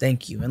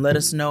 And let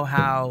us know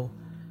how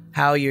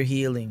you're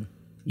healing.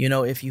 You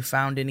know, if you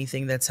found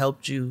anything that's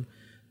helped you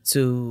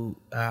to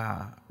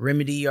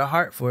remedy your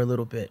heart for a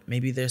little bit.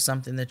 Maybe there's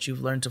something that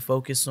you've learned to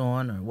focus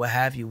on or what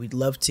have you. We'd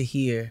love to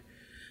hear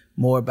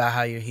more about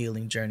how your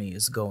healing journey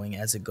is going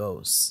as it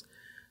goes.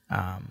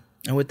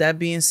 And with that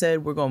being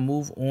said, we're going to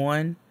move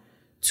on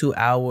to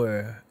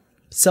our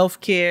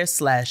self-care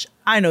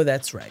 / I know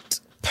that's right.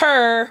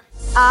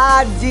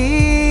 I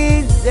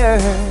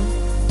deserve.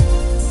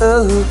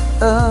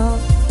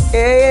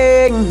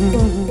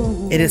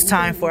 It is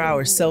time for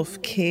our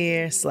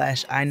self-care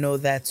 / I know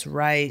that's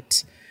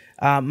right.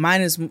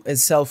 Mine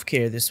is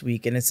self-care this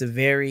week, and it's a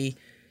very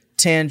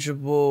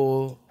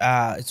tangible,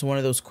 it's one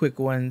of those quick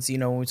ones, you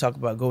know, when we talk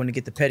about going to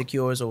get the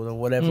pedicures or the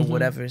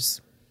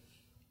whatever's.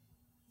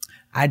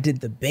 I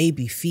did the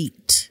baby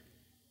feet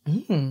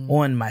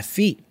on my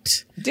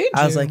feet. Did you?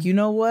 I was like, you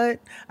know what?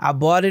 I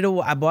bought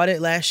it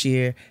last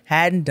year,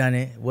 hadn't done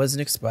it, wasn't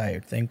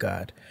expired, thank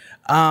God.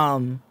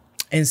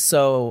 And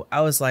so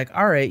I was like,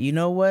 all right, you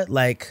know what?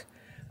 Like,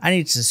 I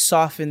need to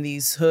soften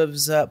these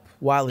hooves up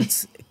while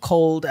it's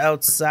cold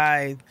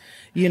outside.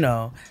 You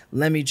know,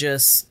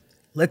 let's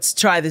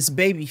try this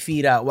baby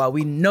feet out while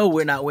we know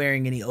we're not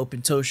wearing any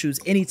open toe shoes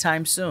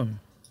anytime soon.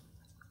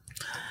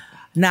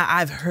 Now,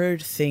 I've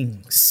heard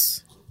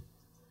things,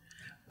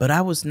 but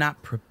I was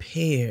not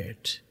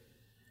prepared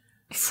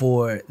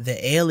for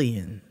the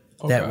alien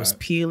that was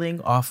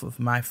peeling off of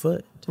my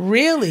foot.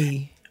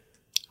 Really?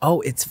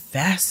 Oh, it's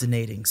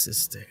fascinating,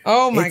 sister.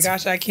 Oh my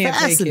gosh, I can't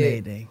take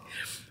it.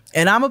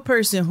 And I'm a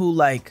person who,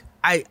 like,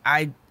 I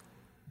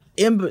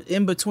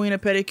in between a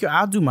pedicure,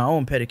 I'll do my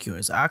own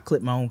pedicures. I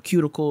clip my own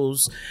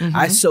cuticles.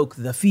 I soak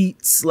the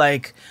feet.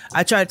 Like,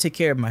 I try to take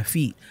care of my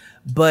feet.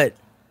 But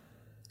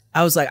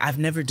I was like, I've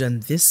never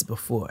done this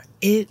before.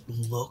 It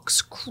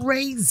looks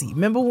crazy.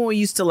 Remember when we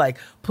used to, like,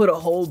 put a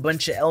whole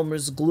bunch of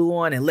Elmer's glue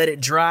on and let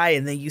it dry,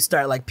 and then you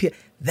start, like,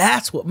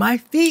 that's what my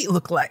feet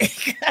look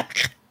like.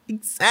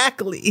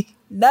 Exactly.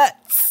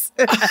 Nuts.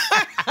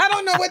 I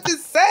don't know what to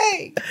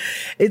say.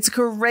 It's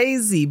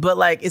crazy, but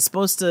like it's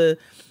supposed to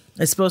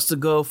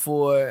go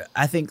for,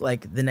 I think,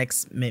 like the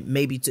next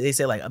maybe they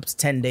say like up to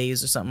 10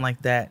 days or something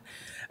like that.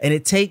 And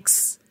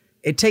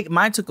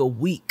mine took a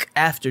week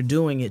after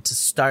doing it to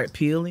start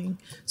peeling.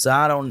 So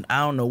I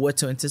don't know what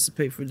to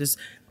anticipate for this,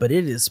 but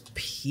it is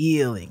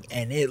peeling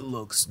and it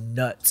looks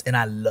nuts and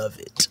I love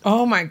it.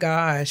 Oh my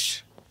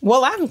gosh.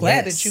 Well, I'm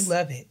glad that you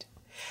love it.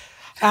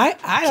 I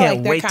can't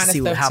like that wait kind to of see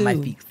stuff how too. my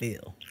feet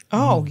feel.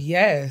 Oh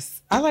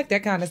yes, I like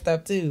that kind of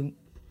stuff too.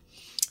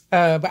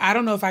 But I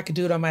don't know if I could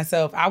do it on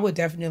myself. I would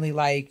definitely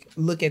like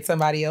look at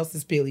somebody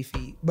else's peely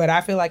feet. But I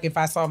feel like if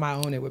I saw my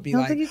own, it would be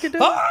like, think you could do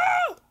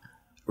it?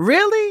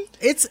 Really?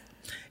 It's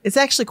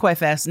actually quite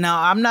fast.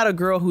 Now, I'm not a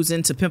girl who's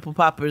into pimple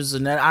poppers,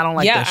 and I don't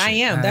like that shit.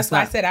 Yeah, I am. That's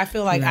why I said I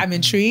feel like I'm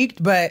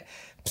intrigued, but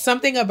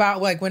something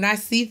about like when I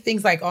see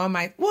things like on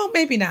my, well,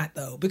 maybe not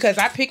though, because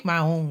I pick my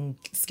own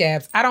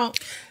scabs. I don't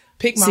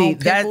pick my own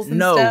pimples and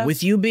stuff.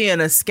 With you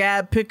being a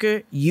scab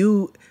picker,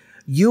 you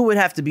would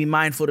have to be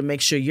mindful to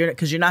make sure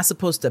because you're not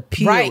supposed to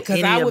peel any of the skin off. Right,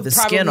 because I would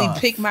probably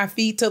pick my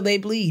feet till they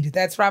bleed.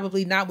 That's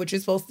probably not what you're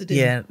supposed to do.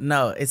 Yeah,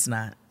 no, it's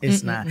not.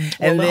 It's not. Well,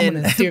 and then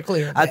I'm gonna steer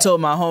clear of I that.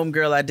 told my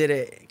homegirl I did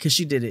it because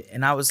she did it,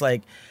 and I was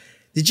like,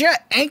 "Did your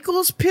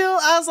ankles peel?"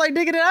 I was like,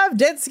 "Nigga, did I have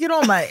dead skin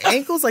on my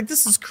ankles? Like,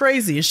 this is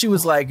crazy." And she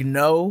was like,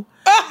 "No."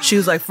 She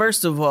was like,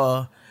 "First of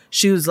all."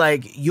 She was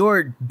like,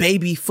 your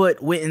baby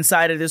foot went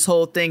inside of this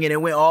whole thing and it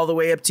went all the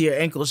way up to your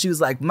ankle. She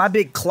was like, my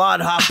big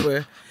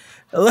clodhopper.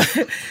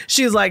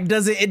 She was like,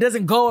 it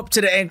doesn't go up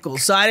to the ankle.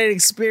 So I didn't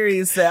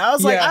experience that. I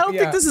was like, I don't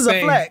think this is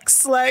a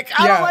flex. Like,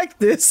 I don't like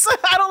this.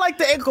 I don't like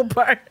the ankle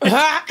part.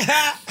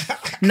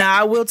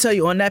 Now, I will tell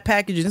you on that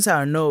packaging, this is how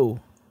I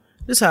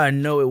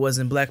know it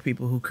wasn't black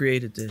people who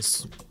created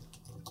this.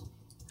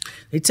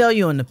 They tell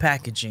you in the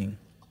packaging,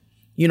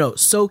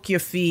 soak your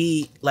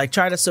feet, like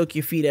try to soak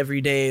your feet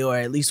every day, or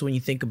at least when you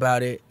think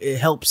about it, it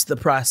helps the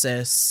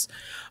process.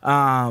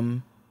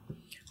 But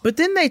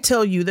then they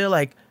tell you, they're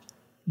like,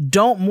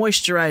 don't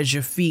moisturize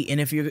your feet. And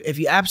if you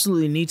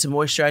absolutely need to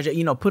moisturize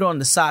it, put on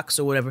the socks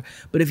or whatever.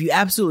 But if you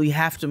absolutely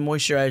have to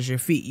moisturize your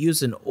feet,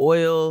 use an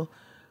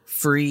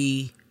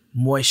oil-free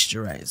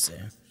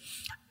moisturizer.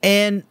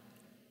 And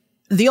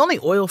the only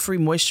oil-free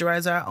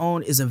moisturizer I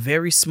own is a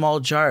very small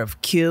jar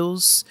of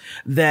Kiehl's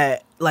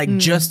that,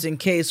 just in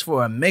case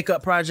for a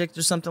makeup project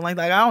or something like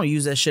that. I don't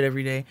use that shit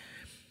every day.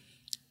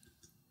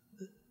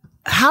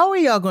 How are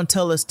y'all going to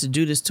tell us to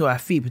do this to our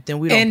feet, but then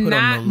we don't put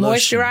on the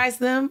lotion? Moisturize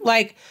them?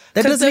 Like,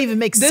 that doesn't even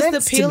make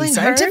sense to me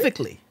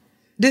scientifically.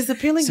 Does the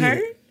peeling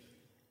hurt?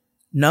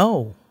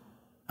 No.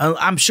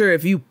 I'm sure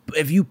if you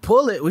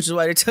pull it, which is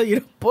why they tell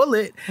you to pull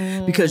it,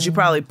 because you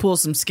probably pull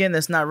some skin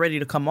that's not ready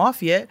to come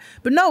off yet.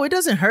 But no, it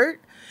doesn't hurt.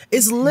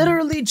 It's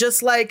literally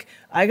just like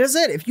I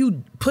said, if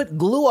you put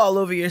glue all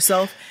over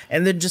yourself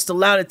and then just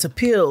allowed it to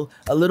peel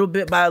a little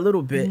bit by a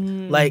little bit,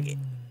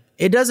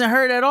 it doesn't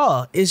hurt at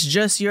all. It's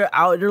just your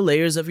outer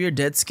layers of your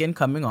dead skin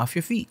coming off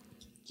your feet.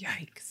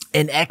 Yikes.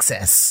 In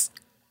excess.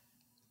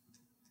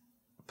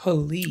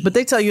 Police. But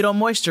they tell you don't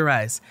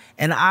moisturize.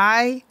 And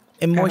I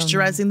am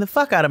moisturizing the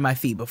fuck out of my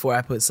feet before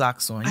I put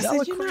socks on. I said,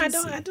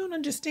 I don't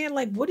understand.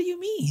 Like, what do you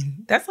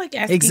mean? That's like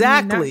asking me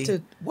not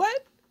to,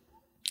 what?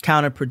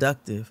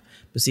 Counterproductive.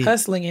 But see,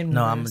 hustling in.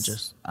 No, I'm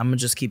gonna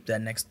just keep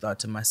that next thought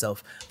to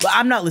myself. But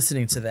I'm not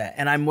listening to that,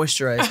 and I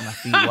moisturize my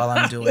feet while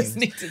I'm doing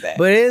listening to that.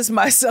 But it is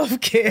my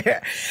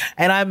self-care,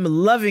 and I'm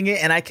loving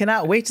it, and I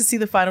cannot wait to see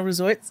the final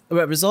results.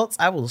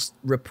 I will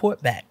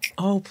report back.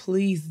 Oh,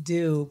 please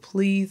do,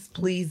 please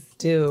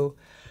do.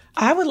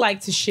 I would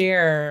like to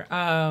share.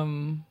 I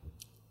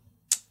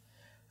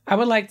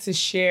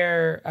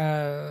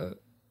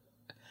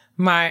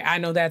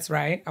know that's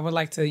right. I would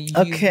like to use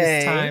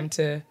this time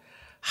to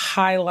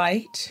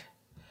highlight.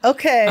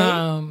 Okay.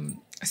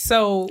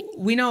 So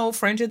we know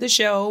friend of the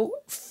show,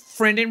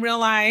 friend in real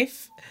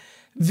life,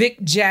 Vic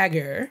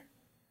Jagger.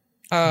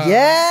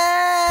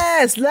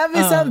 Yes, love me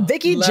some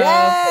Vicky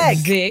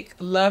Jag.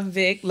 Love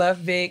Vic.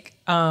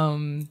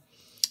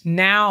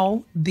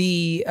 Now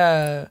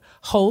the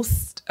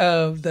host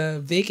of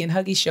the Vic and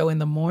Huggy show in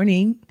the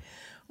morning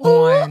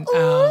on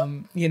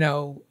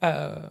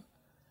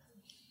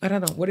I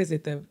don't know, what is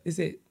it? Is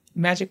it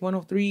Magic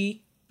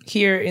 103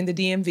 here in the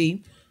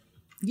DMV?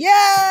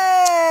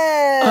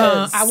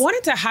 Yes. I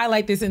wanted to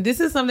highlight this, and this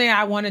is something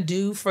I want to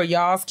do for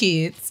y'all's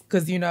kids,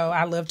 because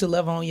I love to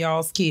love on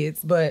y'all's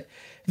kids. But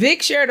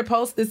Vic shared a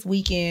post this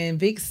weekend.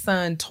 Vic's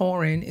son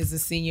Torin is a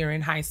senior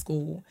in high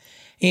school,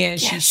 and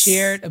she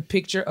shared a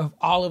picture of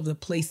all of the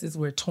places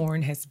where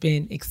Torin has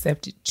been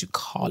accepted to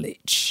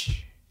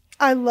college.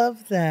 I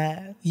love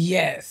that.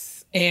 Yes.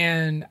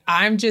 And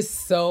I'm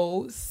just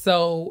so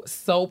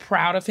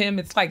proud of him.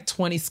 It's like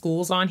 20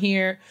 schools on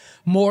here.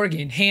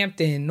 Morgan,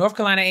 Hampton, North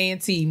Carolina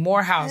A&T,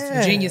 Morehouse,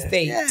 Virginia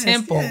State,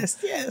 Temple,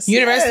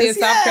 University of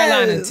South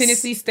Carolina,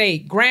 Tennessee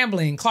State,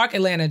 Grambling, Clark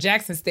Atlanta,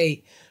 Jackson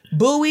State,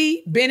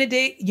 Bowie,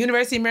 Benedict,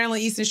 University of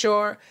Maryland, Eastern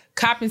Shore,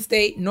 Coppin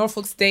State,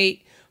 Norfolk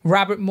State,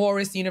 Robert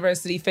Morris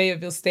University,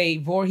 Fayetteville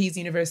State, Voorhees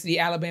University,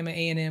 Alabama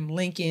A&M,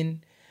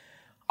 Lincoln.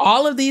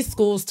 All of these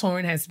schools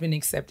Torin has been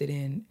accepted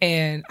in,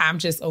 and I'm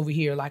just over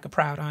here like a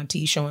proud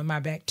auntie showing my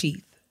back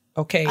teeth.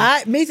 Okay,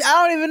 I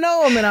don't even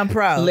know him, and I'm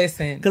proud.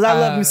 Listen, because I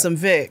love me some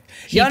Vic.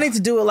 Y'all need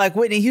to do it like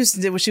Whitney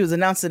Houston did when she was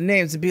announcing the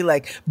names, to be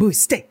like Bowie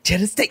State,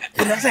 Cheddar State,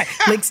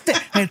 Lake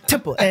State, and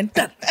Temple, and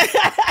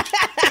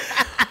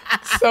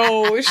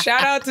So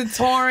shout out to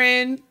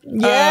Torin.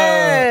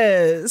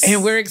 Yes.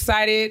 And we're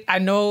excited. I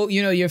know,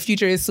 your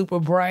future is super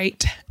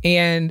bright.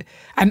 And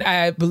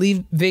I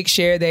believe Vic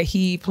shared that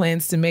he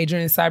plans to major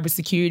in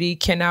cybersecurity.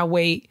 Cannot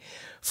wait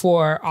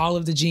for all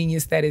of the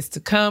genius that is to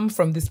come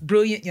from this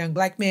brilliant young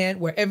Black man.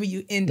 Wherever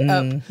you end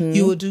up,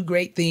 you will do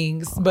great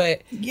things.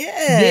 But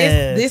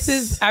this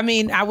is,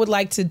 I would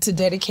like to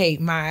dedicate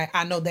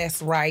I know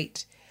that's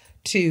right,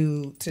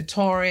 to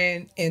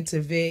Torin and to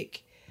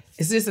Vic.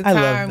 It's just a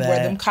time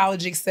where them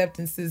college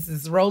acceptances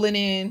is rolling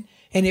in.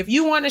 And if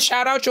you want to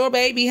shout out your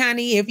baby,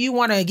 honey, if you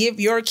want to give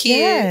your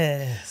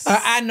kid,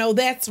 I know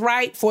that's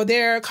right, for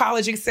their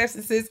college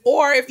acceptances,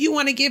 or if you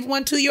want to give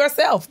one to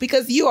yourself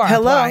because you are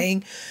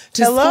applying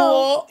to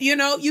school,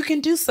 you can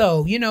do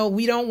so.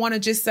 We don't want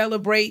to just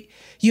celebrate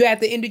you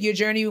at the end of your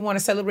journey. We want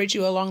to celebrate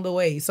you along the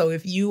way. So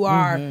if you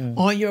are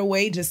on your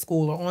way to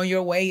school or on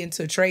your way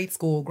into trade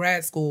school,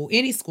 grad school,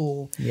 any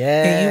school,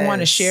 and you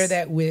want to share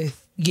that with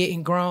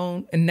Getting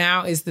Grown, and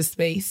now is the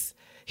space.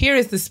 Here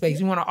is the space.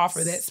 We want to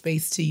offer that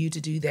space to you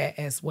to do that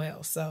as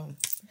well. So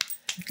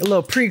a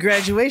little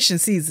pre-graduation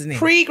seasoning.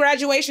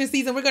 Pre-graduation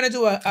season. We're going to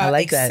do a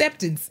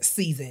acceptance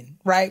season,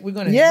 right? We're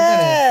going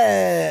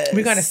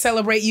to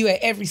celebrate you at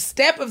every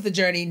step of the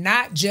journey,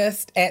 not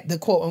just at the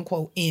quote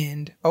unquote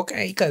end.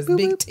 Okay, because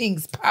big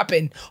things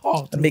popping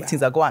all throughout. Big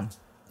things are going.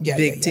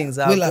 big things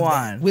out. We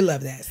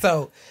love that.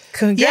 So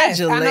congratulations.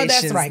 Yes, I know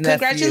that's right.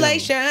 Nephew.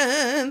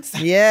 Congratulations.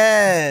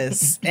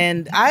 Yes.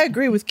 And I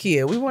agree with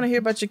Kia. We want to hear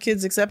about your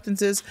kids'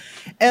 acceptances.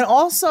 And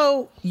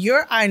also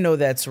your I know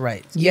that's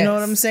right. You know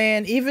what I'm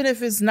saying? Even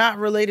if it's not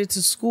related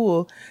to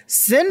school,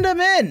 send them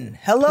in.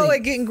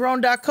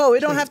 hello@gettinggrown.co. It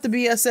don't have to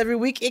be us every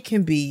week. It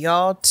can be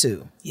y'all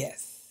too.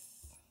 Yes.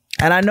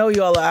 And I know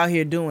y'all are out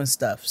here doing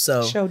stuff.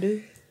 So sure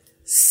do.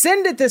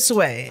 Send it this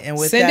way. And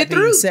with that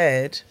being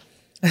said,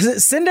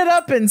 send it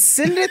up and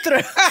send it through.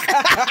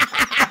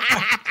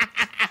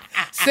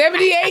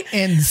 78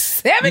 and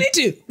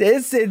 72.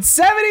 It's in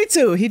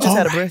 72. He just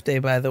had a birthday,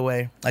 by the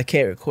way.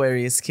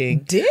 Aquarius King.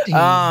 Did he?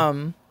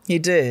 He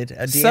did.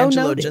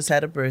 D'Angelo just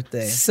had a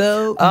birthday.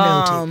 So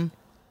noted.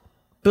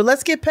 But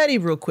let's get petty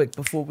real quick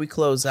before we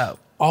close out.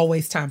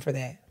 Always time for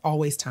that.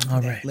 Always time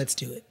for that. Right. Let's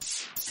do it.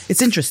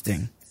 It's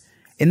interesting.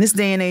 In this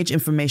day and age,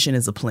 information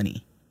is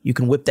aplenty. You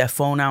can whip that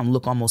phone out and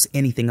look almost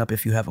anything up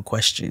if you have a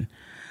question.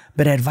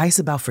 But advice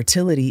about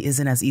fertility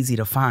isn't as easy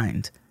to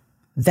find.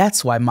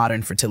 That's why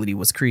Modern Fertility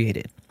was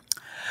created.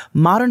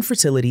 Modern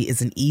Fertility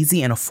is an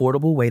easy and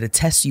affordable way to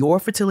test your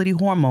fertility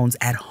hormones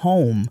at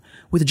home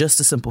with just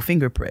a simple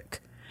finger prick.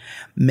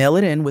 Mail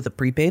it in with a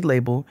prepaid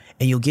label,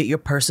 and you'll get your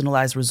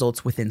personalized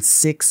results within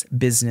 6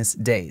 business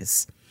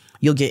days.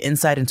 You'll get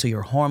insight into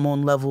your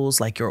hormone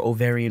levels, like your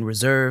ovarian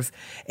reserve,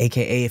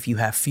 aka if you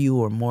have few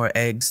or more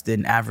eggs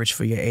than average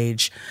for your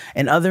age,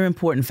 and other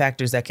important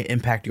factors that can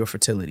impact your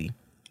fertility.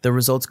 The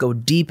results go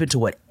deep into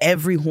what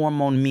every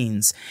hormone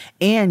means,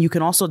 and you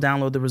can also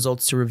download the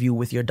results to review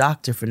with your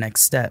doctor for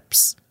next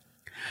steps.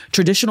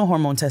 Traditional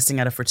hormone testing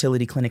at a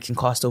fertility clinic can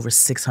cost over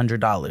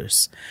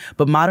 $600,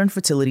 but Modern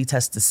Fertility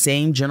tests the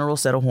same general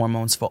set of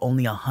hormones for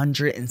only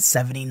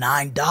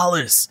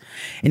 $179.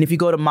 And if you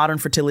go to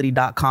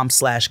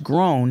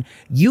modernfertility.com/grown,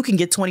 you can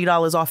get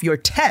 $20 off your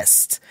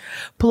test.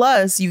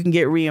 Plus, you can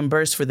get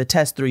reimbursed for the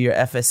test through your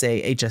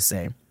FSA,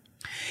 HSA.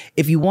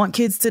 If you want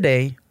kids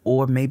today,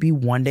 or maybe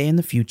one day in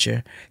the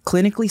future,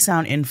 clinically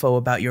sound info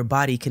about your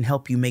body can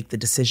help you make the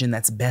decision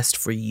that's best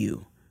for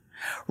you.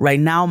 Right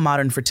now,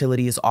 Modern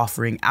Fertility is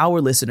offering our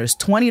listeners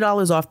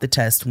 $20 off the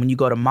test when you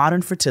go to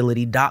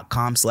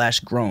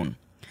modernfertility.com/grown.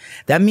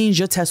 That means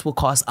your test will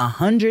cost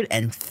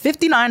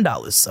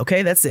 $159.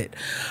 Okay, that's it,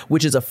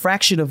 which is a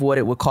fraction of what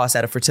it would cost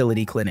at a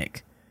fertility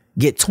clinic.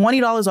 Get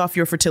 $20 off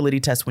your fertility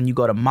test when you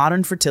go to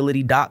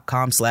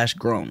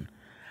modernfertility.com/grown.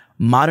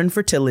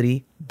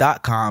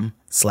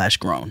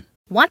 modernfertility.com/grown.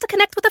 Want to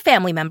connect with a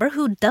family member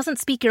who doesn't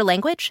speak your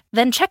language?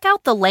 Then check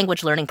out the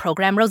language learning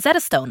program Rosetta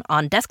Stone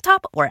on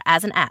desktop or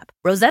as an app.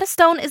 Rosetta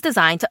Stone is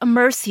designed to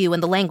immerse you in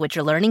the language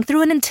you're learning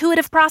through an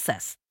intuitive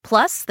process.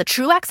 Plus, the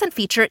True Accent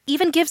feature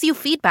even gives you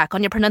feedback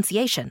on your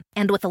pronunciation.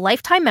 And with a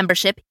lifetime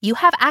membership, you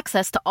have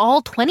access to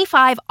all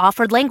 25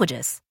 offered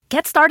languages.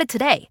 Get started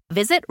today.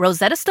 Visit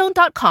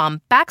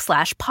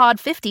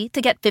rosettastone.com/pod50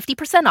 to get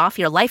 50% off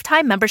your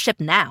lifetime membership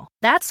now.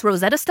 That's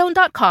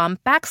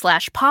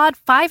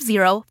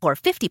rosettastone.com/pod50 for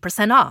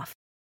 50% off.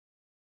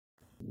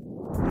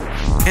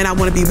 And I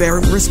want to be very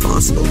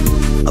responsible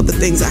of the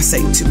things I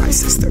say to my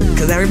sister.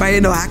 Because everybody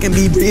know I can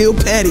be real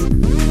petty.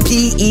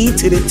 P-E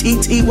to the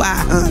T-T-Y,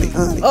 honey.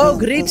 Oh,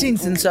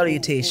 greetings and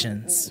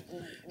salutations.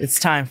 It's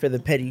time for the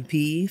petty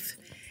peeve.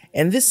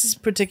 And this is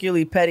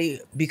particularly petty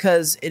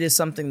because it is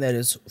something that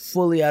is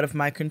fully out of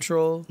my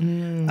control.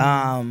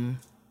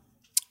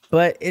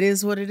 But it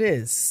is what it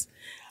is.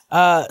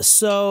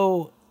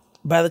 So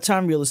by the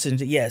time you're listening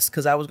to, yes,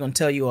 because I was going to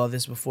tell you all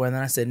this before, and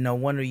then I said, no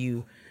wonder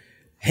you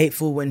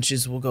hateful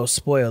wenches will go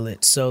spoil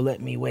it. So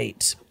let me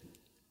wait.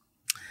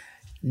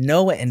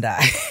 Noah and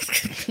I,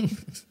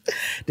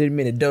 didn't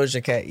mean to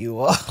Doja Cat you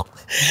all.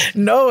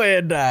 Noah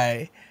and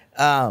I,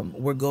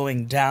 we're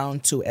going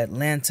down to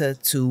Atlanta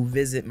to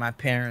visit my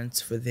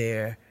parents for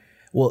to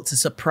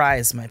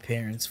surprise my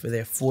parents for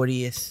their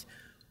 40th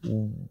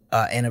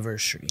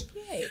anniversary.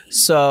 Yay.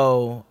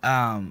 So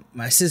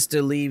my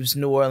sister leaves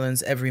New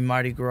Orleans every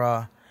Mardi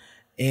Gras,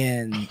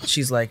 and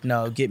she's like,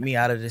 no, get me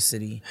out of the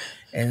city.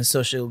 And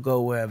so she'll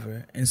go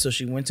wherever. And so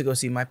she went to go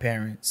see my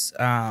parents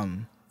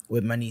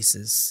with my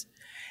nieces.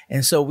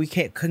 And so we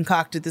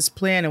concocted this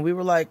plan, and we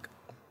were like,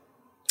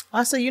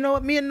 I said, you know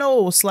what, me and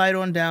Noah will slide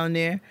on down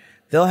there.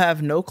 They'll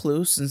have no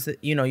clue since,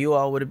 you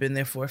all would have been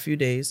there for a few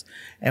days.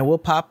 And we'll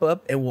pop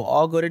up and we'll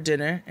all go to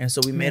dinner. And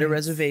so we made a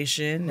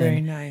reservation. Very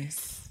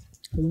nice.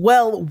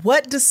 Well,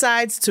 what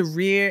decides to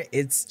rear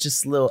its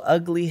just little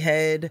ugly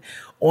head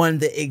on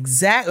the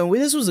exact... And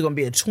this was going to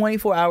be a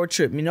 24-hour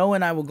trip. Noah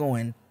and I were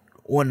going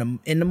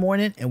in the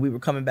morning, and we were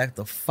coming back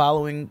the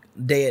following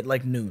day at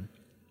like noon.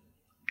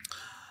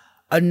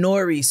 A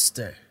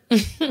nor'easter.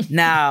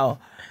 Now,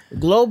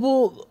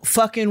 global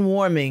fucking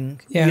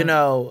warming,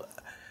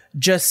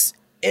 just...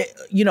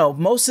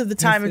 most of the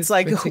time it's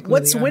like,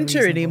 what's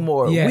winter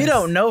anymore? Yes. We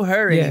don't know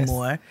her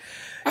anymore.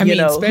 I mean,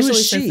 especially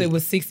since it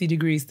was 60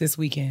 degrees this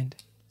weekend.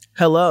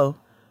 Hello.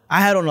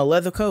 I had on a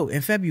leather coat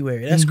in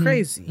February. That's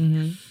crazy.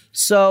 Mm-hmm.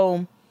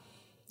 So,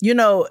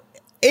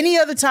 any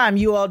other time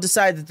you all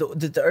decide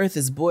that the earth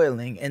is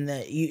boiling,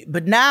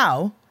 but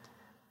now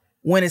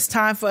when it's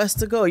time for us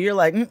to go, you're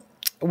like,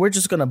 we're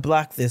just going to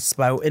block this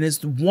spot. And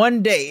it's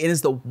one day. It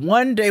is the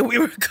one day we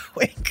were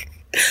going.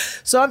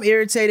 So I'm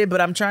irritated,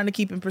 but I'm trying to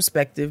keep in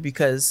perspective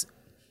because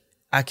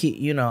I keep,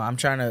 you know, I'm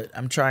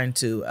trying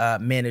to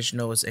manage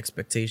Noah's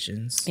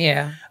expectations.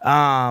 Yeah.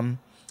 And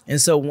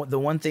so the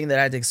one thing that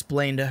I had to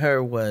explain to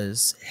her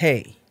was,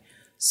 hey,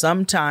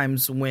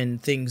 sometimes when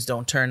things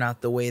don't turn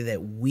out the way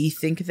that we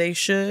think they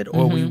should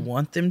or we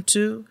want them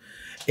to,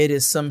 it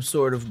is some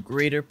sort of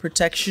greater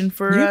protection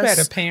for us. You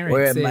better parent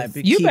or it sis. might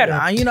be You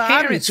better you know,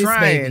 I've been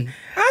trying.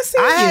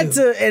 I had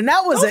to, and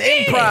that was an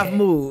improv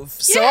move.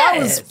 So I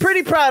was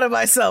pretty proud of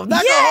myself.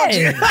 Not gonna hold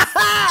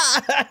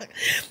you.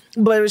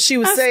 But she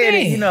was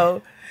saying it, you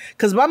know,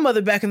 because my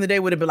mother back in the day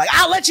would have been like,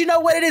 I'll let you know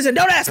what it is and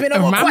don't ask me no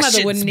more questions. My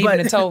mother wouldn't even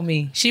have told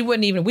me. She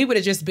wouldn't even. We would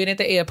have just been at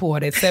the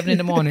airport at 7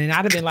 a.m. and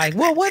I'd have been like,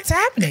 well, what's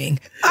happening?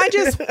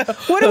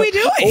 What are we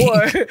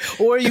doing?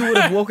 Or you would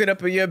have woken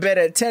up in your bed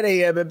at 10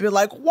 a.m. and been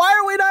like, why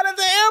are we not at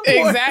the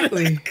airport?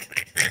 Exactly.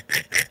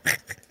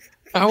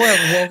 I would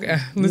have woken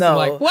No,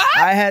 like, what?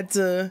 I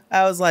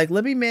was like,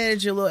 let me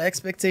manage your little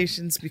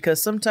expectations because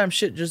sometimes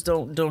shit just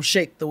don't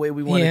shake the way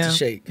we want it to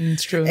shake.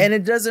 It's true. And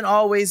it doesn't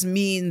always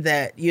mean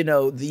that, you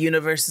know, the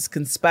universe is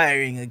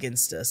conspiring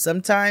against us.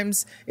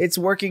 Sometimes it's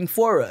working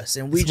for us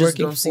and we just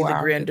don't see the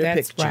grander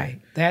picture.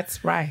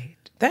 That's right.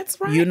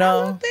 You know?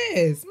 I love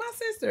this. My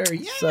sister,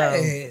 yes. So,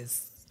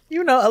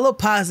 you know, a little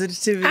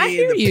positivity I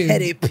hear and the you.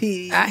 petty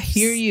peeves. I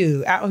hear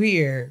you out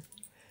here.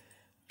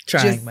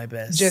 Trying my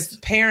best. Just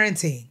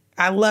parenting.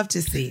 I love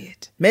to see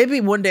it.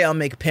 Maybe one day I'll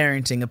make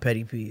parenting a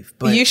petty peeve,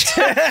 but you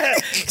should.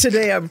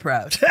 Today I'm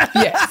proud.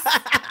 Yes.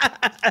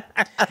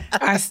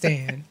 I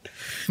stand.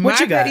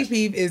 What you got? My petty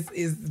peeve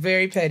is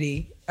very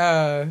petty.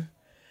 And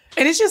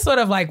it's just sort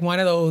of like one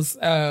of those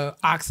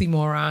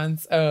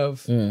oxymorons of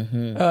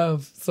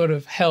sort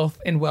of health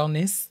and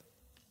wellness.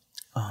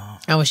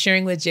 I was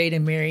sharing with Jade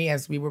and Mary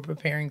as we were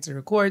preparing to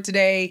record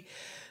today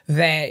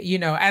that, you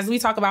know, as we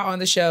talk about on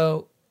the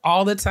show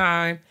all the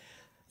time,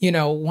 you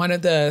know, one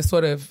of the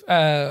sort of,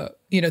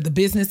 you know, the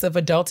business of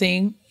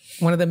adulting,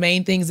 one of the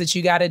main things that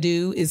you got to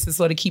do is to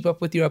sort of keep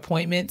up with your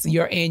appointments,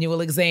 your annual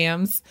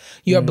exams,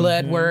 your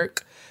blood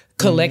work,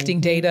 collecting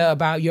data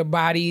about your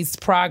body's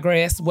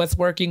progress, what's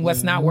working,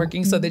 what's not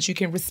working, so that you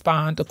can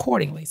respond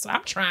accordingly. So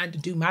I'm trying to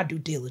do my due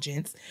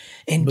diligence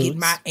and get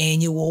my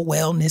annual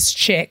wellness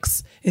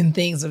checks and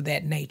things of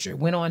that nature.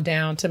 Went on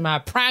down to my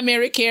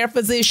primary care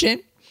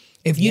physician.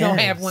 If you don't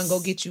have one,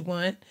 go get you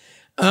one.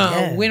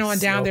 Went on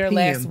down there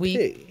last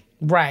week.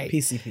 Right.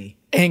 PCP.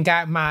 And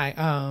got my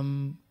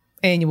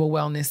annual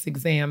wellness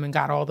exam and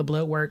got all the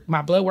blood work.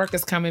 My blood work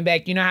is coming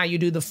back. You know how you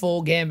do the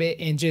full gambit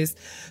and just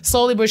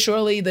slowly but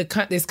surely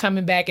it's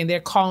coming back and they're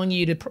calling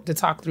you to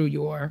talk through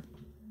your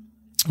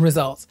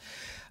results.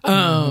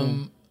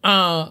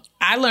 I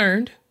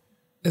learned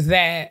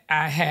that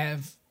I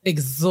have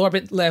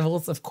exorbitant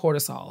levels of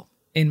cortisol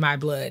in my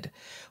blood,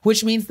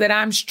 which means that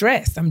I'm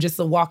stressed. I'm just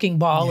a walking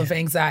ball of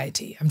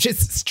anxiety. I'm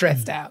just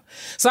stressed out.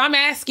 So I'm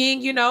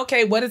asking, you know,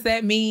 okay, what does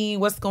that mean?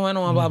 What's going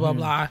on? Blah, blah,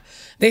 blah.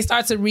 They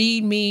start to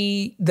read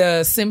me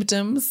the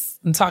symptoms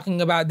and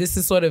talking about this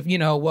is sort of, you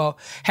know, well,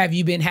 have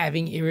you been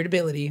having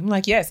irritability? I'm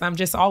like, yes, I'm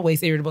just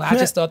always irritable. I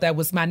just thought that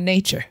was my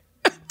nature.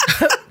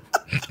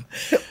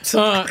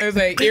 It was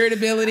like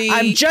irritability.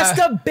 I'm just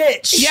a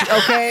bitch. Yeah.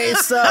 Okay,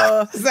 so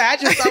I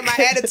just thought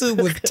my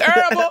attitude was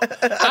terrible.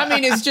 I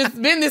mean, it's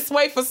just been this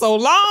way for so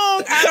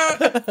long.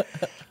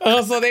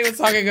 So they were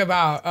talking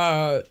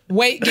about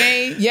weight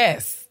gain.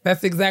 Yes,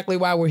 that's exactly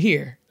why we're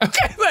here.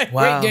 Okay, like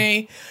weight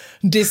gain.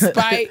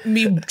 Despite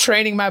me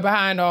training my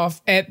behind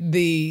off at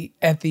the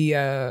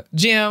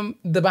gym,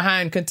 the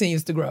behind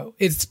continues to grow.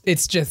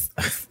 It's just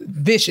a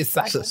vicious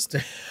cycle.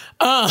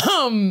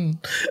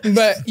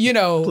 But you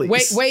know,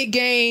 weight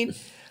gain,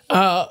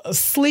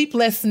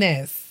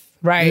 sleeplessness,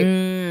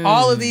 right?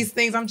 All of these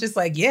things. I'm just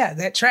like, yeah,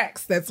 that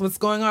tracks. That's what's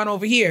going on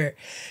over here.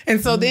 And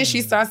so then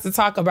she starts to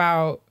talk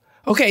about,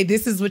 okay,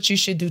 this is what you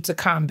should do to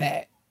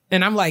combat.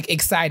 And I'm like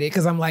excited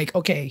because I'm like,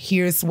 okay,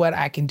 here's what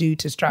I can do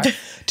to try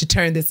to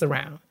turn this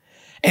around.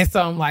 And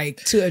so I'm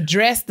like, to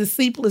address the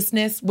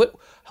sleeplessness, what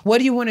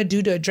do you want to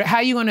do to address? How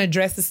are you going to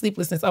address the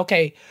sleeplessness?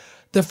 Okay,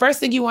 the first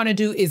thing you want to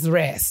do is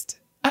rest.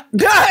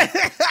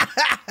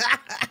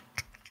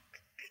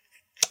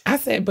 I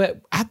said,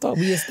 but I thought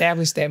we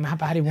established that my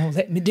body won't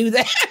let me do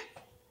that.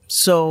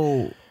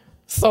 So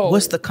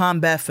what's the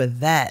combat for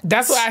that?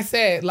 That's what I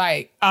said.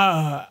 Like,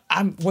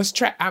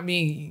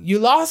 you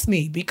lost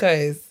me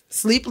because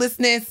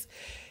sleeplessness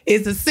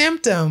is a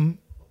symptom.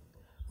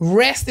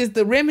 Rest is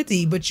the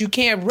remedy, but you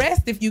can't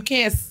rest if you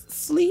can't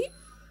sleep.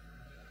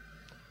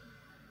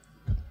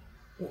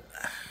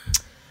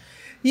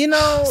 You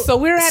know, so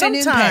we're at an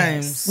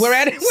impasse.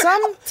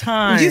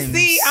 Sometimes. You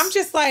see, I'm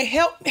just like,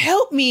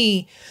 help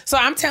me. So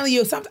I'm telling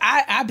you,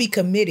 I be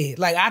committed.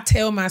 Like I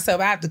tell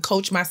myself, I have to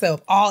coach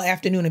myself all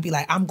afternoon and be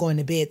like, I'm going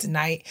to bed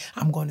tonight.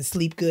 I'm going to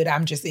sleep good.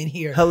 I'm just in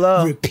here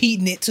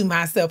repeating it to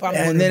myself.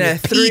 And then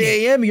at 3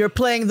 a.m., you're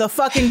playing the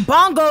fucking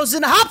bongos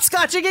and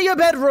hopscotching in your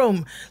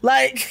bedroom.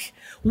 Like,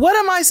 what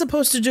am I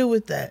supposed to do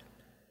with that?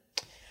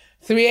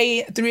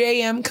 3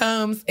 a.m.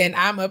 comes and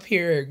I'm up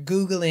here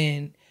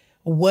Googling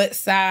what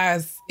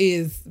size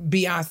is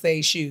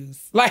Beyonce's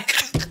shoes. Like,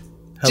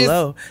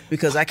 hello,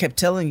 because I kept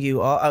telling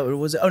you, it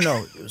was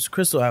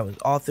Crystal. I was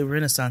all through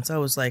Renaissance. I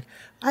was like,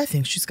 I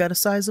think she's got a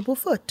sizable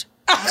foot.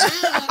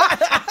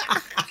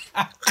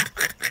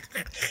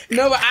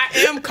 No, but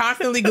I am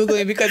constantly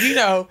Googling because,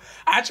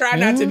 I try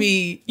not to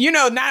be,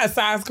 not a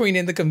size queen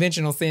in the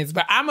conventional sense,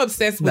 but I'm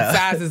obsessed with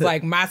sizes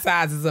like my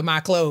sizes of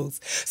my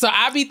clothes. So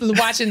I be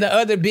watching the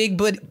other big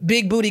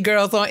booty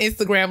girls on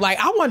Instagram like,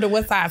 I wonder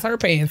what size her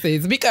pants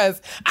is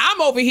because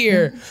I'm over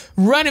here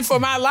running for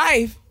my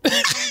life.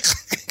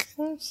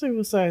 Let's see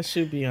what size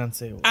shoe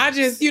Beyonce was. I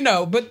just,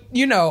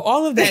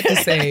 all of that to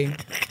say,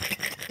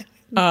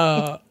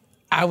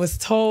 I was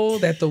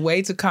told that the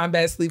way to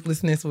combat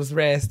sleeplessness was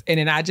rest. And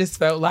then I just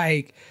felt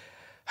like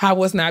I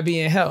was not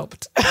being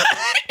helped.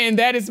 And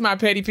that is my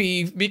petty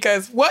peeve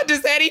because what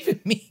does that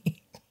even mean?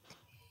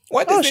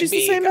 What does it mean? She's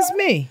the same as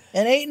me,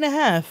 an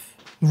 8.5.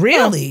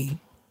 Really?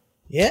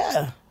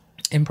 Yeah.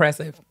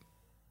 Impressive.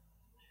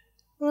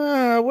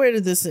 Where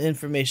did this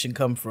information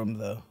come from,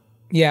 though?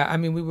 Yeah, I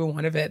mean, we would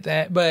want to vet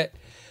that. But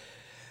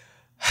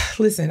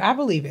listen, I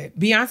believe it.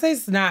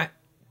 Beyonce's not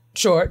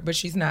short, but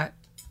she's not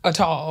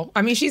tall.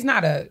 I mean, she's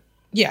not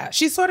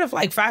she's sort of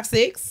like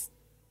 5'6".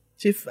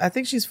 I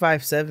think she's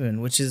 5'7",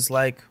 which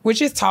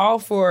is tall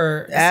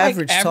for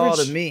average tall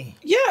to me.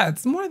 Yeah,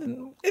 it's a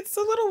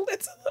little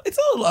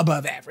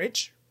above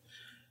average.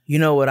 You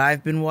know what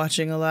I've been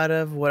watching a lot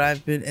of?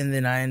 And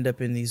then I end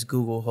up in these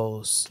Google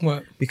holes.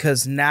 What?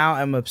 Because now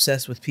I'm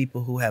obsessed with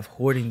people who have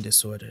hoarding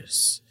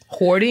disorders.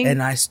 Hoarding?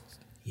 And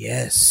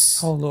yes.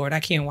 Oh Lord,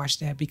 I can't watch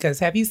that because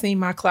have you seen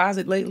my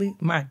closet lately?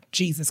 My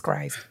Jesus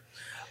Christ.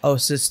 Oh,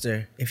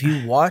 sister, if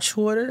you watch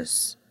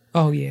Hoarders,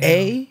 oh yeah,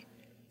 A,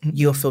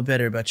 you'll feel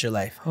better about your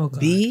life. Oh, God.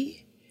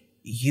 B,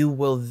 you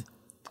will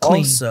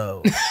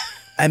also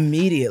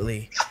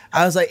immediately.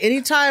 I was like,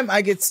 anytime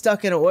I get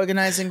stuck in an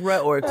organizing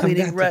rut or a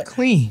cleaning rut,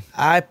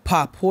 I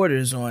pop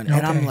Hoarders on,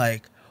 and I'm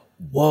like,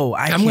 whoa,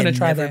 I'm gonna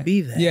try never that.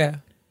 Be that.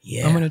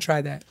 Yeah, I'm gonna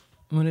try that.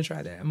 I'm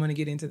gonna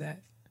get into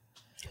that.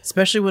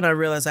 Especially when I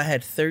realized I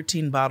had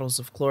 13 bottles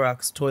of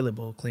Clorox toilet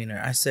bowl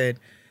cleaner. I said,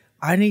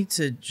 I need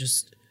to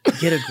just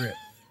get a grip.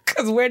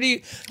 Because where do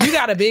you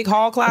got a big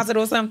hall closet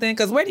or something?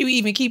 Because where do you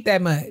even keep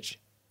that much?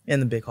 In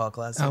the big hall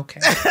closet.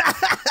 Okay.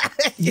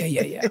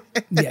 Yeah.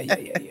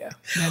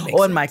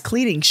 On my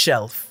cleaning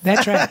shelf.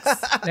 That tracks.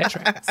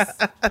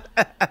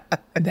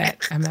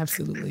 That I'm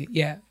absolutely,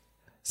 yeah.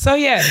 So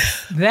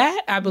yes,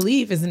 that I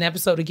believe is an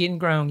episode of Getting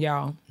Grown,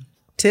 y'all.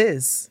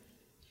 'Tis.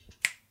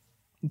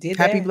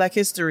 Happy Black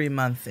History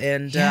Month.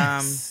 And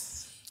yes.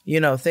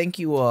 Thank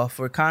you all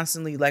for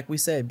constantly, like we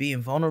said, being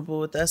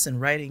vulnerable with us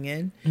and writing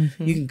in.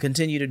 Mm-hmm. You can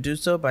continue to do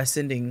so by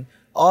sending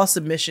all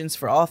submissions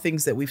for all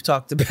things that we've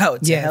talked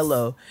about to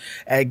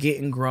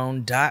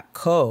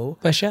hello@gettinggrown.co.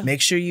 For sure.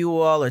 Make sure you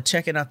all are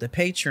checking out the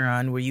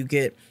Patreon where you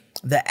get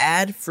the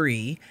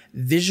ad-free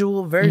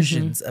visual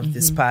versions of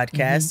this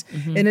podcast.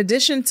 In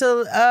addition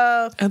to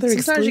other sometimes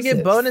exclusives. You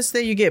get bonus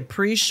things, you get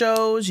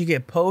pre-shows, you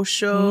get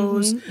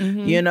post-shows,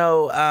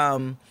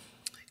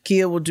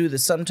 Kia will do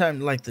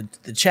sometimes like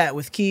the chat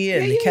with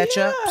Kia and the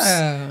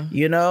catch-ups.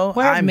 We'll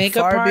I'm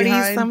makeup far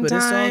behind,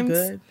 sometimes.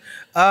 But it's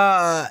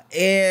all good.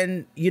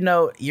 And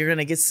you're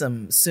gonna get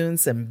some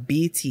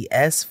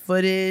BTS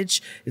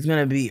footage. It's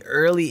gonna be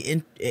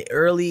early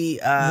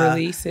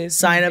releases,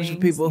 sign-ups for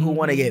people who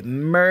want to get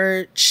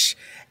merch.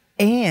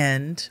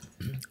 And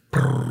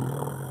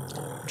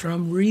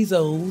drum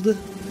resoled.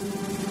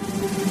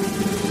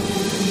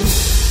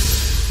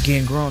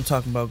 Getting Grown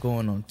talking about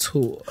going on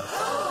tour.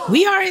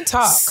 We are in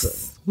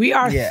talks. We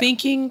are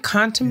thinking,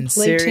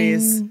 contemplating.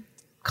 Serious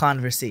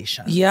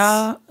conversations.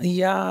 Yeah.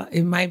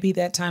 It might be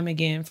that time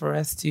again for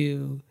us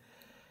to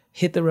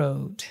hit the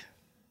road.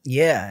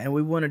 Yeah, and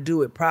we want to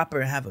do it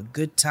proper and have a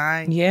good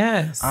time.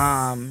 Yes.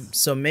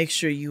 So make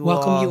sure you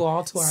welcome you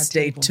all to our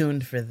stay table.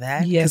 tuned for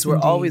that. Yes, because we're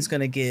always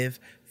going to give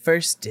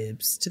first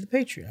dibs to the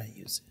Patreon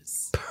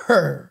users.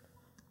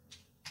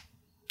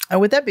 And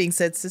with that being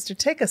said, sister,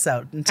 take us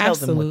out and tell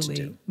them what to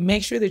do.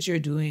 Make sure that you're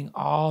doing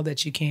all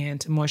that you can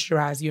to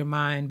moisturize your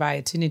mind by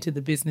attending to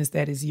the business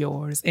that is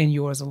yours and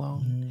yours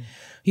alone.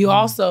 You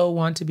also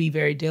want to be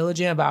very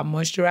diligent about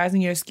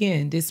moisturizing your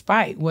skin,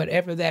 despite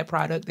whatever that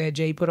product that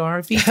Jay put on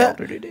her feet told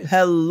her to do.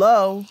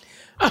 Hello.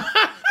 What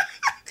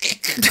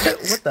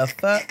the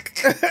fuck?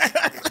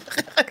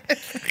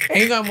 And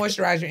you're going to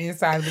moisturize your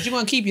insides, but you're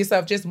going to keep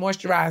yourself just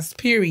moisturized,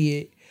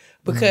 period,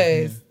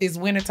 because it's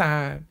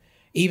wintertime.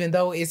 Even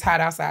though it's hot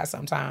outside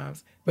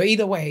sometimes. But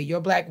either way, your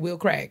black will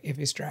crack if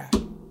it's dry.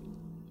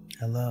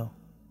 Hello.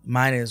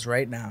 Mine is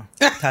right now.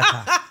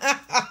 Ta-ta.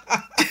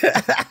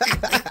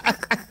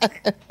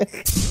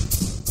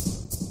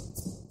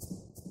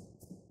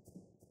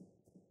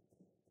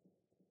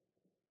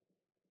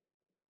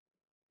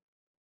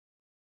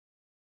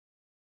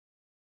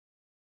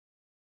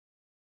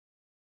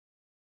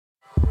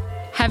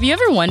 Have you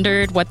ever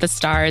wondered what the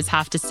stars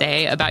have to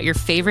say about your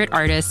favorite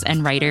artists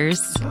and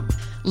writers?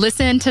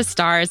 Listen to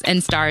Stars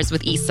and Stars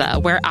with Issa,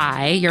 where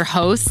I, your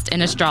host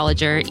and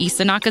astrologer,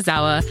 Issa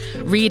Nakazawa,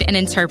 read and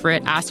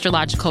interpret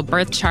astrological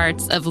birth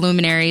charts of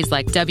luminaries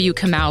like W.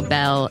 Kamau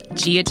Bell,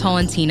 Gia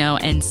Tolentino,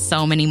 and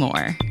so many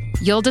more.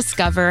 You'll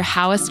discover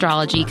how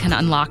astrology can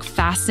unlock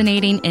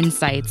fascinating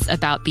insights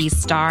about these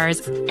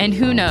stars, and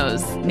who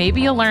knows,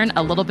 maybe you'll learn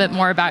a little bit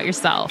more about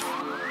yourself.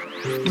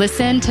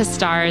 Listen to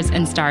Stars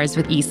and Stars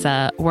with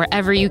Issa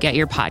wherever you get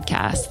your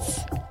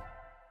podcasts.